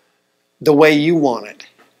Thalo, the way you want it.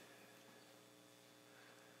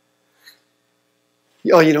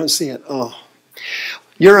 Oh, you don't see it? Oh.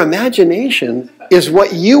 Your imagination is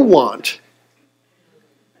what you want.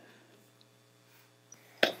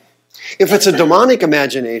 If it's a demonic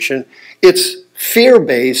imagination, it's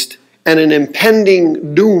fear-based and an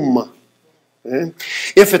impending doom.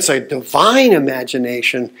 If it's a divine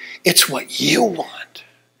imagination, it's what you want.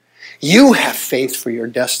 You have faith for your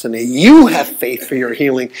destiny. You have faith for your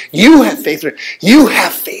healing. You have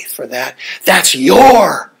faith for that. That's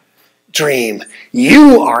your dream.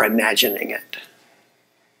 You are imagining it.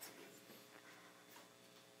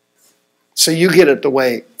 So you get it the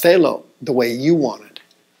way Thalo, the way you want it.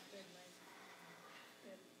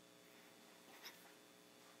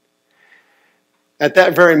 At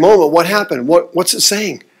that very moment, what happened? What's it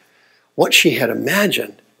saying? What she had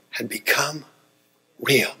imagined had become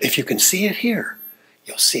real. If you can see it here,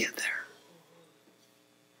 you'll see it there.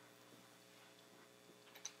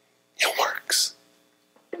 It works.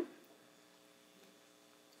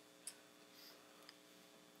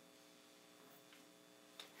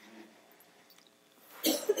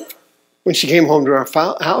 When she came home to her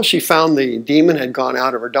house, she found the demon had gone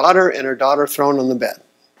out of her daughter and her daughter thrown on the bed.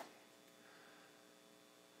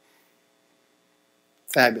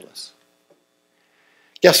 Fabulous.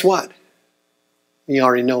 Guess what? You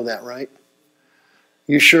already know that, right?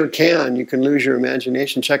 You sure can. You can lose your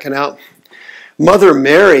imagination. Check it out. Mother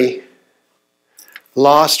Mary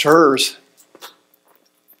lost hers.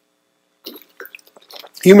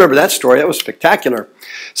 You remember that story. That was spectacular.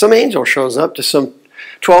 Some angel shows up to some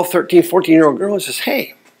 12, 13, 14-year-old girl and says,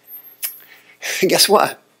 hey, guess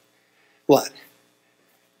what? What?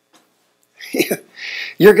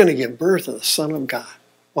 You're going to give birth to the Son of God.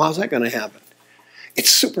 Well, how's that going to happen? It's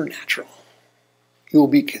supernatural. You will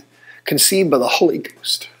be conceived by the Holy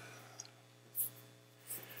Ghost.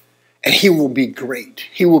 And he will be great.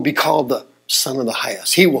 He will be called the Son of the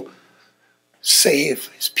Highest. He will save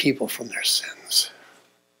his people from their sins.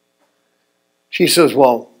 She says,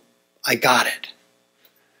 well, I got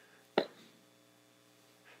it.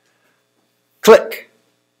 Click.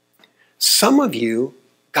 Some of you,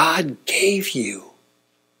 God gave you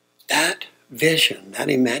that vision, that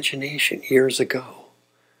imagination years ago,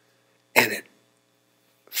 and it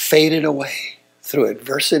faded away through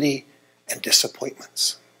adversity and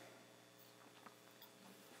disappointments.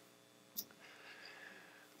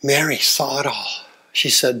 Mary saw it all. She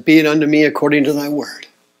said, be it unto me according to thy word.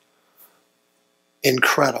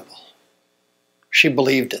 Incredible. She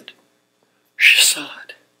believed it. She saw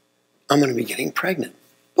it. I'm going to be getting pregnant.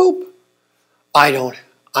 Boop. I'm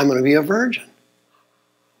going to be a virgin.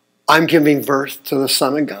 I'm giving birth to the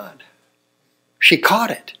Son of God. She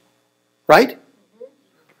caught it. Right?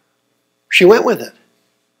 She went with it.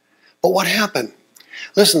 But what happened?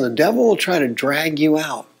 Listen, the devil will try to drag you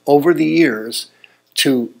out over the years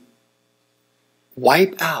to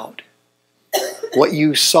wipe out what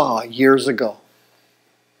you saw years ago.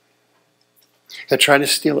 He'll try to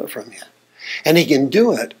steal it from you. And he can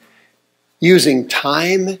do it using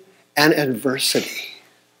time and adversity.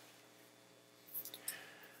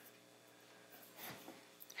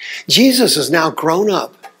 Jesus is now grown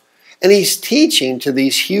up, and he's teaching to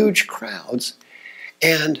these huge crowds,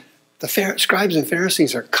 and the scribes and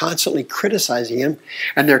Pharisees are constantly criticizing him,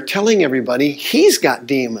 and they're telling everybody he's got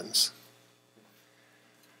demons.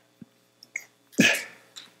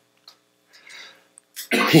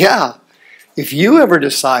 Yeah, if you ever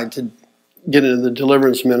decide to get into the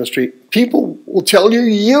deliverance ministry, people will tell you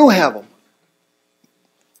you have them.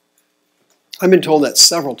 I've been told that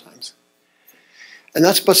several times. And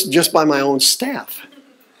that's just by my own staff.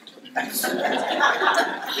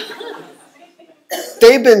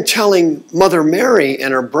 They've been telling Mother Mary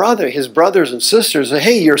and her brother, his brothers and sisters,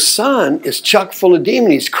 hey, your son is chock full of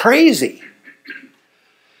demons. He's crazy.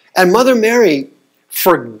 And Mother Mary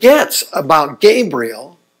forgets about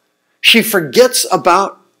Gabriel. She forgets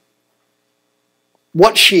about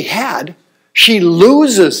what she had. She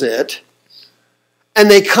loses it. And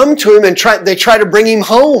they come to him and they try to bring him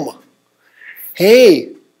home.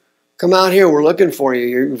 Hey, come out here. We're looking for you.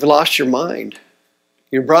 You've lost your mind.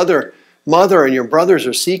 Your mother and your brothers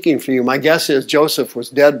are seeking for you. My guess is Joseph was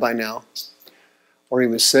dead by now. Or he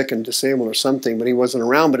was sick and disabled or something, but he wasn't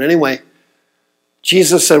around. But anyway,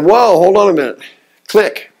 Jesus said, whoa, hold on a minute.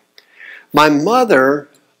 Click. My mother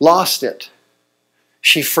lost it.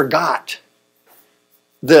 She forgot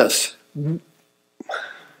this.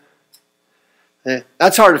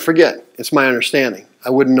 That's hard to forget. It's my understanding. I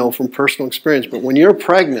wouldn't know from personal experience, but when you're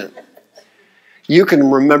pregnant, you can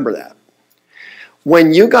remember that.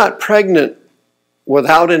 When you got pregnant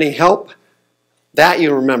without any help, that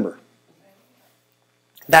you remember.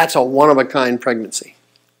 That's a one-of-a-kind pregnancy.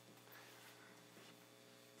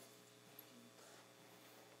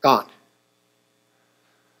 Gone.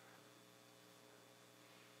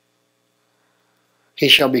 He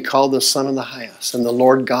shall be called the Son of the Highest, and the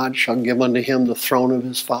Lord God shall give unto him the throne of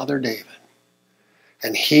his father David,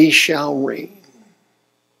 and he shall reign.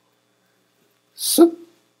 So,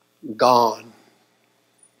 gone.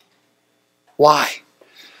 Why?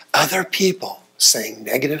 Other people saying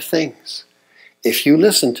negative things. If you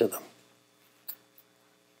listen to them,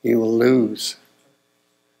 you will lose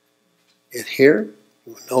it here.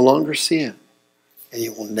 You will no longer see it, and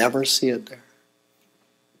you will never see it there.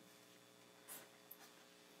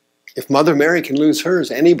 If Mother Mary can lose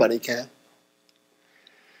hers, anybody can.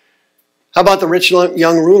 How about the rich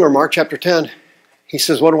young ruler, Mark chapter 10? He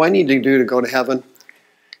says, what do I need to do to go to heaven?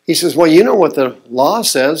 He says, well, you know what the law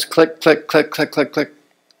says. Click, click, click, click, click, click.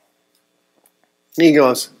 And he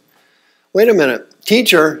goes, wait a minute.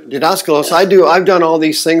 Teacher, didaskalos, I've done all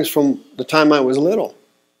these things from the time I was little.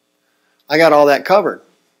 I got all that covered.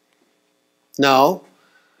 No.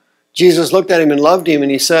 Jesus looked at him and loved him,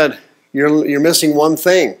 and he said, you're missing one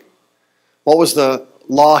thing. What was the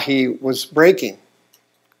law he was breaking?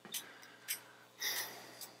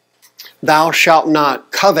 Thou shalt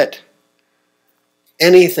not covet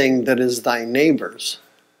anything that is thy neighbor's.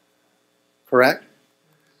 Correct?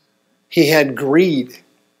 He had greed.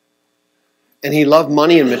 And he loved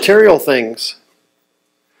money and material things.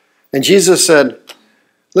 And Jesus said,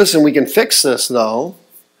 listen, we can fix this though.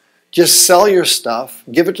 Just sell your stuff,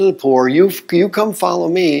 give it to the poor, you come follow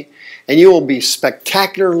me, and you will be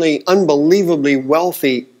spectacularly, unbelievably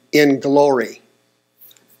wealthy in glory.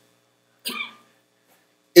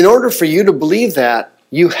 In order for you to believe that,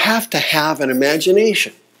 you have to have an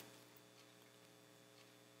imagination.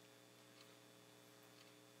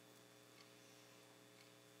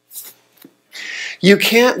 You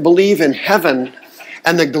can't believe in heaven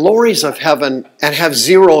and the glories of heaven and have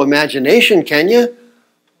zero imagination, can you?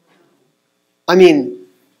 I mean,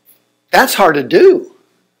 that's hard to do.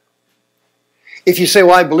 If you say,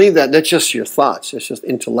 well, I believe that, that's just your thoughts. It's just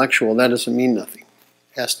intellectual. That doesn't mean nothing.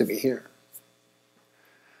 It has to be here.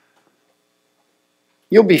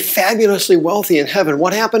 You'll be fabulously wealthy in heaven.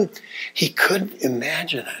 What happened? He couldn't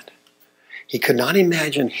imagine it. He could not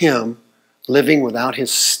imagine him living without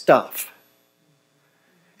his stuff.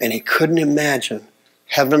 And he couldn't imagine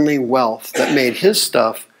heavenly wealth that made his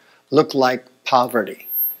stuff look like poverty.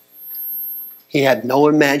 He had no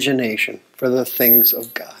imagination for the things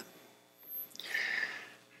of God.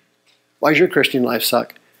 Why does your Christian life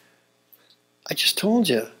suck? I just told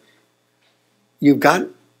you. You've got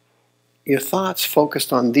your thoughts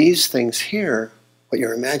focused on these things here, but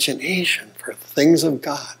your imagination for the things of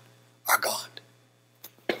God are gone.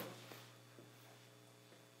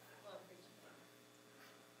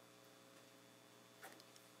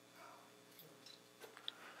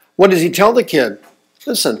 What does he tell the kid?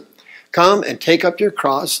 Listen, come and take up your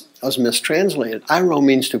cross. That was mistranslated. Iro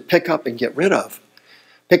means to pick up and get rid of.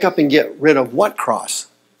 Pick up and get rid of what cross?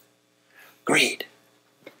 Greed.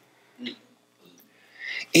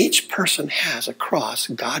 Each person has a cross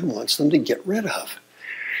God wants them to get rid of.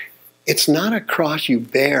 It's not a cross you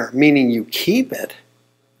bear, meaning you keep it.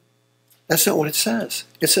 That's not what it says.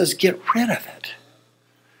 It says get rid of it.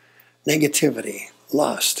 Negativity,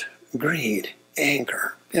 lust, greed,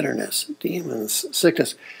 anger, bitterness, demons,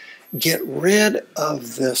 sickness. Get rid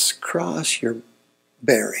of this cross you're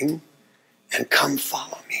bearing and come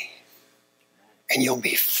follow me. And you'll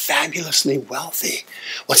be fabulously wealthy.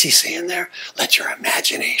 What's he saying there? Let your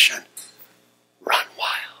imagination run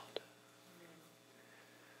wild.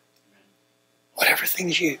 Whatever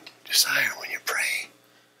things you desire when you pray,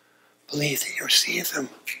 believe that you receive them,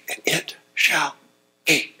 and it shall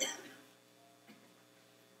be.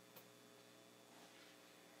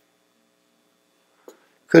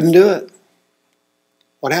 Couldn't do it.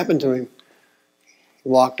 What happened to him? He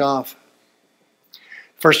walked off.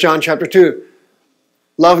 1 John chapter 2.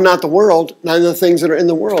 Love not the world, neither the things that are in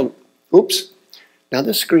the world. Oops. Now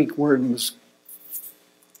this Greek word was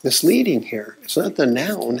misleading here. It's not the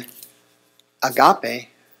noun, agape,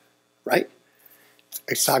 right?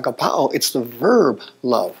 It's agapao. It's the verb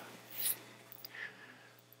love.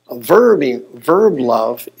 A verb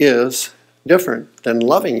love is different than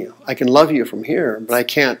loving you. I can love you from here, but I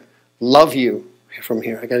can't love you from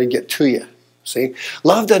here. I got to get to you. See?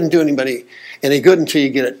 Love doesn't do anybody any good until you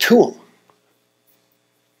get it to them.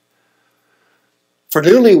 For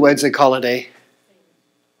newlyweds, they call it a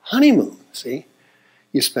honeymoon. See?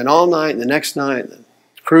 You spend all night and the next night, the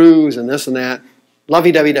cruise and this and that.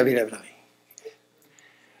 Lovey-dovey-dovey-dovey.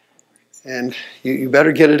 And you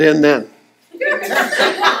better get it in then.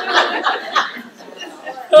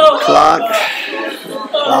 Clock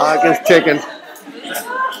is ticking.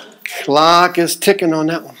 Clock is ticking on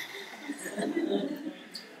that one.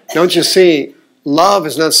 Don't you see, love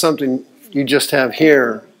is not something you just have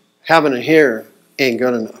here. Having it here ain't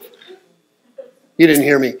good enough. You didn't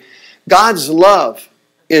hear me. God's love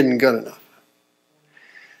isn't good enough.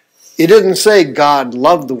 He didn't say God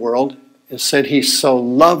loved the world. It said he so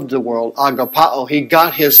loved the world, agapao. He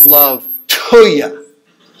got his love to you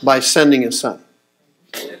by sending his son.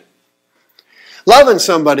 Loving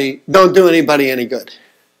somebody don't do anybody any good.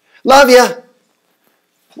 Love ya.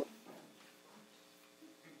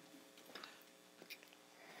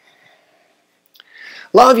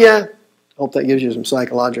 Love ya. Hope that gives you some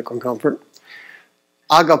psychological comfort.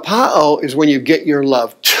 Agapao is when you get your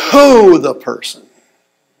love to the person.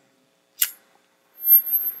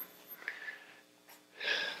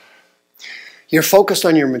 You're focused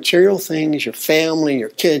on your material things, your family, your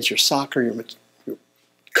kids, your soccer, your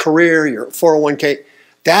career, your 401k.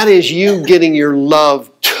 That is you getting your love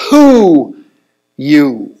to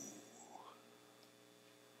you.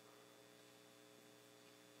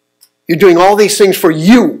 You're doing all these things for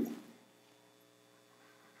you.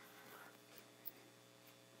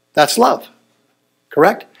 That's love.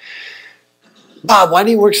 Correct? Bob, why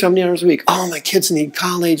do you work 70 hours a week? Oh, my kids need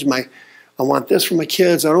college. I want this for my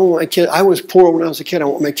kids. I don't want my kids. I was poor when I was a kid. I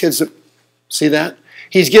want my kids to... See that?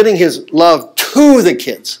 He's getting his love to the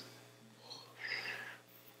kids.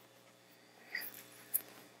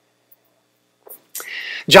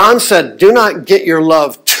 John said, do not get your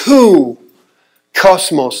love to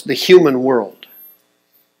cosmos, the human world.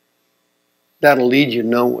 That'll lead you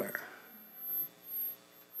nowhere.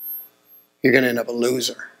 You're going to end up a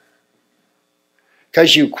loser.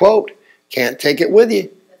 Because you, quote, can't take it with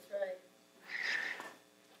you. That's right.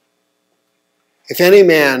 If any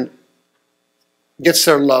man gets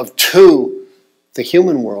their love to the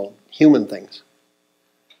human world, human things.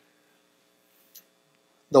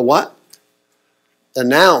 The what? The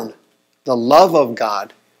noun, the love of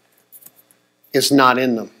God, is not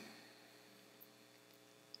in them.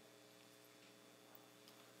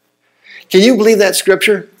 Can you believe that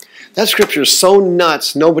scripture? That scripture is so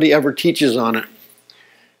nuts, nobody ever teaches on it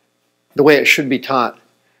the way it should be taught.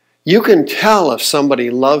 You can tell if somebody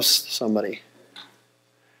loves somebody.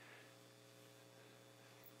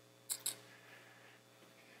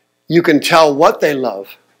 You can tell what they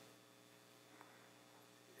love.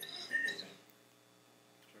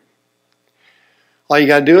 All you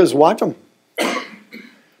got to do is watch them.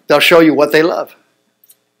 They'll show you what they love.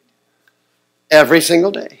 Every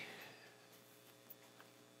single day.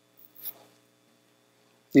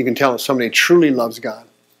 You can tell if somebody truly loves God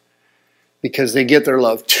because they get their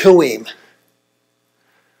love to Him,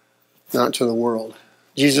 not to the world.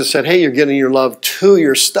 Jesus said, hey, you're getting your love to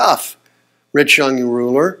your stuff, rich young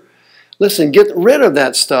ruler. Listen, get rid of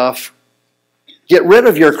that stuff. Get rid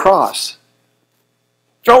of your cross.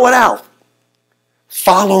 Throw it out.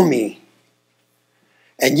 Follow me.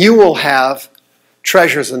 And you will have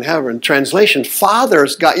treasures in heaven. Translation,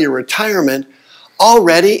 Father's got your retirement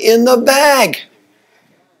already in the bag.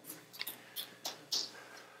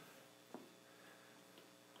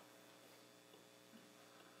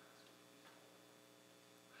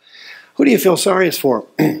 Who do you feel sorry for?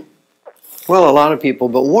 Well, a lot of people,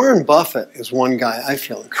 but Warren Buffett is one guy I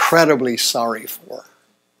feel incredibly sorry for.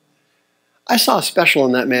 I saw a special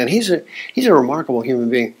in that man. He's a remarkable human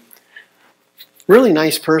being. Really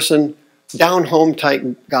nice person, down-home type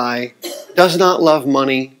guy, does not love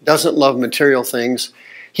money, doesn't love material things.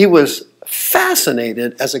 He was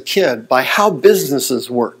fascinated as a kid by how businesses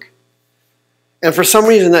work. And for some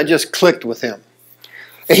reason that just clicked with him.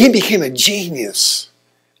 And he became a genius,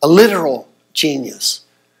 a literal genius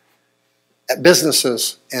at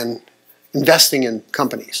businesses and investing in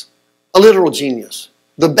companies. A literal genius.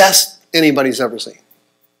 The best anybody's ever seen.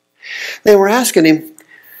 They were asking him,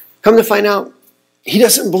 come to find out, he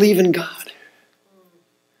doesn't believe in God.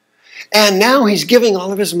 And now he's giving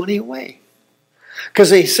all of his money away. Because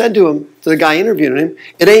they said to him, to the guy interviewing him,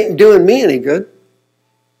 it ain't doing me any good.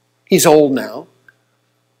 He's old now.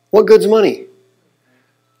 What good's money?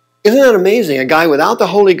 Isn't that amazing? A guy without the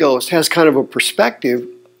Holy Ghost has kind of a perspective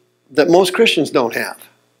that most Christians don't have.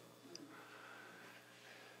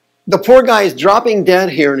 The poor guy is dropping dead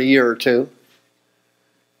here in a year or two,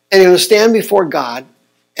 and he'll stand before God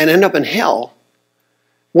and end up in hell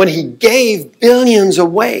when he gave billions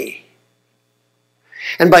away.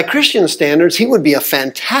 And by Christian standards, he would be a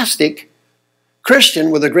fantastic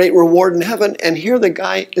Christian with a great reward in heaven, and here the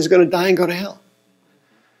guy is going to die and go to hell.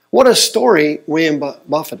 What a story Warren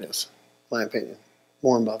Buffett is, in my opinion.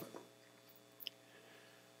 Warren Buffett.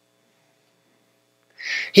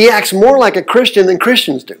 He acts more like a Christian than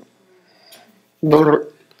Christians do.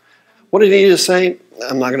 What did he just say?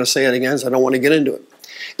 I'm not going to say it again, so I don't want to get into it.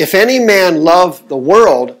 If any man love the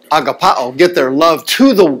world, agapao, get their love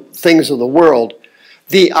to the things of the world,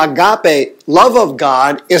 the agape, love of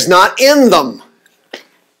God, is not in them.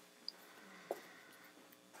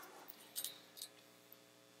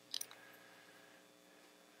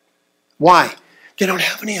 Why? They don't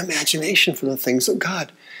have any imagination for the things of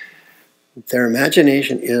God. Their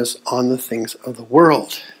imagination is on the things of the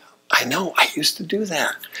world. I know, I used to do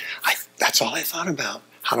that. That's all I thought about.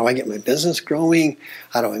 How do I get my business growing?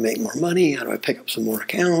 How do I make more money? How do I pick up some more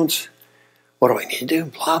accounts? What do I need to do?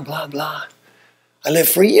 Blah, blah, blah. I lived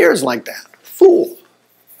for years like that. Fool.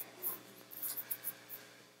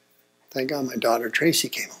 Thank God my daughter Tracy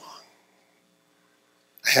came along.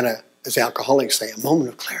 I had as the alcoholics say, a moment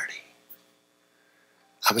of clarity.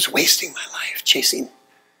 I was wasting my life chasing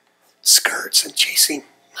skirts and chasing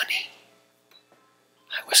money.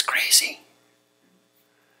 I was crazy.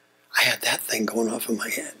 I had that thing going off in my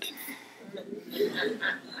head.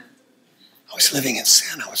 I was living in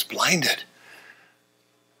sin. I was blinded.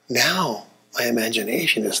 Now, my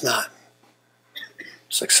imagination is not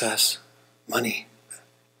success, money.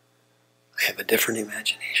 I have a different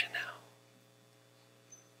imagination now.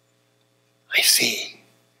 I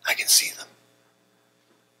can see them.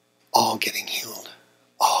 All getting healed.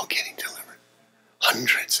 All getting delivered.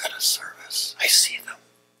 Hundreds at a service. I see them.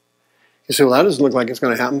 You say, well, that doesn't look like it's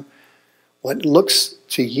going to happen. What looks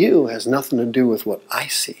to you has nothing to do with what I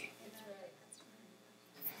see.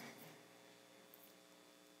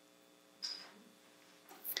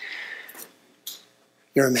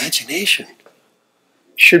 Your imagination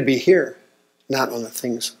should be here, not on the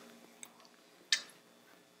things.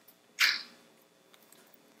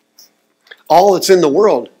 All that's in the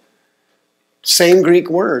world, same Greek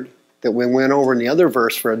word that we went over in the other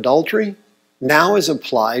verse for adultery, now is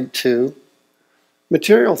applied to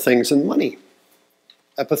material things and money.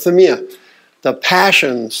 Epithemia, the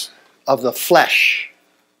passions of the flesh.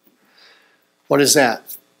 What is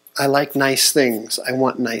that? I like nice things. I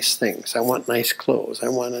want nice things. I want nice clothes. I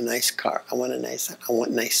want a nice car. I want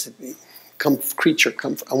nice creature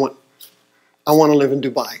comfort. I want to live in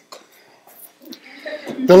Dubai.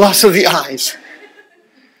 The lust of the eyes.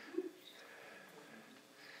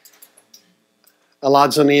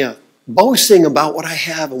 Alazonia, boasting about what I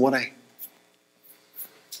have and what I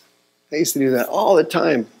used to do that all the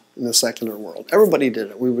time. in the secular world. Everybody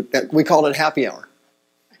did it. We called it happy hour.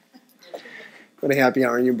 Go to happy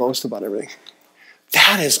hour and you boast about everything.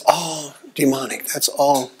 That is all demonic. That's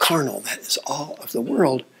all carnal. That is all of the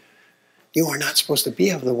world. You are not supposed to be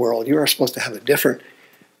of the world. You are supposed to have a different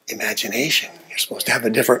imagination. You're supposed to have a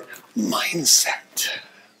different mindset.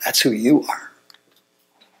 That's who you are.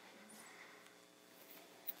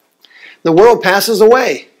 The world passes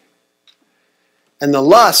away. And the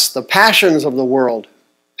lusts, the passions of the world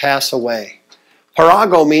pass away.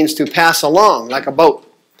 Parago means to pass along, like a boat.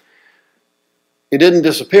 It didn't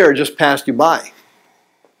disappear, it just passed you by.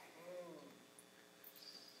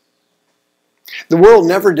 The world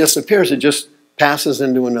never disappears, it just passes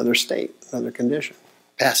into another state, another condition.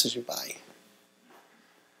 Passes you by.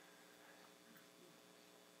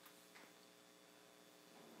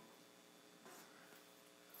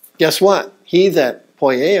 Guess what? He that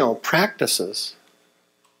poieo practices,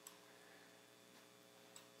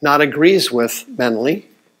 not agrees with mentally,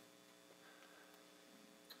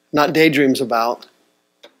 not daydreams about.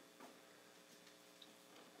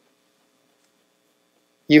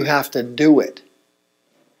 You have to do it.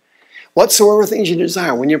 Whatsoever things you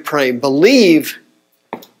desire, when you pray, believe,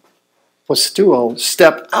 postuo,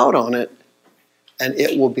 step out on it, and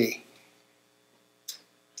it will be.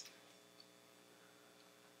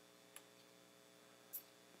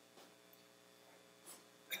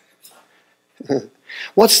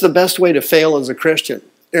 What's the best way to fail as a Christian?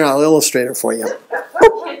 Here, I'll illustrate it for you.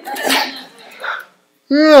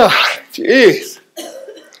 Jeez.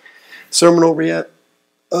 Sermon over yet?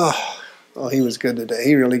 Oh, he was good today.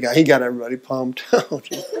 He got everybody pumped. Oh,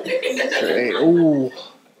 geez. Great. Ooh.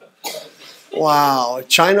 Wow.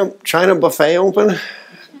 China buffet open?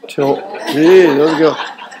 Geez, let's go.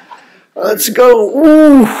 Let's go.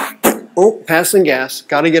 Ooh. Oh, passing gas.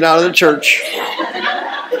 Got to get out of the church.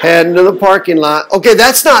 Heading to the parking lot. Okay,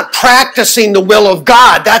 that's not practicing the will of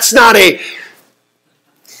God. That's not a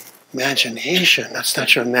imagination. That's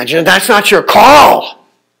not your imagination. That's not your call.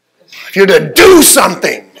 You're to do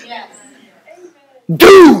something. Yes.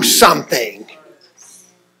 Do something.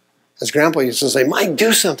 As Grandpa used to say, Mike,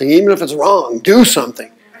 do something, even if it's wrong. Do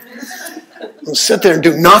something. Don't sit there and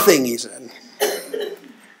do nothing, he said.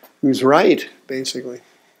 He was right, basically.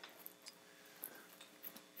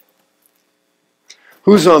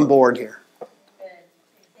 Who's on board here?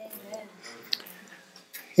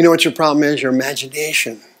 You know what your problem is? Your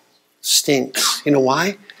imagination stinks. You know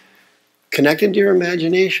why? Connected to your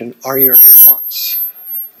imagination are your thoughts.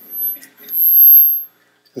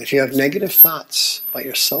 And if you have negative thoughts about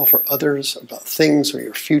yourself or others, about things or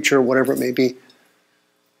your future, whatever it may be,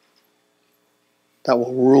 that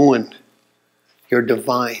will ruin your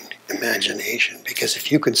divine imagination. Because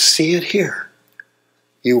if you can see it here,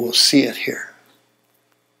 you will see it here.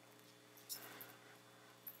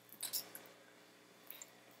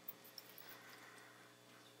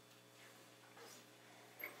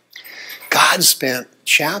 God spent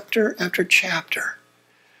chapter after chapter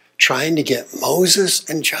trying to get Moses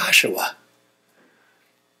and Joshua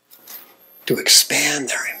to expand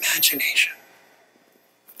their imagination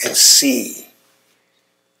and see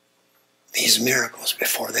these miracles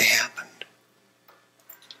before they happened.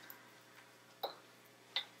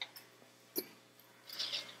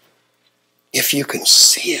 If you can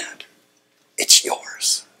see it, it's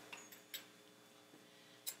yours.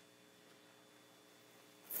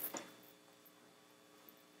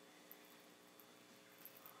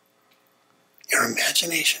 Your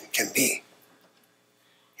imagination can be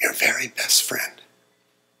your very best friend.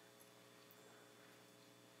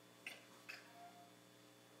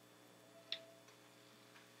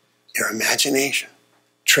 Your imagination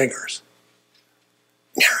triggers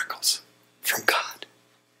miracles from God.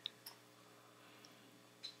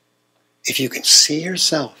 If you can see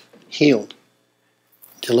yourself healed,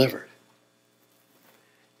 delivered,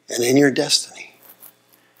 and in your destiny,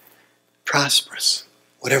 prosperous,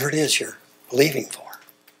 whatever it is you're believing for,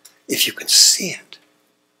 if you can see it,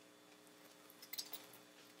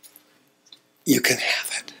 you can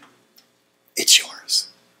have it. It's yours.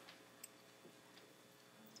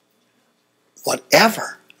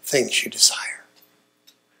 Whatever things you desire,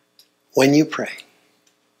 when you pray,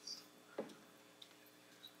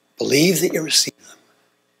 believe that you receive them,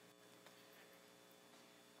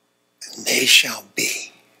 and they shall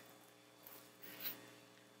be.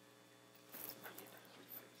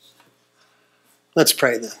 Let's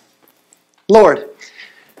pray then. Lord,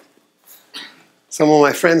 some of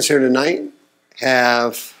my friends here tonight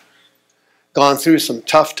have gone through some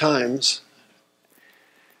tough times,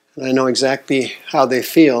 and I know exactly how they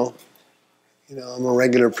feel. You know, I'm a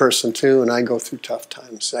regular person too, and I go through tough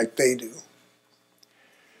times like they do.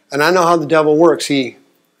 And I know how the devil works. He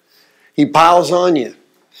piles on you.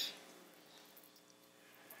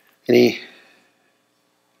 And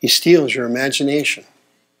he steals your imagination.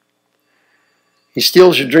 He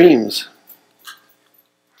steals your dreams.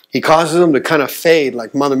 He causes them to kind of fade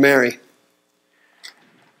like Mother Mary.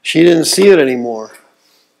 She didn't see it anymore.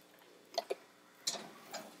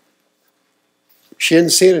 She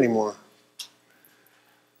didn't see it anymore.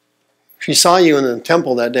 She saw you in the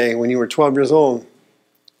temple that day when you were 12 years old.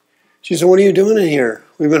 She said, "What are you doing in here?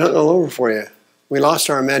 We've been hunting all over for you. We lost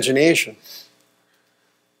our imagination."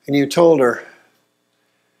 And you told her,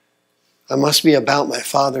 "I must be about my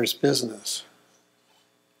Father's business."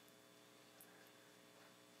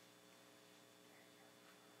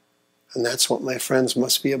 And that's what my friends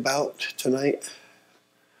must be about tonight.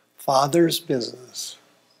 Father's business.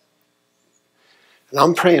 And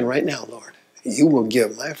I'm praying right now, Lord, you will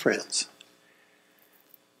give my friends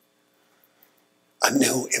a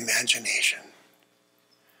new imagination.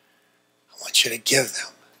 I want you to give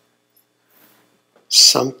them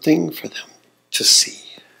something for them to see.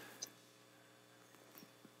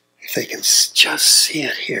 If they can just see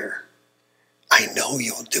it here, I know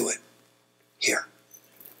you'll do it here.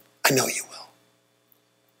 I know you will.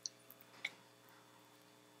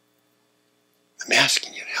 I'm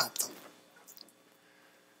asking you to help them.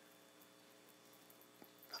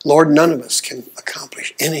 Lord, none of us can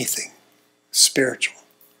accomplish anything spiritual,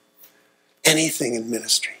 anything in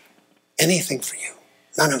ministry, anything for you.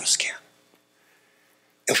 None of us can.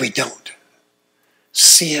 If we don't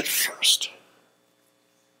see it first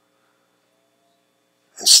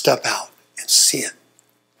and step out and see it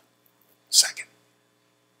second.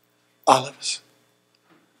 All of us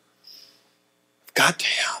have got to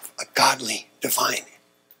have a godly, divine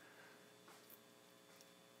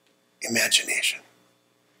imagination.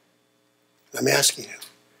 I'm asking you,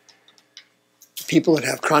 people that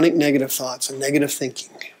have chronic negative thoughts and negative thinking,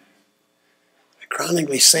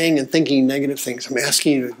 chronically saying and thinking negative things, I'm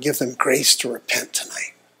asking you to give them grace to repent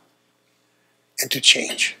tonight and to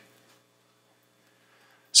change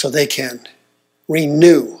so they can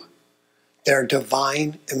renew their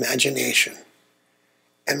divine imagination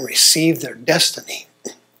and receive their destiny,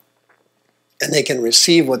 and they can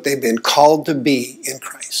receive what they've been called to be in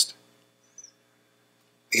Christ.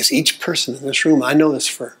 Because each person in this room, I know this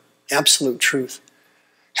for absolute truth,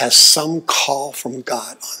 has some call from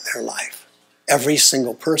God on their life. Every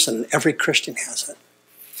single person and every Christian has it.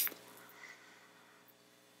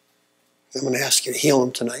 I'm going to ask you to heal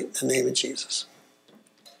them tonight in the name of Jesus.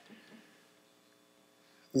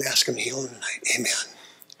 I'm going to ask him to heal them tonight. Amen.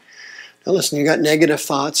 Now listen, you got negative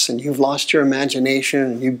thoughts and you've lost your imagination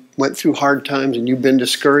and you went through hard times and you've been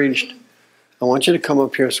discouraged. I want you to come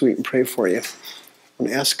up here so we can pray for you. I'm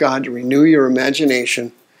going to ask God to renew your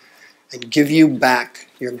imagination and give you back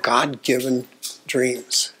your God-given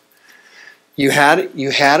dreams. You had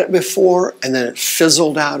it before, and then it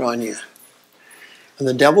fizzled out on you. And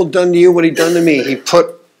the devil done to you what he done to me. He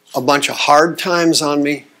put a bunch of hard times on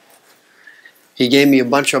me. He gave me a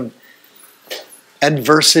bunch of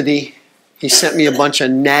adversity. He sent me a bunch of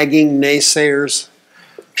nagging naysayers,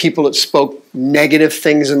 people that spoke negative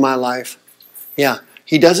things in my life. Yeah,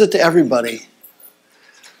 he does it to everybody.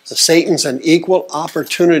 Satan's an equal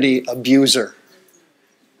opportunity abuser.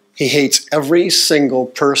 He hates every single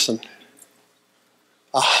person.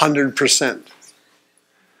 100%.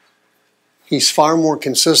 He's far more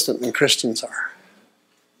consistent than Christians are.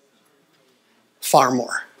 Far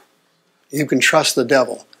more. You can trust the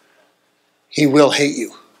devil. He will hate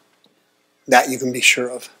you. That you can be sure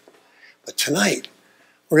of. But tonight,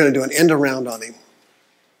 we're going to do an end around on him.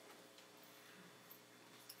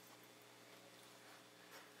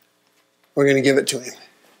 We're going to give it to him.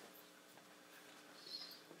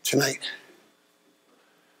 Tonight.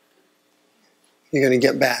 You're going to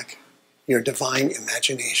get back your divine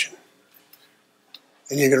imagination.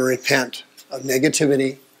 And you're going to repent of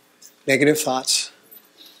negativity, negative thoughts,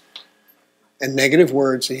 and negative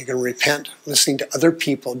words. And you're going to repent listening to other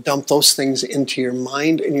people dump those things into your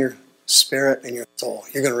mind and your spirit and your soul.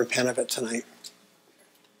 You're going to repent of it tonight.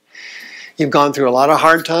 You've gone through a lot of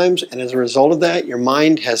hard times, and as a result of that, your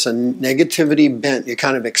mind has a negativity bent. You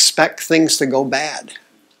kind of expect things to go bad.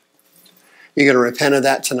 You're going to repent of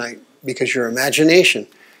that tonight because your imagination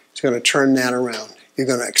is going to turn that around. You're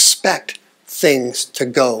going to expect things to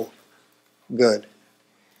go good.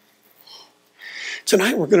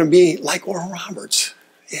 Tonight we're going to be like Oral Roberts.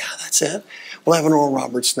 Yeah, that's it. We'll have an Oral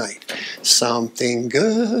Roberts night. Something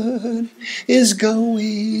good is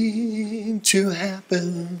going to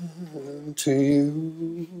happen to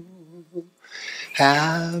you.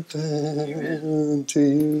 happen to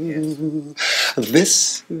you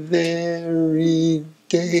this very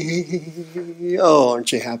day. Oh,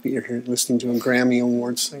 aren't you happy you're here listening to a Grammy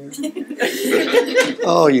Award singer?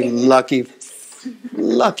 Oh, you lucky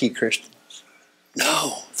Christians.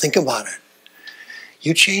 No, think about it.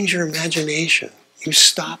 You change your imagination. You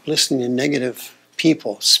stop listening to negative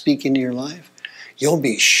people speak into your life. You'll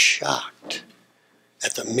be shocked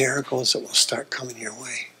at the miracles that will start coming your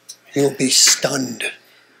way. You'll be stunned.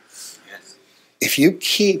 If you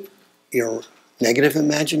keep your negative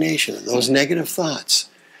imagination and those negative thoughts,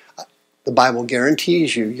 the Bible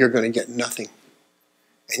guarantees you're going to get nothing.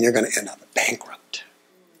 And you're going to end up bankrupt.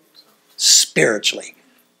 Spiritually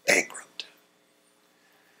bankrupt.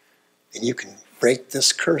 And you can break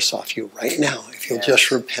this curse off you right now if you'll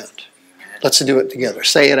just repent. Let's do it together.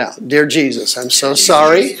 Say it out. Dear Jesus, I'm so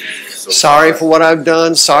sorry. Sorry for what I've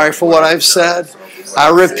done. Sorry for what I've said. I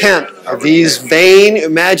repent of these vain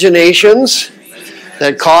imaginations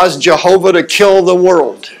that caused Jehovah to kill the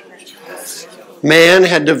world. Man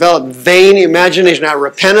had developed vain imagination. I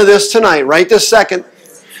repent of this tonight, right this second.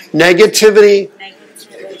 Negativity,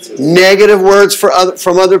 negative words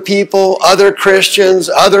from other people, other Christians,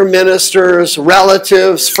 other ministers,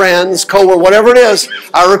 relatives, friends, co-workers, whatever it is,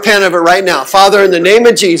 I repent of it right now. Father, in the name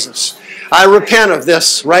of Jesus, I repent of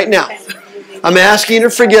this right now. I'm asking you to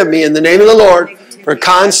forgive me in the name of the Lord for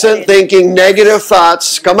constant thinking negative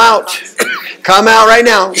thoughts. Come out. Come out right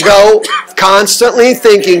now. Go. Constantly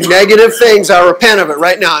thinking negative things. I repent of it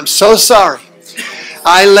right now. I'm so sorry.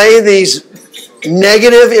 I lay these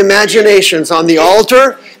negative imaginations on the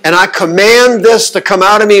altar, and I command this to come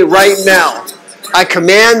out of me right now. I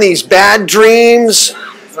command these bad dreams,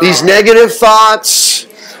 these negative thoughts,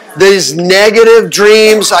 these negative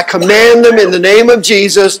dreams, I command them in the name of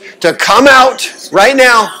Jesus to come out right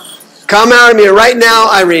now. Come out of me right now.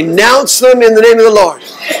 I renounce them in the name of the Lord.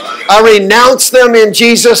 I renounce them in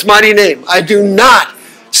Jesus' mighty name. I do not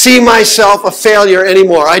see myself a failure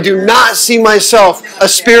anymore. I do not see myself a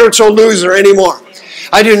spiritual loser anymore.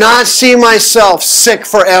 I do not see myself sick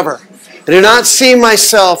forever. I do not see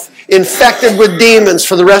myself infected with demons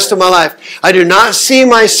for the rest of my life. I do not see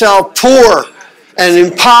myself poor and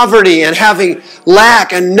in poverty and having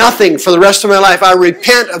lack and nothing for the rest of my life. I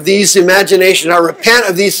repent of these imaginations. I repent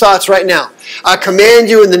of these thoughts right now. I command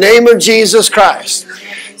you in the name of Jesus Christ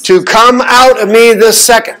to come out of me this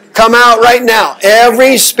second. Come out right now.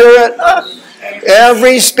 Every spirit,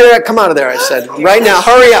 come out of there, I said. Right now,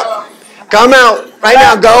 hurry up. Come out right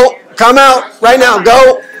now, go. Come out right now,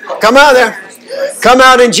 go. Come out of there. Come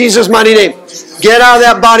out in Jesus' mighty name. Get out of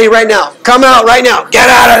that body right now. Come out right now. Get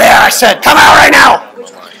out of there, I said. Come out right now.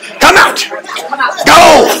 Come out.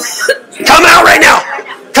 Go. Come out right now.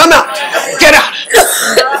 Come out. Get out.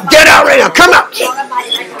 Get out right now. Come out.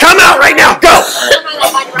 Come out right now. Go.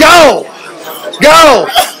 Go. Go.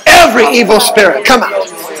 Every evil spirit, come out.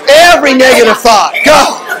 Every negative thought,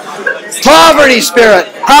 go. Poverty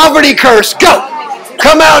spirit, poverty curse, go.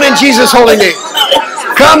 Come out in Jesus' holy name.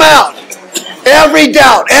 Come out. Every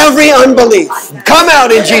doubt, every unbelief, come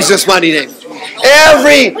out in Jesus' mighty name.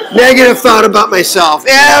 Every negative thought about myself,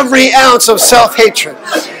 every ounce of self-hatred.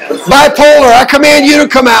 Bipolar, I command you to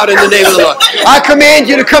come out in the name of the Lord. I command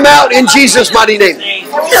you to come out in Jesus' mighty name.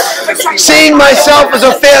 Seeing myself as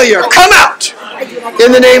a failure, come out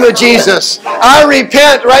in the name of Jesus. I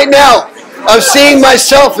repent right now of seeing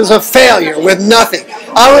myself as a failure with nothing.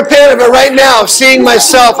 I repent of it right now, of seeing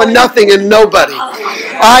myself a nothing and nobody.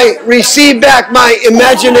 I receive back my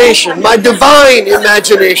imagination, my divine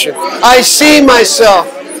imagination. I see myself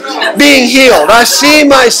being healed. I see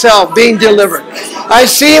myself being delivered. I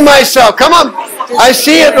see myself. Come on. I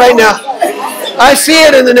see it right now. I see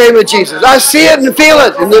it in the name of Jesus. I see it and feel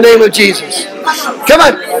it in the name of Jesus. Come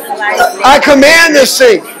on. I command this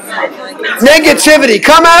thing. Negativity,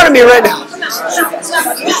 come out of me right now.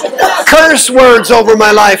 Curse words over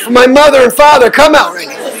my life from my mother and father, come out right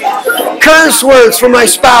now. Curse words from my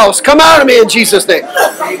spouse, come out of me in Jesus' name.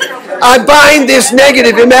 I bind these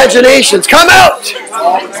negative imaginations. Come out.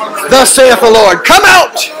 Thus saith the Lord. Come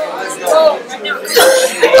out.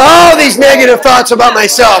 All these negative thoughts about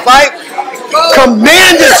myself, I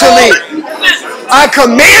command it to leave. I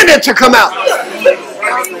command it to come out.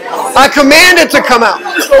 I command it to come out.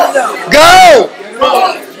 Go.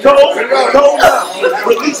 Go now.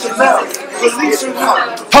 Release it now. Release it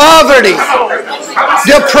now. Poverty.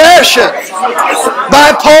 Depression.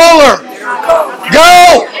 Bipolar.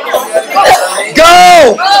 Go.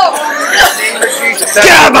 Go.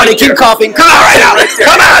 Get out, buddy. Keep coughing. Come out right now.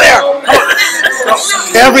 Come out of there.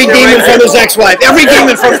 Every demon from his ex-wife. Every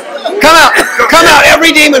demon from... Come out. Come out.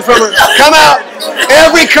 Every demon from her. Come out.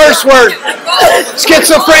 Every curse word.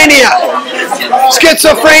 Schizophrenia.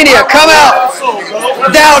 Schizophrenia. Come out.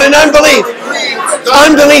 Doubt and unbelief.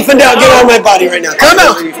 Unbelief and doubt. Get out of my body right now. Come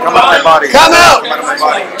out. Come out.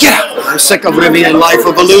 Get out. I'm sick of living a life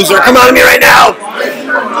of a loser. Come out of me right now.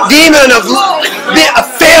 Demon of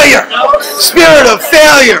failure. Spirit of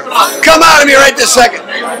failure. Come out of me right this second.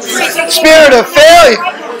 Spirit of failure.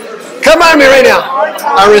 Come out of me right now.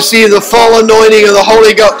 I receive the full anointing of the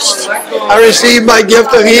Holy Ghost. I receive my gift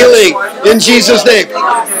of healing in Jesus' name.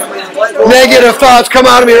 Negative thoughts, come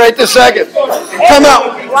out of me right this second. Come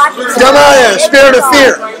out. Come out of there. Spirit of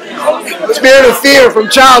fear. Spirit of fear from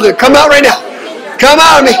childhood. Come out right now. Come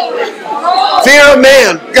out of me. Fear of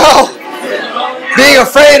man. Go. Being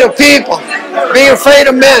afraid of people. Being afraid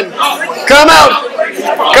of men. Come out.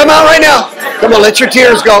 Come out right now. Come on, let your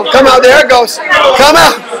tears go. Come out. There it goes. Come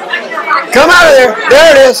out. Come out of there.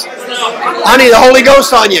 There it is. I need the Holy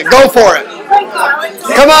Ghost on you. Go for it.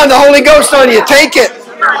 Come on, the Holy Ghost on you. Take it.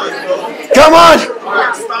 Come on.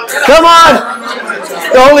 Come on.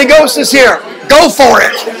 The Holy Ghost is here. Go for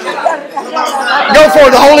it. Go for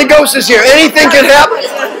it. The Holy Ghost is here. Anything can happen.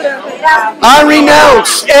 I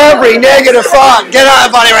renounce every negative thought. Get out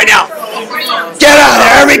of the body right now. Get out of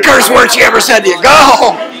there. Every curse word she ever said to you.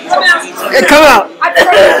 Go. Hey, come out.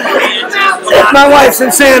 My wife's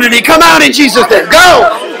insanity. Come out in Jesus' name. Go.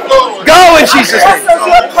 Go in Jesus' name.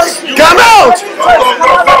 Come out.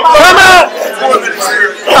 Come out.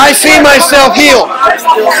 I see myself healed.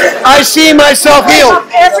 I see myself healed.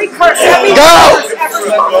 Go.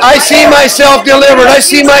 I see myself delivered. I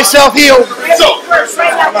see myself healed.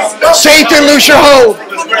 Satan, loose your hold.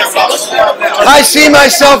 I see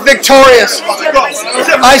myself victorious.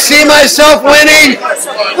 I see myself winning.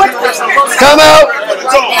 Come out.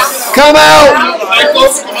 Come out.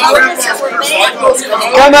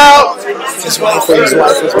 Come out. His wife is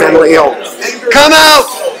mentally ill. Come out.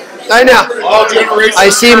 Right now. I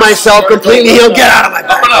see myself completely healed. Get out of my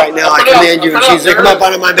body right now. I command you in Jesus' name. Come up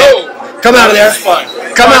out of my bed. Come out of there.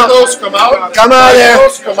 Come out. Come out of there.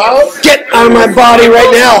 Get out of my body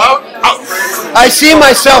right now. I see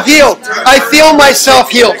myself healed. I feel myself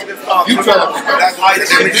healed.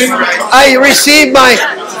 I receive my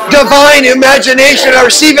divine imagination. I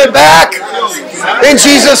receive it back in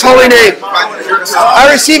Jesus' holy name. I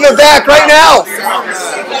receive it back right now.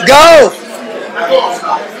 Go.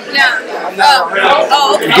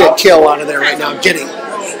 Get kill out of there right now. Get him.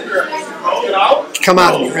 Come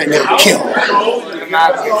out of me right now. Kill.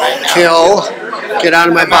 Kill. Get out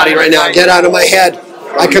of my body right now. Get out of my head.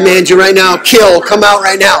 I command you right now. Kill. Come out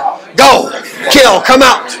right now. Go. Kill. Come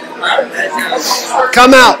out.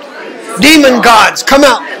 Come out. Demon gods. Come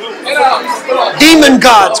out. Demon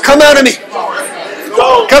gods. Come out of me.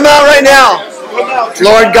 Come out right now.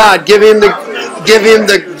 Lord God, give him the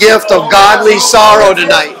gift of godly sorrow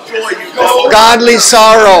tonight. Godly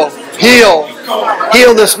sorrow. Heal.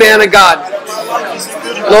 Heal this man of God.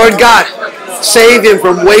 Lord God, save him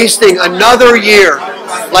from wasting another year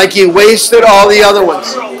like he wasted all the other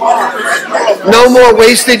ones. No more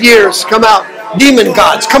wasted years. Come out. Demon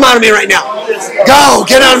gods, come out of me right now. Go.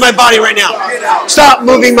 Get out of my body right now. Stop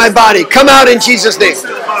moving my body. Come out in Jesus' name.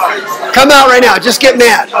 Come out right now. Just get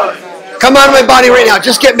mad. Come out of my body right now.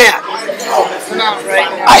 Just get mad.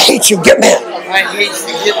 I hate you. Get mad.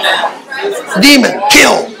 Demon,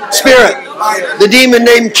 kill. Spirit. The demon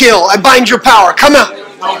named kill. I bind your power. Come out.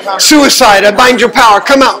 Suicide. I bind your power.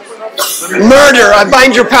 Come out. Murder. I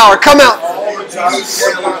bind your power. Come out.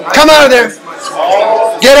 Come out of there.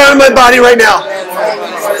 Get out of my body right now.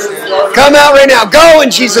 Come out right now. Go in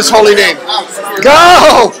Jesus' holy name.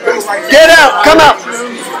 Go. Get out. Come out.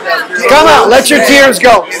 Come out. Let your tears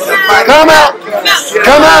go. Come out.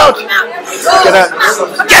 Come out. Get out.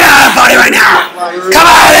 Get out of the body right now. Come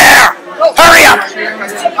out of there. Hurry up.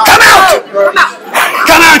 Come out.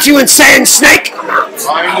 Come out, you insane snake.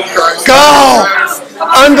 Go.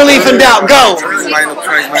 Unbelief and doubt. Go.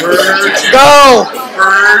 Go.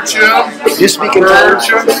 You speak in tongues.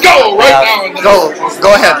 Go right now. Go.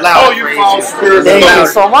 Go ahead. Loud. Oh, you false spirit.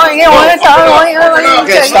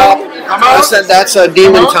 Okay, stop. Listen, that's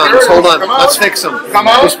demon tongues. Hold on. Let's fix them.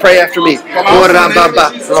 Just pray after me.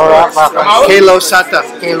 Kelo sata.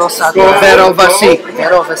 Vero vasi.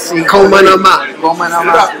 Komanama.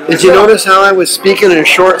 Did you notice how I was speaking in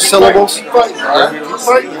short syllables?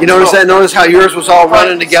 You notice that? Notice how yours was all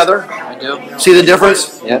running together? I do. See the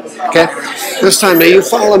difference? Yep. Okay. This time, now you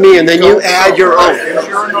follow me and then you add your own.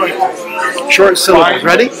 Short syllables.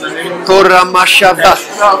 Ready? Koramashava.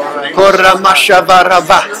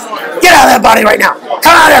 Koramashavarava. Get out of that body right now.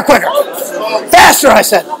 Come out of there quicker. Faster, I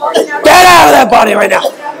said. Get out of that body right now.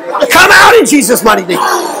 Come out in Jesus' mighty name.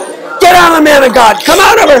 Get out of the man of God. Come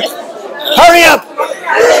out of her. Hurry up.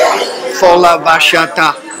 Fola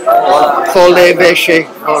Bashata. Fole Beshe.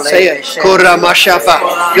 Say it. Kura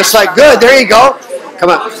Mashafa. Just like, good. There you go. Come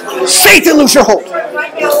on. Satan, lose your hold.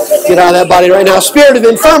 Get out of that body right now. Spirit of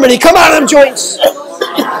infirmity, come out of them joints.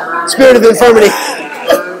 Spirit of infirmity.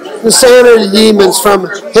 Insanity demons from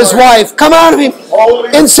his wife, come out of him.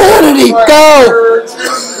 Insanity, go.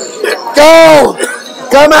 Go.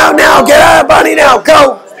 Come out now. Get out of the body now.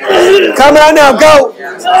 Go. Come out now. Go.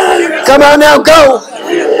 Come out now. Go.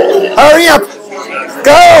 Hurry up.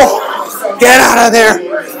 Go. Get out of there.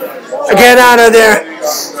 Get out of there.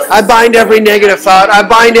 I bind every negative thought. I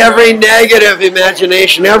bind every negative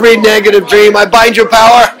imagination, every negative dream. I bind your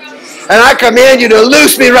power, and I command you to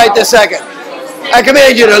loose me right this second. I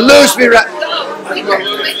command you to loose me right.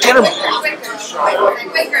 Get him.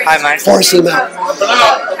 Hi, Mike. Force him out.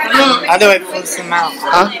 How do I force him out?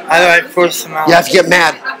 Huh? How do I force him out? You have to get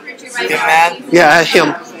mad. Get mad? Yeah, at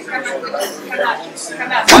him.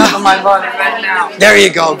 Come out of my body right now. There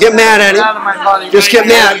you go. Get mad at Get out of him. my body. Just right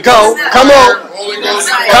get mad. Go. Come on.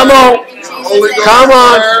 Come on. Come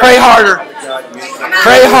on. Pray harder.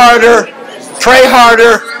 Pray harder. Pray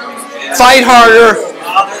harder. Fight harder.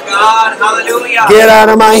 Get out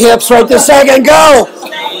of my hips right this second. Go.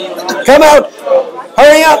 Come out.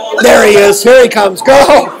 Hurry up. There he is. Here he comes.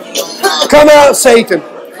 Go. Come out, Satan.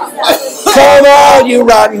 Come out, you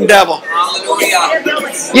rotten devil.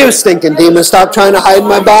 You stinking demon. Stop trying to hide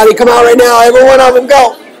my body. Come out right now. Every one of them,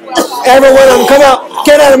 go. Every one of them, come out.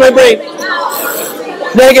 Get out of my brain.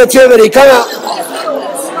 Negativity, come out.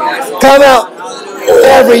 Come out.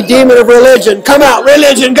 Every demon of religion, come out.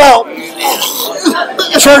 Religion, go.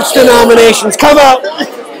 Church denominations, come out.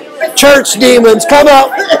 Church demons, come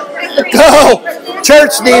out. Go.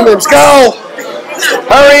 Church demons, go.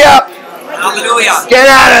 Hurry up. Get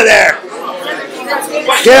out of there.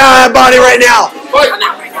 Get out of that body right now.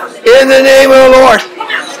 In the name of the Lord.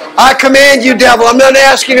 I command you, devil. I'm not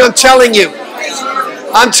asking you, I'm telling you.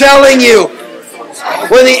 I'm telling you.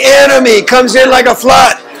 When the enemy comes in like a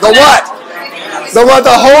flood, the what? The what?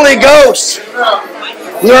 The Holy Ghost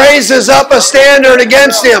raises up a standard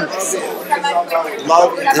against him.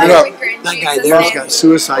 That guy there's got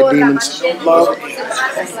suicide demons.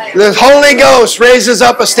 The Holy Ghost raises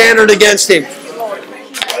up a standard against him.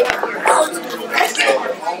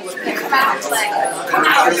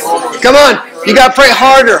 Come on, you got to pray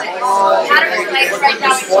harder.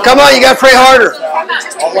 Come on, you got to pray harder.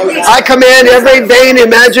 I command every vain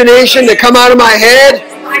imagination to come out of my head.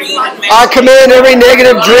 I command every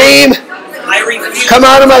negative dream come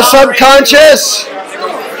out of my subconscious.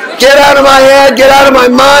 Get out of my head, get out of my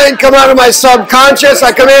mind, come out of my subconscious.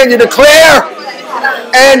 I command you to clear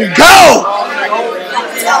and go.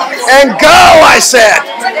 And go, I said.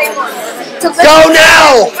 Go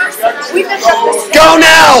now. Go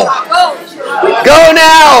now. Go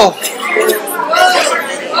now.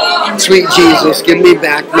 Sweet Jesus, give me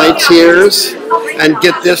back my tears and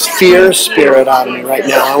get this fear spirit out of me right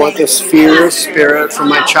now. I want this fear spirit from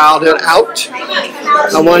my childhood out.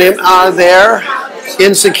 I want him out of there.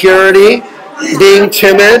 Insecurity, being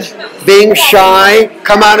timid, being shy.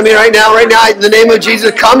 Come out of me right now, in the name of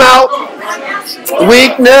Jesus. Come out.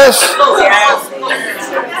 Weakness.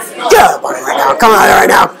 Get out of the body right now. Come out right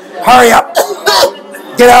now. Hurry up.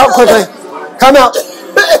 Get out quickly. Come out.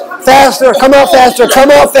 Faster. Come out faster.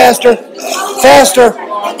 Come out faster. Faster.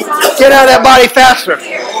 Get out of that body faster.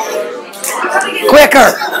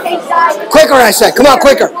 Quicker. Quicker, I said. Come on,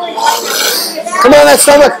 quicker. Come on, that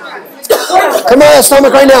stomach. Come on, that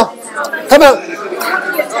stomach right now. Come out.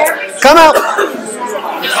 Come out.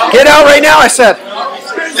 Get out right now, I said.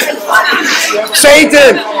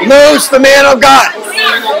 Satan, loose the man of God.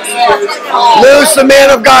 Loose the man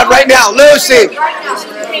of God right now. Loose him.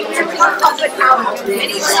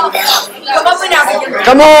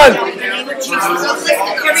 Come on.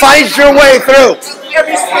 Fight your way through.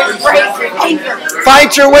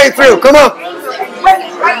 Fight your way through. Come on.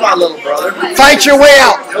 Come on, little brother. Fight your way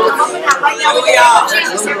out.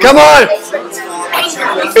 Come on.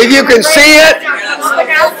 If you can see it,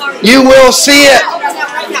 you will see it.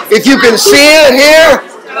 If you can see it here,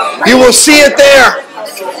 you will see it there.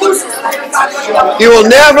 You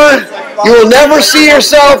will never see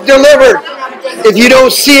yourself delivered if you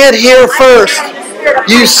don't see it here first.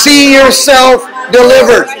 You see yourself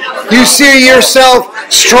delivered. You see yourself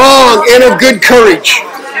strong and of good courage.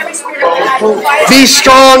 Be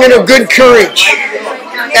strong and of good courage.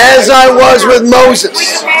 As I was with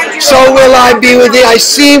Moses, so will I be with thee. I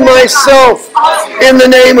see myself in the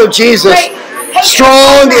name of Jesus,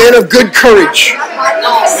 strong and of good courage.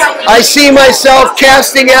 I see myself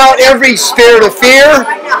casting out every spirit of fear,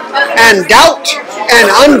 and doubt and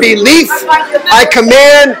unbelief. I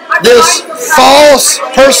command this false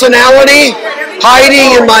personality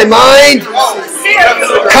hiding in my mind,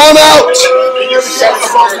 come out.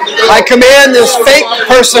 I command this fake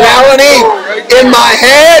personality in my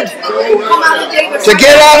head to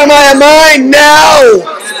get out of my mind now.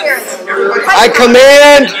 I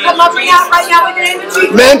command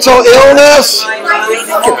mental illness.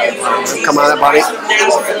 Come on, buddy.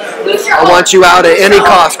 I want you out at any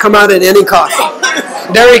cost. Come out at any cost.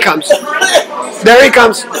 There he comes. There he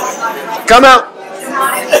comes. Come out.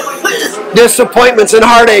 Disappointments and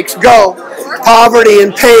heartaches, go. Poverty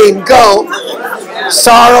and pain, go.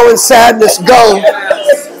 Sorrow and sadness, go.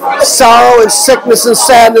 Sorrow and sickness and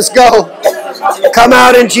sadness, go. Come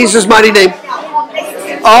out in Jesus' mighty name.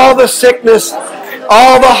 All the sickness,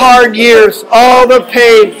 all the hard years, all the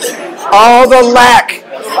pain, all the lack,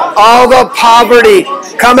 all the poverty,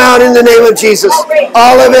 come out in the name of Jesus.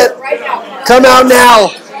 All of it, come out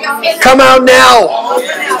now. Come out now.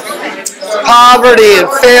 Poverty and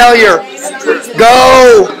failure,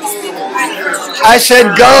 go. I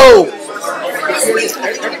said go.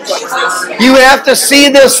 You have to see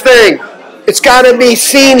this thing. It's got to be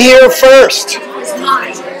seen here first.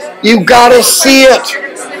 You got to see it.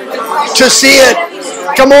 To see it.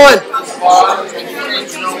 Come on.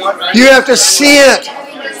 You have to see it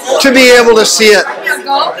to be able to see it.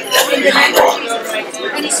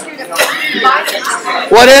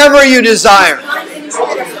 Whatever you desire.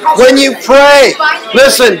 When you pray,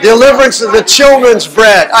 listen, deliverance is the children's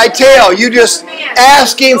bread. I tell you, just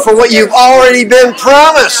asking for what you've already been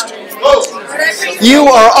promised. You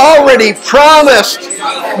are already promised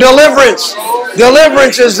deliverance.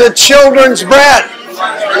 Deliverance is the children's bread.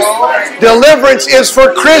 Deliverance is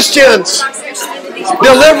for Christians.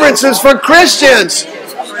 Deliverance is for Christians.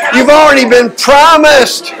 You've already been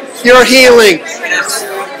promised your healing.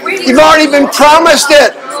 You've already been promised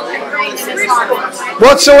it.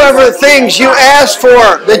 Whatsoever things you ask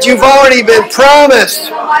for that you've already been promised,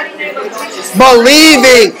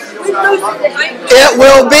 believing it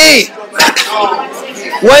will be.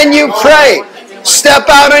 When you pray, step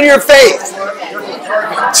out on your faith.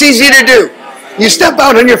 It's easy to do. You step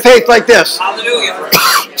out on your faith like this.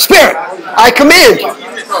 Spirit, I command you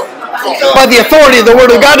by the authority of the Word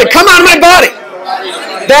of God to come out of my body.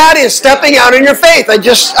 That is stepping out in your faith. I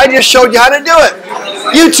just showed you how to do it.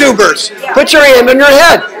 YouTubers, put your hand on your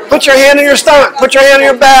head. Put your hand on your stomach. Put your hand on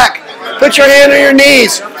your back. Put your hand on your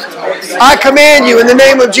knees. I command you in the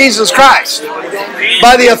name of Jesus Christ,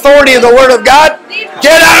 by the authority of the Word of God,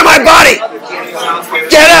 get out of my body.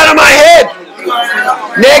 Get out of my head.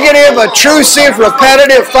 Negative, intrusive,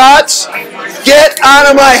 repetitive thoughts, get out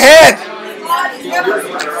of my head.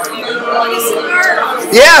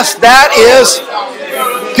 Yes, that is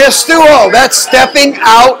pistuo. That's stepping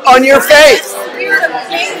out on your faith.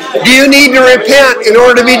 Do you need to repent in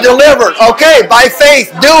order to be delivered? Okay, by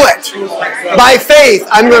faith, do it. By faith,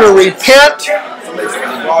 I'm going to repent.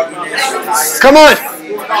 Come on.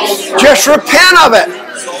 Just repent of it.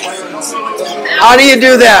 How do you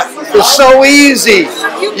do that? It's so easy.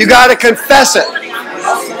 You got to confess it.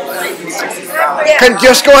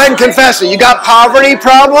 Just go ahead and confess it. You got poverty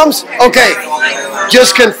problems? Okay.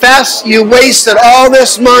 Just confess you wasted all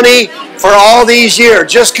this money for all these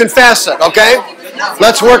years. Just confess it, okay?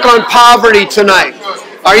 Let's work on poverty tonight.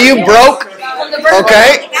 Are you broke?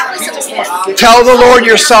 Okay. Tell the Lord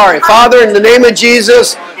you're sorry. Father, in the name of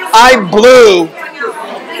Jesus, I blew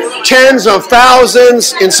tens of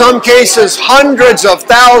thousands, in some cases hundreds of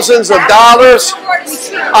thousands of dollars.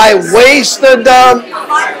 I wasted them.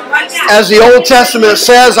 As the Old Testament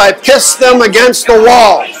says, I pissed them against the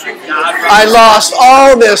wall. I lost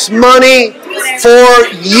all this money for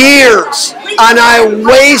years, and I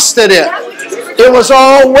wasted it. It was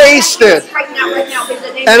all wasted.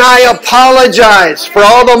 And I apologize for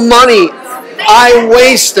all the money I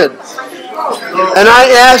wasted. And I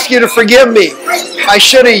ask you to forgive me. I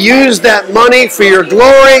should have used that money for your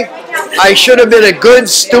glory. I should have been a good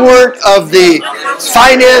steward of the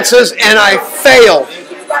finances, and I failed.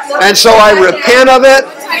 And so I repent of it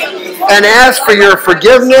and ask for your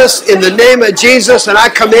forgiveness in the name of Jesus. And I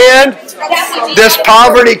command this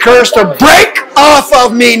poverty curse to break off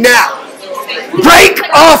of me now. Break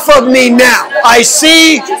off of me now. I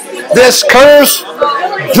see this curse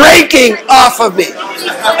breaking off of me.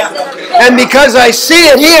 And because I see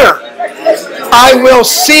it here, I will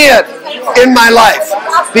see it in my life.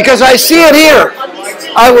 Because I see it here,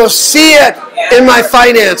 I will see it in my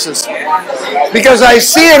finances. Because I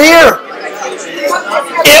see it here,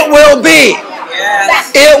 it will be.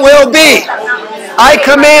 It will be. I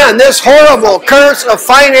command this horrible curse of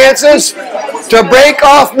finances to break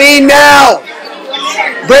off me now.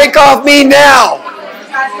 Break off me now.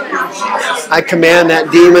 I command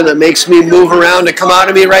that demon that makes me move around to come out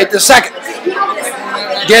of me right this second.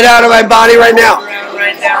 Get out of my body right now.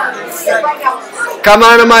 Come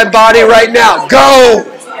out of my body right now. Go.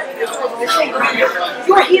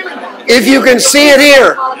 If you can see it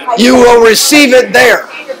here, you will receive it there.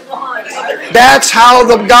 That's how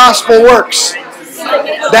the gospel works.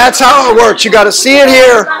 That's how it works. You got to see it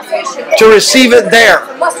here to receive it there.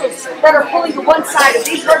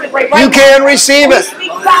 You can receive it.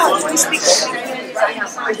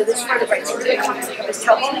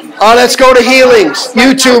 Let's go to healings.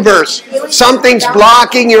 YouTubers, something's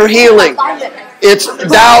blocking your healing. It's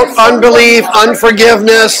doubt, unbelief,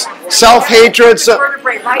 unforgiveness, self-hatred.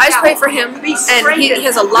 I just pray for him, and he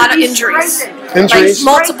has a lot of injuries. Injuries?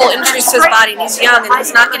 Like multiple injuries to his body, and he's young, and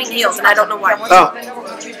he's not getting healed, and I don't know why. Oh.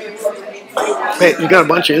 Hey, you got a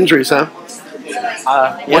bunch of injuries, huh?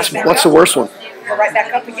 What's the worst one? Go right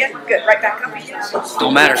back up again. Good. Right back up again.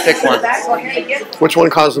 Don't matter. Pick one. Which one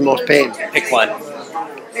causes the most pain? Pick one.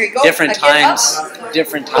 There you go. Different times.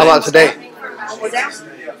 Different times. How about today? Go down.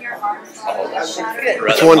 Good.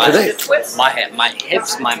 Which one today? My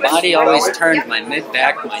hips, my body always turns. My mid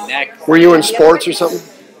back, my neck. Were you in sports or something?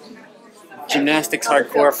 Gymnastics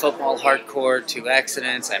hardcore, football hardcore, 2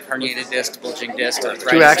 accidents. I have herniated disc, bulging disc,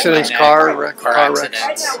 arthritis. 2 accidents, in my neck, car wrecks.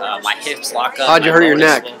 accidents. My hips lock up. How'd you hurt your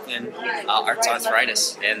neck?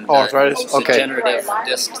 Arthritis and arthritis. Okay. Degenerative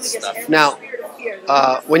disc stuff. Now,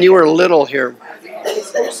 when you were little here,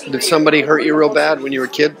 did somebody hurt you real bad when you were a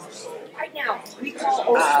kid?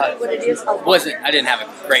 I didn't have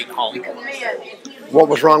a great home. What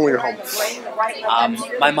was wrong with your home?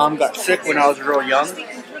 My mom got sick when I was real young.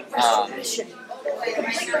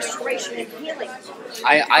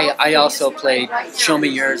 I also played Show Me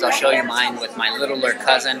Yours, I'll Show You Mine with my littler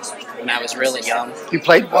cousin when I was really young. You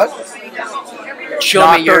played what?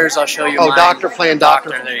 Show Me Yours, I'll Show You Mine. Oh, doctor playing doctor.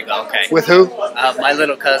 There you go, okay. With who? My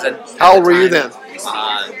little cousin. How old were you then?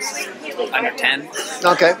 Under 10.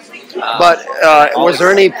 Okay. But was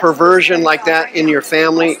there any perversion like that in your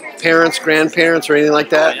family? Parents, grandparents, or anything like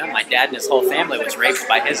that? Oh, yeah, my dad and his whole family was raped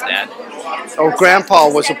by his dad. Oh, Grandpa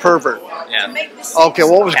was a pervert. Yeah. Okay,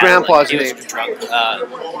 what was Catholic. Grandpa's He name? was drunk.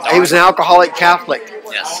 He was an alcoholic Catholic.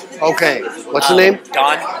 Yes. Okay. What's the name?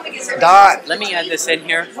 Don. Don. Let me add this in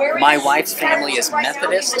here. My wife's family is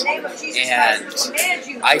Methodist,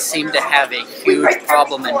 and I seem to have a huge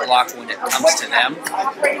problem and block when it comes to them.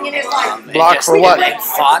 Block for what?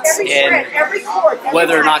 Thoughts in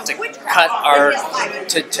whether or not to cut or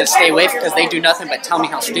to stay away because they do nothing but tell me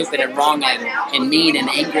how stupid and wrong and mean and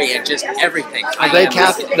angry and just everything. Are they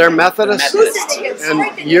Catholic? They're Methodist? Methodist.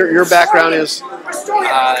 And your background is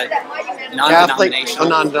Catholic? Non-denominational.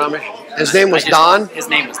 Non-denominational. His name was Don? His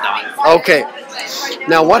name was Don. Okay.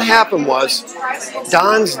 Now what happened was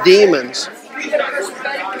Don's demons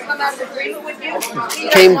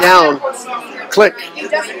came down. Click.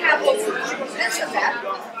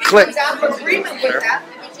 Click.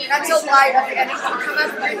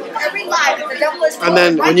 And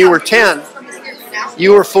then when you were 10,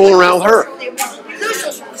 you were fooling around with her.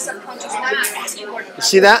 You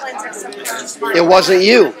see that? It wasn't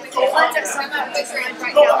you. And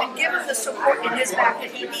give him the support in his back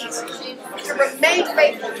that he needs to remain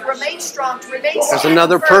faithful, to remain strong, to remain. There's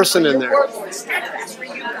another person in there.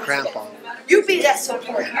 Grandpa. You be that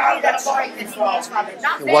support. You be that strength that he needs, Father.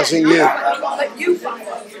 Not It wasn't you. but you, Father.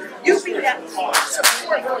 You be that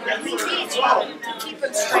support that he needs, Father, to keep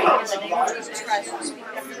him straight in the name of Jesus Christ.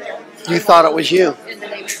 You thought it was you. In the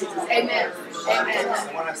name of Jesus. Amen. Amen.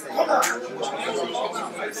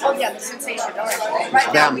 Oh yeah, the sensation. All right.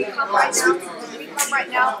 Right now, we come right now. We come right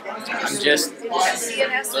now. I'm just,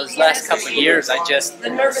 those last couple of years, the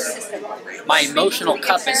nervous system. my emotional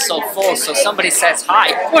cup is so full, so somebody says,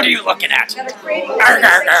 hi, what are you looking at?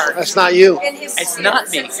 That's not you. It's not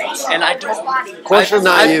me, and I don't. Of course it's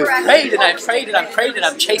not you. I've prayed and I've prayed and I've prayed and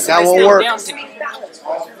I'm chasing That this won't thing work. down to me.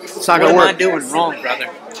 It's not What going am to I work. doing wrong, brother?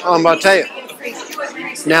 Oh, I'm about to tell you.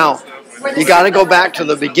 Now, you got to go back to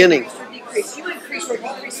the beginning. You increase or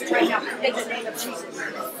decrease right now in the name of Jesus.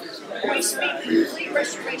 We speak complete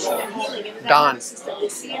restoration and healing in the Don. nervous system, the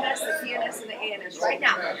CNS, the PNS, and the ANS right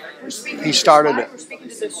now. We're speaking He to started the it. spine, we're speaking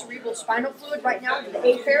to the cerebral spinal fluid right now, the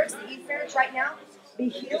apharynx, the epharynx right now. Be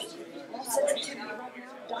healed. All sensitivity right now.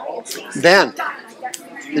 Die and cease. Then, Die like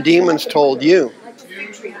that. the demons told you, Like the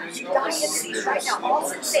fruit tree. Die and cease right now. All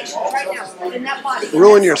sensations right now in that body. in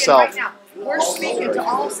Ruin that yourself. skin right now. We're speaking to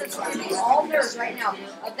all sensitivity, all nerves right now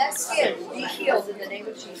of that skin. Be healed in the name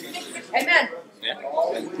of Jesus. Amen.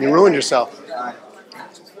 you ruined yourself.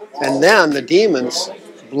 And then the demons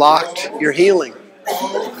blocked your healing.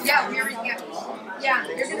 Yeah,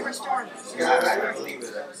 you're going to restore.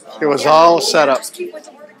 It was all set up. Just keep with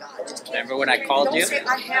the word of God. Just keep. Remember when I called Don't you? say,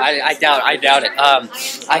 I I doubt it.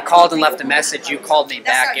 I called and left a message. You called me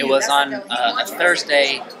back. It was on a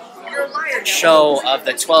Thursday You're a liar. show of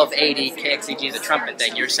the 1280 KXEG, the trumpet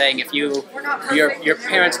thing. You're saying if your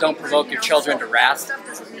parents don't provoke your children to wrath.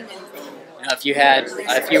 You know,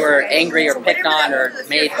 if you were angry or picked on or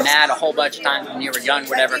made mad a whole bunch of times when you were young,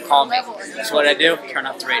 whatever, call me. So what I do? Turn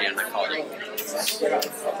off the radio and I called you.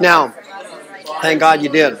 Now, thank God you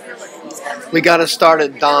did. We got to start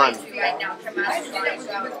at dawn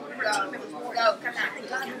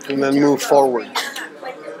and then move forward.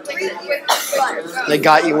 They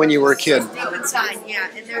got you when you were a kid.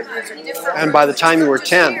 And by the time you were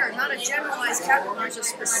 10,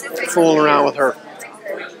 fooling around with her.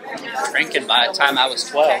 Drinking by the time I was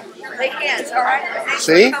 12.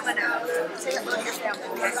 See?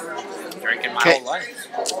 Drinking my whole life.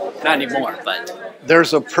 Not anymore, but...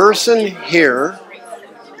 There's a person here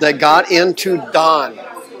that got into dawn.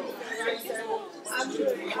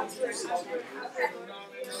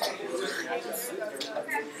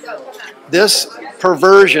 This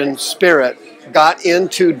perversion spirit got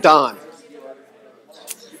into dawn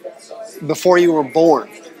before you were born.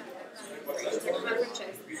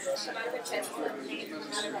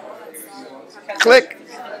 Click.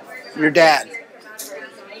 Your dad.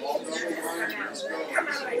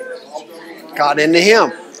 Got into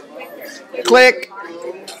him. Click.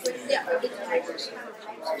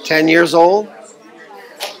 10 years old.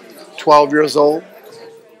 12 years old.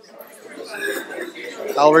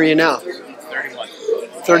 How old are you now? 31.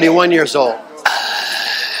 31 years old.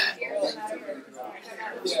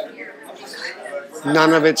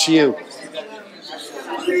 None of it's you.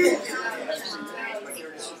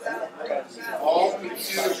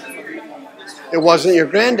 It wasn't your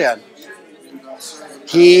granddad.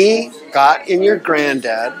 He got in your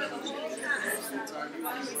granddad.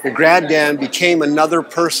 Your granddad became another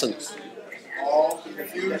person.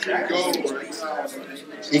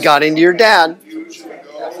 He got into your dad.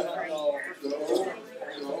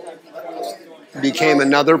 Became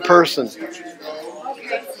another person.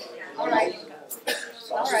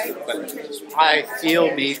 I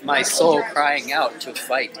feel my soul crying out to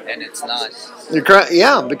fight, and it's not.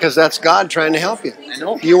 Yeah, because that's God trying to help you. I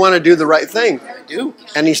know. You want to do the right thing. I do.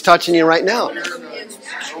 And He's touching you right now.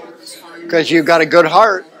 Because you've got a good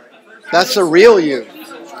heart. That's the real you.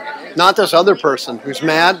 Not this other person who's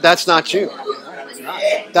mad. That's not you.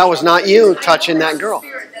 That was not you touching that girl.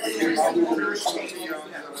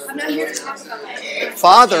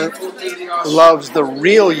 Father loves the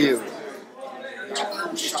real you.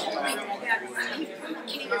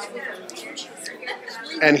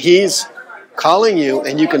 And He's calling you,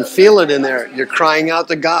 and you can feel it in there. You're crying out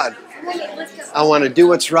to God. I want to do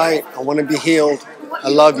what's right. I want to be healed. I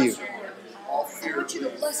love you.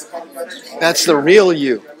 That's the real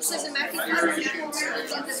you.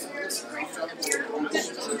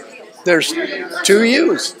 There's two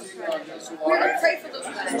yous.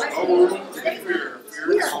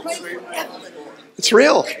 It's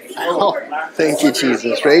real. Thank you,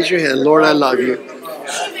 Jesus. Raise your hand. Lord, I love you.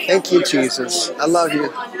 Thank you, Jesus. I love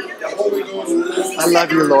you. I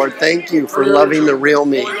love you, Lord. Thank you for loving the real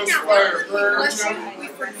me.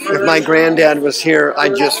 If my granddad was here,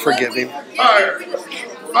 I'd just forgive him.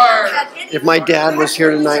 If my dad was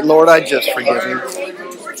here tonight, Lord, I'd just forgive him.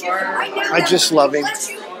 I just love him.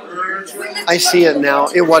 I see it now.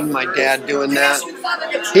 It wasn't my dad doing that.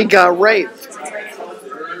 He got raped.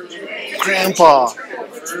 Grandpa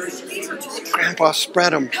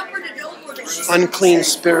spread them. Unclean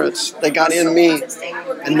spirits. They got in me.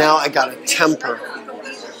 And now I got a temper.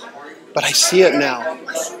 But I see it now.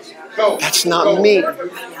 That's not me.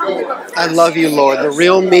 I love you, Lord. The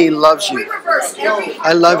real me loves you.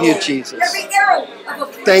 I love you, Jesus.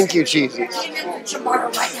 Thank you, Jesus.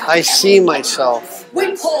 I see myself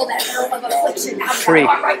free.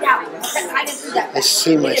 I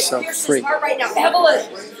see myself free.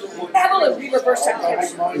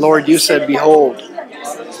 Lord, you said, behold,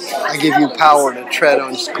 I give you power to tread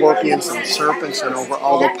on scorpions and serpents and over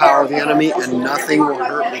all the power of the enemy, and nothing will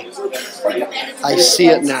hurt me. I see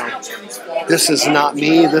it now. This is not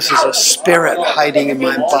me. This is a spirit hiding in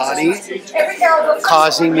my body,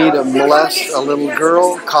 causing me to molest a little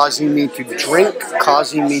girl, causing me to drink,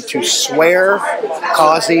 causing me to swear,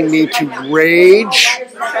 causing me to rage.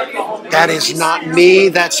 That is not me.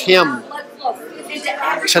 That's him.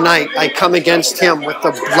 Tonight, I come against him with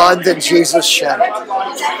the blood that Jesus shed.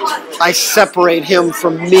 I separate him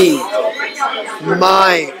from me,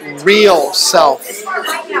 my real self.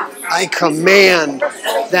 I command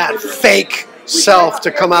that fake self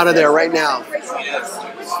to come out of there right now.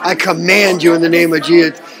 I command you in the name of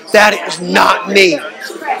Jesus. That is not me.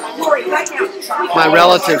 My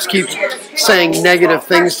relatives keep saying negative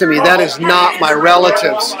things to me. That is not my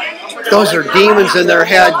relatives. Those are demons in their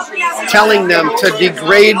head telling them to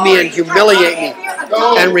degrade me and humiliate me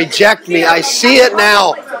and reject me. I see it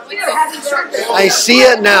now. I see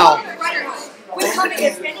it now.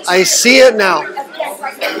 I see it now.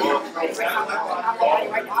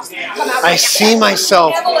 I see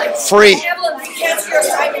myself free.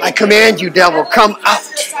 I command you, devil, come out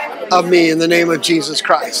of me in the name of Jesus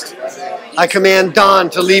Christ. I command Don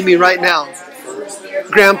to leave me right now.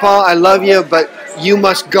 Grandpa, I love you, but you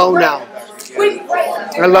must go now.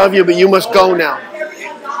 I love you, but you must go now.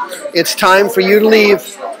 It's time for you to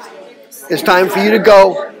leave. It's time for you to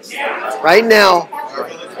go right now.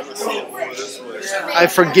 I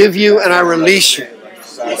forgive you and I release you.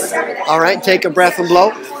 All right, take a breath and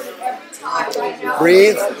blow.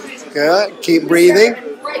 Breathe. Good. Keep breathing.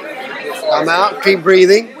 Come out. Keep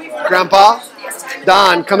breathing. Grandpa,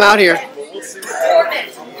 Don, come out here.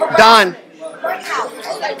 Don,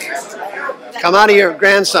 come out of your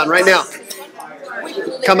grandson right now.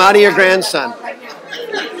 Come out of your grandson.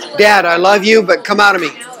 Dad, I love you, but come out of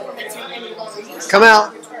me. Come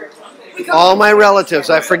out. All my relatives,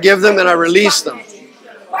 I forgive them and I release them.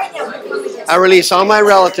 I release all my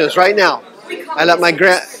relatives right now. I let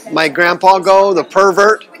my grandpa go, the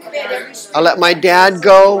pervert. I let my dad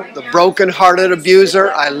go, the broken-hearted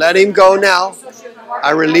abuser. I let him go now.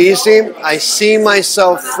 I release him. I see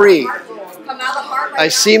myself free. I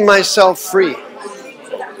see myself free.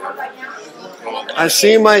 I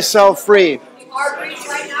see myself free.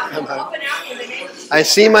 I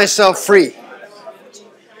see myself free.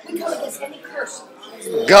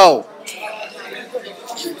 Go.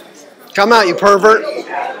 Come out, you pervert.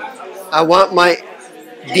 I want my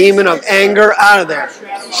demon of anger out of there.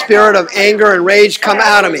 Spirit of anger and rage, come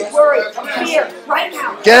out of me.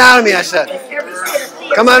 Get out of me, I said.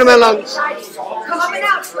 Come out of my lungs.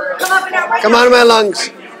 Come out of my lungs.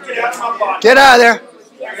 Get out of there.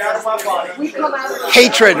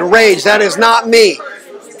 Hatred, rage, that is not me.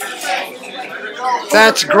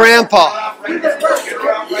 That's Grandpa.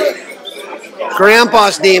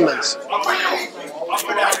 Grandpa's demons.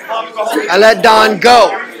 I let Don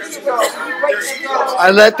go.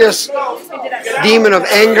 I let this demon of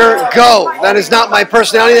anger go. That is not my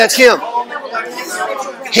personality, that's him.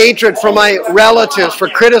 Hatred for my relatives for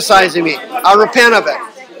criticizing me. I repent of it.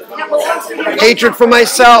 Hatred for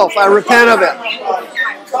myself. I repent of it.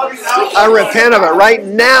 I repent of it right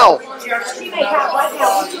now.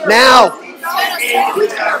 Now.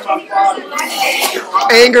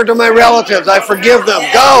 Anger to my relatives. I forgive them.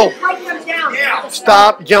 Go.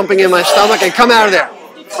 Stop jumping in my stomach and come out of there.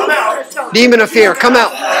 Demon of fear, come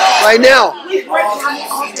out right now.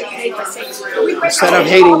 Instead of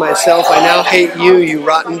hating myself, I now hate you, you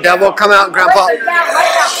rotten devil. Come out, Grandpa.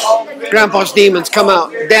 Grandpa's demons, come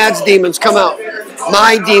out. Dad's demons, come out.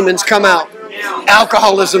 My demons, come out.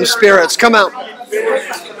 Alcoholism spirits, come out.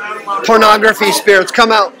 Pornography spirits,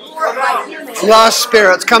 come out. Lust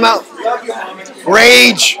spirits, come out.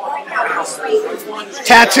 Rage.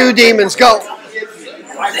 Tattoo demons, go.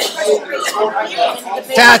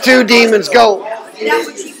 Tattoo demons, go.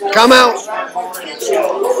 Come out.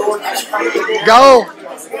 Go.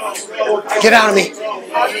 Get out of me.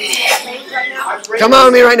 Come out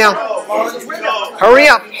of me right now. Hurry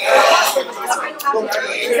up.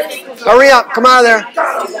 Hurry up. Come out of there.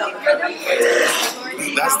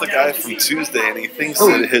 That's the guy from Tuesday, and he thinks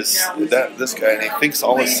that this guy, and he thinks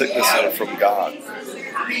all his sickness are from God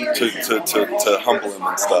to humble him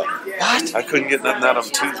and stuff. What? I couldn't get nothing out of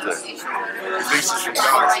him Tuesday. He thinks it's from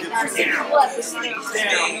God.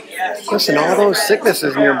 Listen, all those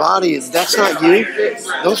sicknesses in your body, that's not you.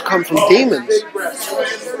 Those come from demons.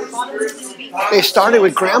 They started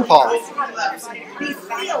with Grandpa.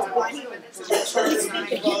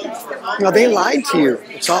 No, they lied to you.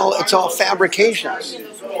 It's all fabrications.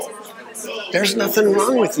 There's nothing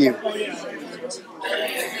wrong with you.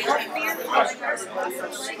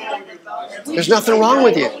 There's nothing wrong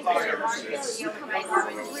with you.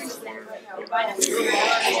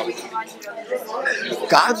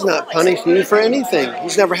 God's not punishing you for anything.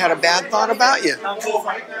 He's never had a bad thought about you.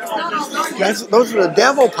 Those are the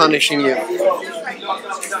devil punishing you.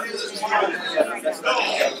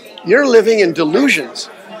 You're living in delusions.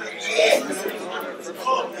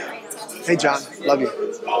 Hey, John, love you.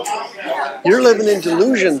 You're living in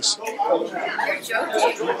delusions.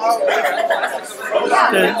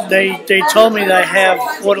 They told me that I have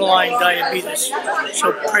borderline diabetes,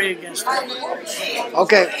 so pray against it.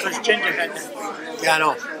 Okay. Because Ginger had that. Yeah, I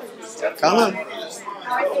know. Come on.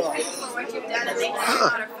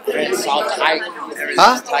 It's all tight.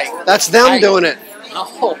 Huh? Tight. That's them Tight. doing it.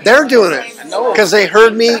 No. They're doing it. Because they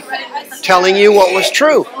heard me telling you what was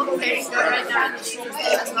true.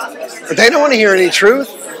 But they don't want to hear any truth.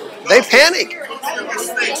 They panic.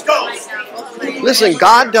 Listen,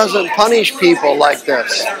 God doesn't punish people like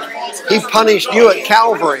this. He punished you at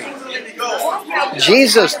Calvary.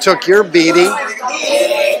 Jesus took your beating.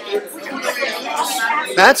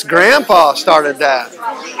 That's Grandpa started that.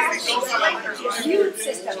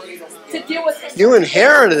 You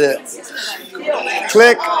inherited it.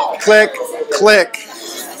 Click, click, click.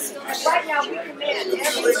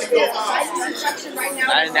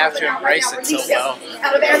 I didn't have to embrace it so well.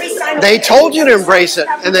 They told you to embrace it,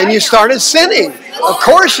 and then you started sinning. Of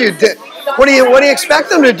course you did. What do you expect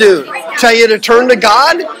them to do? Tell you to turn to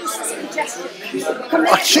God?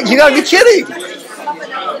 You got to be kidding.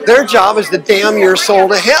 Their job is to damn your soul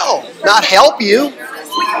to hell, not help you.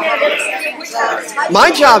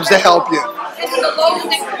 My job's to help you.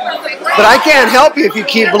 But I can't help you if you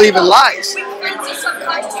keep believing lies.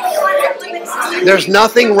 There's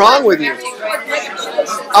nothing wrong with you.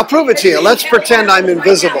 I'll prove it to you. Let's pretend I'm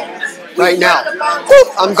invisible right now.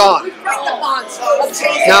 Whoop, I'm gone.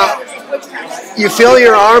 Now, you feel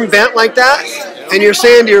your arm bent like that? And you're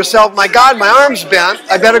saying to yourself, my God, my arm's bent.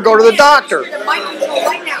 I better go to the doctor.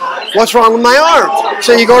 What's wrong with my arm?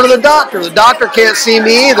 So you go to the doctor. The doctor can't see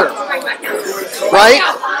me either. Right?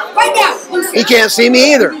 He can't see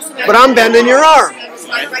me either. But I'm bending your arm.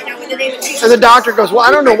 And the doctor goes, well,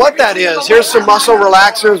 I don't know what that is. Here's some muscle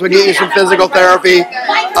relaxers. We get you some physical therapy.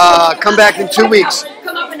 Come back in 2 weeks.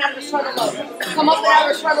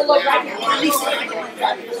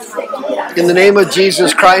 In the name of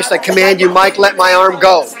Jesus Christ, I command you, Mike, let my arm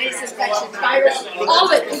go.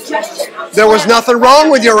 There was nothing wrong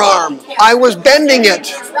with your arm. I was bending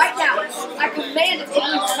it. I command it to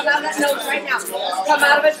come out of that nose right now. Come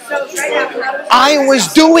out of his nose right now. I was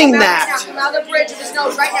doing that. Come out of the bridge of his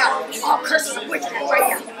nose right now. All curses of witchcraft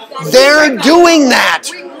right now. They're doing that.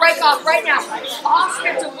 We break off right now. All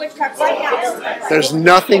spirits of witchcraft right now. There's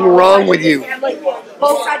nothing wrong with you.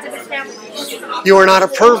 Both sides of his family. You are not a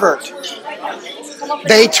pervert.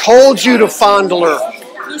 They told you to fondle her.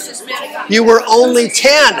 You were only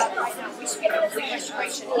 10.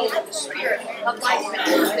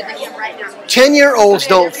 10-year-olds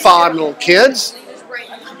don't fondle kids.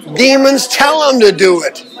 Demons tell them to do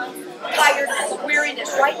it. Tiredness,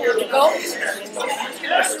 weariness, right now to go.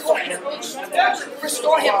 Restore him.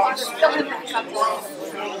 Restore him, Father. Fill him back up.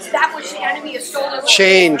 That which the enemy has stolen.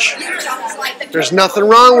 Change. There's nothing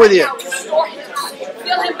wrong with you.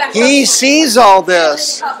 He sees all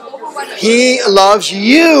this. He loves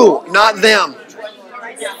you, not them.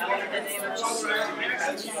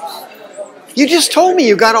 You just told me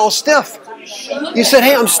you got all stiff. You said,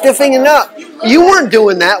 hey, I'm stiffening up. You weren't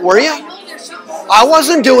doing that, were you? I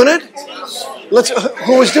wasn't doing it.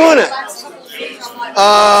 Who was doing it?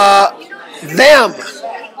 Them.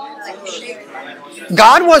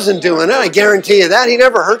 God wasn't doing it, I guarantee you that. He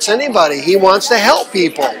never hurts anybody. He wants to help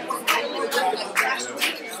people.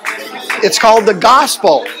 It's called the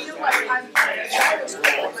gospel.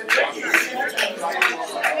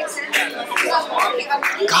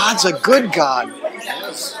 God's a good God.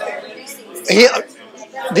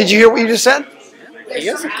 Did you hear what you just said? He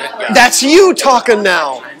is a good guy. That's you talking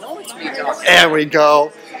now. I know it's me talking. There we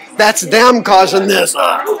go. That's them causing this.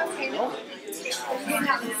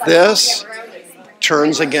 This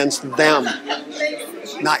turns against them,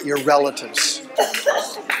 not your relatives.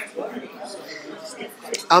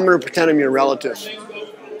 I'm going to pretend I'm your relative.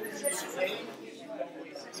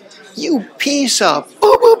 You piece of...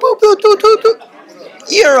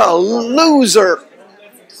 You're a loser.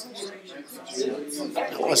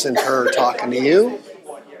 That wasn't her talking to you.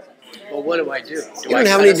 Well, what do? You don't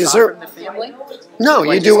have any dessert. No,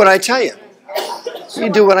 you do what I tell you. You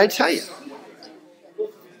do what I tell you.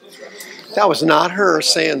 That was not her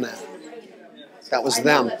saying that. That was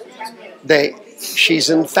them. She's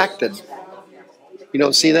infected. You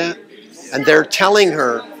don't see that? And they're telling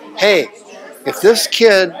her, hey, if this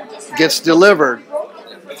kid gets delivered,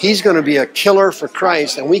 he's going to be a killer for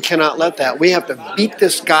Christ, and we cannot let that. We have to beat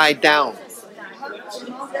this guy down.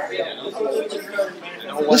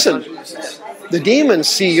 Listen, the demons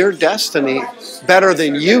see your destiny better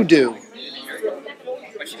than you do.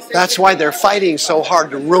 That's why they're fighting so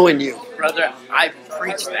hard to ruin you. Brother, I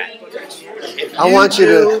preach that. If I want you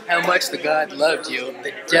knew to. how much the God loved you.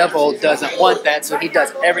 The devil doesn't want that, so he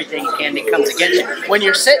does everything he can. He comes against you. When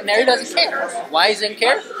you're sitting there, he doesn't care. Why he doesn't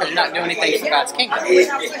care? Because you're not doing anything for God's kingdom.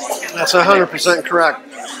 That's 100%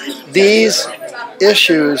 correct. These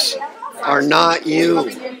issues are not you.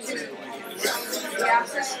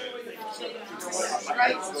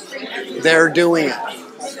 They're doing it.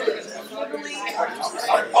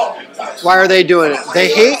 Why are they doing it? They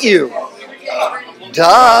hate you.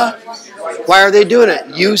 Duh. Why are they doing it?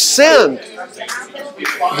 You sinned.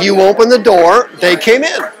 You opened the door. They came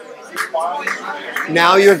in.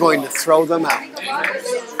 Now you're going to throw them out.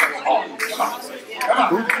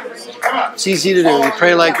 It's easy to do. You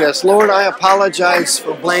pray like this. Lord, I apologize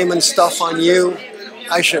for blaming stuff on you.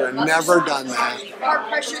 I should have never done that. Our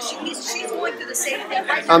pressure, she's going through the same thing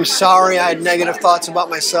right now. I'm sorry I had negative thoughts about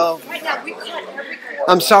myself. Right now, we cut every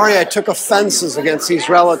I'm sorry I took offenses against these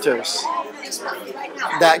relatives.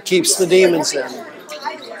 That keeps the demons in.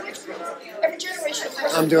 every generation of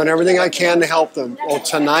pressure. I'm doing everything I can to help them. Well,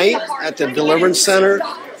 tonight at the Deliverance Center,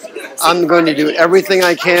 I'm going to do everything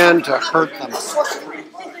I can to hurt them.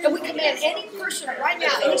 And we command any person right now,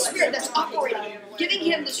 any spirit that's operating, giving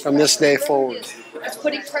him this From this day forward. that's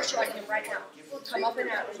putting pressure on him right now. Come up and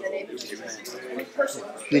out in the name of Jesus. Any person,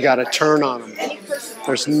 You got to turn on them. any person,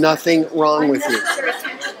 There's nothing wrong with you. unnecessary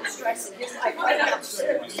tension and stress in his life right now.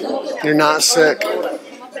 Come up and out. You're not sick. Come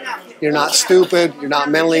up and out. You're not stupid. You're not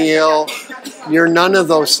mentally ill. You're none of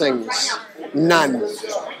those things. None.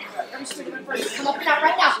 Come up and out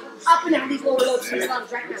right now. Up and out these lower lobes and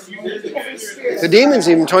lungs right now. Every spirit. The demons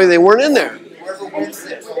even told you they weren't in there.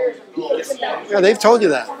 Yeah, they've told you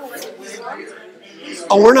that.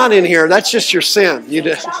 Oh, we're not in here. That's just your sin. You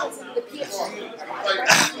did.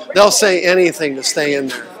 They'll say anything to stay in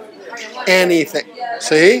there. Anything.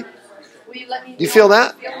 See? Do you feel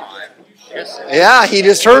that? Yeah, he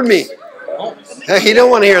just heard me. He don't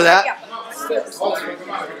want to hear that.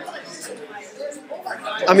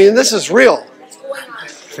 I mean, this is real.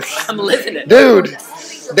 I'm living it. Dude,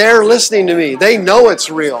 they're listening to me. They know it's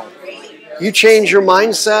real. You change your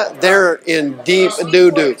mindset, they're in deep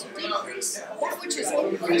doo-doo.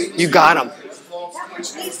 You got them.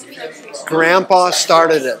 Grandpa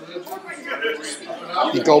started it.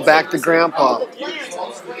 You go back to Grandpa.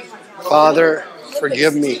 Father,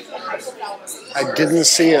 forgive me. I didn't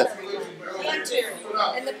see it.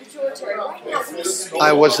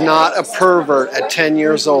 I was not a pervert at 10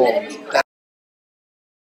 years old.